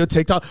that audio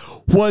TikTok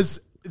was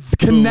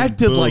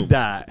connected boom. like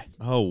that.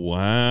 Oh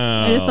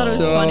wow. I just thought it was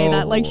So- funny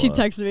that like she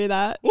texted me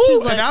that. She Ooh,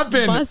 was like,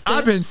 and busted.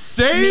 I've been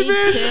saving.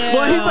 Me too.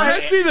 Well, he's like, I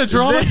see the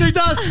drama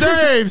TikTok.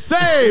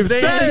 Save.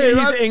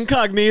 He's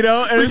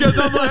incognito, and Because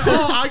I'm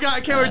like, I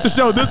can't wait to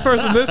show this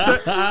person this,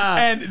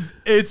 and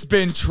it's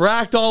been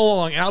tracked all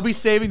along. And I'll be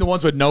saving the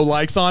ones with no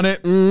likes on it.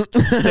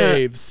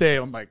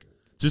 Save. I'm like,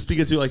 Just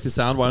because you like the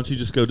sound, why don't you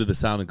just go to the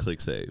sound and click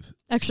save?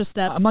 Extra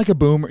steps. I'm like a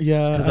boomer.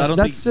 Yeah, Because I don't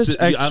that's think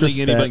just I extra don't think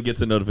anyone step.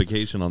 gets a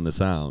notification on the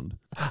sound.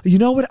 You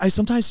know what? I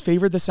sometimes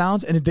favor the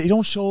sounds, and they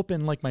don't show up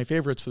in like my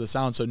favorites for the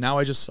sound. So now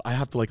I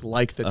have to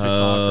like the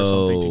TikTok or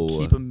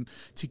something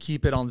to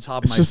keep it on the top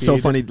of it's my just feed. so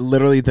funny.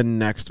 Literally the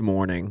next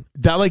morning,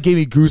 That like gave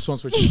me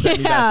goosebumps when she sent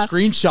me Yeah. that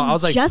screenshot. I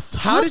was like, Just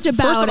how talked did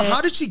about first of all, it.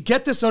 how did she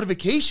get this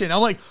notification?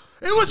 I'm like,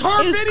 it was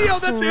her It's video.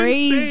 That's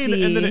crazy.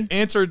 insane. And then it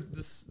answered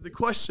the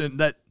question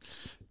that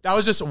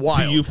was just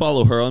wild. Do you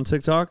follow her on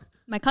TikTok?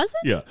 My cousin?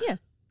 Yeah. Yeah.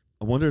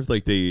 I wonder if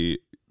they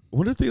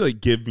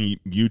give me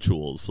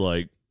mutuals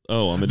like,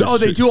 oh, I'm in. Oh,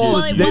 they do all.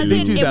 Well, it they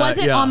wasn't. do It that,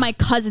 wasn't yeah. on my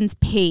cousin's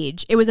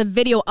page. It was a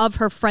video of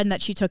her friend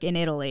that she took in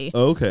Italy.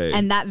 Okay.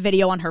 And that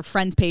video on her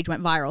friend's page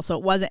went viral. So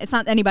it wasn't. It's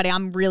not anybody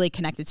I'm really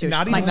connected to. It's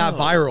Not just even my, that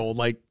viral.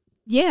 Like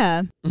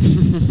Yeah.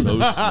 so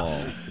small.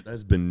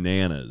 That's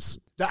bananas.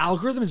 the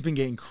algorithm has been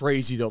getting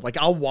crazy though. Like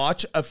I'll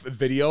watch a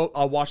video,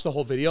 I'll watch the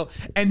whole video,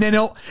 and then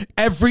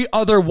every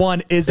other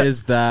one is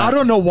that. I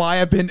don't know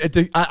why I've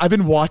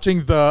been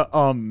watching the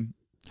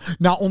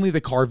not only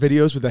the car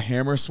videos with the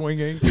hammer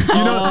swinging.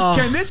 You know,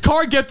 can this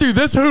car get through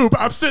this hoop?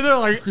 I'm sitting there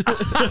like,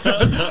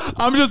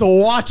 I'm just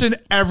watching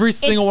every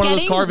single one of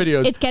those car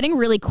videos. It's getting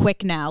really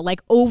quick now.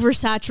 Like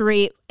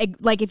oversaturate.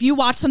 Like if you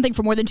watch something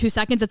for more than 2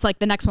 seconds, it's like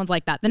the next one's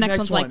like that. The next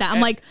one's like one. that.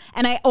 I'm like,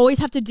 and I always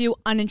have to do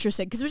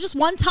uninterested because it was just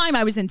one time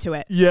I was into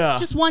it. Yeah.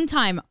 Just one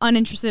time,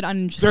 uninterested.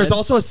 There's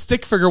also a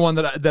stick figure one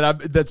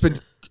that's been.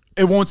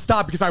 It won't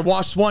stop because I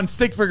watched one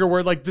stick figure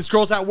where like this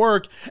girl's at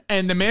work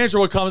and the manager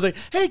would come and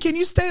say, hey, can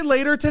you stay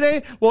later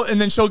today? Well, and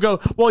then she'll go,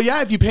 well,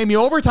 yeah, if you pay me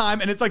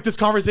overtime. And it's like this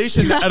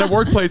conversation at a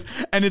workplace,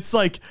 and it's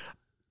like,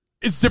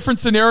 it's different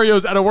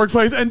scenarios at a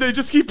workplace, and they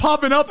just keep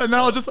popping up, and then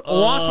I'll just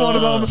watch one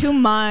of them. too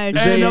much.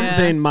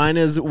 Zane, mine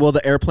is, will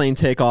the airplane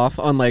take off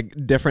on like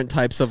different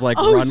types of like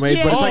runways?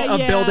 yeah, but it's like a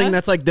yeah. building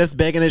that's like this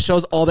big, and it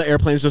shows all the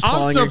airplanes just I'm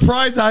falling.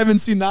 surprised I haven't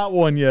seen that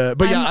one yet.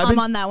 But yeah, I'm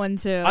on that one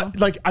too.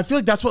 I feel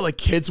like that's what like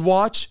kids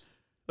watch.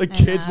 Like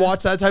kids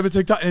watch that type of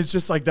TikTok, and it's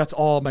just like that's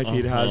all my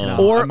feed has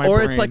now. Or on my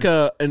it's brain.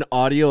 like an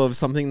audio of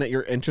something that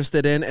you're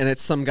interested in, and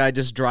it's some guy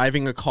just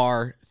driving a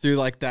car through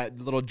like that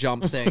little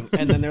jump thing,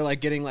 and then they're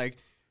like getting like,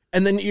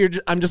 and then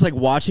I'm just like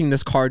watching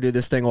this car do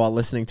this thing while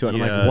listening to it.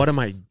 I'm like, what am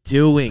I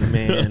doing,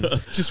 man?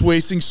 just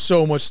wasting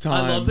so much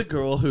time. I love the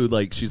girl who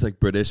like she's like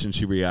British and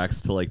she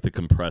reacts to like the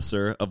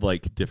compressor of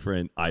like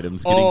different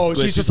items getting Oh,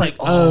 squished. she's just like,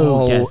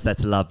 oh oh. yes,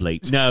 that's lovely.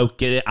 No,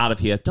 get it out of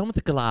here. Done with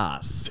the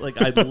glass. Like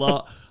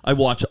I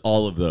watch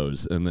all of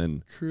those and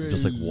then I'm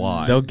just like,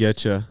 why? They'll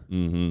get you.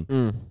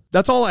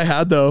 That's all I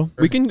had, though.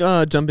 We can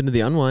jump into the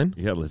unwind.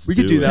 Yeah, let's We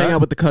could do that. Hang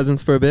out with the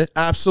cousins for a bit.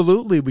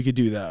 Absolutely, we could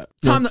do that.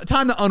 Time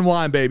to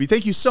unwind, baby.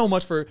 Thank you so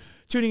much for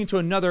tuning into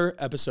another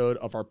episode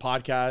of our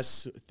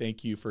podcast.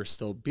 Thank you for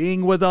still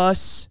being with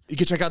us. You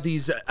can check out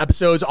these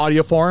episodes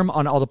audio form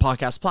on all the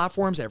podcast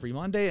platforms every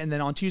Monday. And then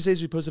on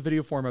Tuesdays, we post a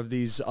video form of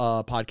these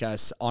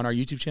podcasts on our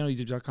YouTube channel,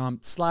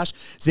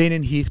 youtube.com/Zane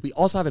and Heath. We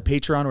also have a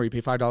Patreon where you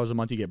pay $5 a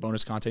month. You get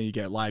bonus content. You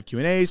get live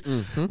Q&As.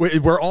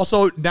 We're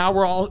also, now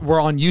we're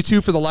on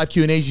YouTube for the live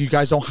Q&As. You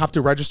guys don't have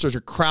to register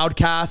to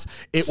Crowdcast.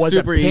 It was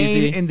Super a pain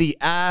easy. in the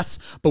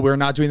ass, but we're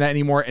not doing that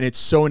anymore, and it's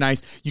so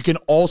nice. You can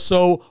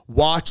also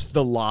watch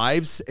the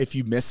lives if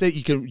you miss it.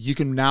 You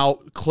can now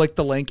click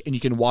the link and you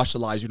can watch the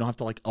lives. You don't have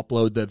to like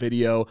upload the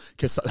video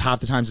because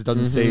half the times it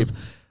doesn't save.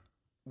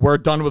 We're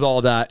done with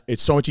all that.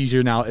 It's so much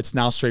easier now. It's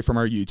now straight from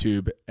our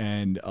YouTube,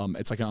 and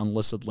it's like an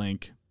unlisted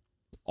link.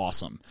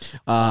 Awesome.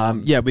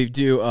 Yeah, we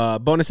do a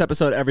bonus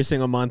episode every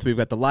single month. We've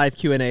got the live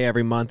Q&A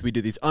every month. We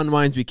do these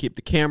unwinds. We keep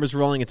the cameras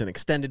rolling. It's an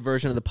extended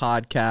version of the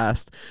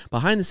podcast.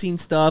 Behind the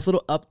scenes stuff,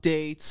 little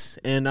updates.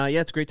 And yeah,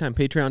 it's a great time.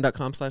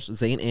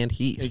 Patreon.com/Zane and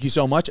Heath. Thank you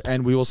so much,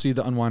 and we will see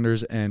the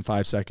Unwinders in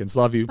 5 seconds.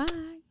 Love you. Bye.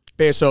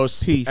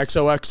 Besos. Peace.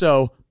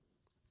 XOXO.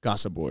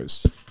 Gossip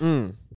Boys.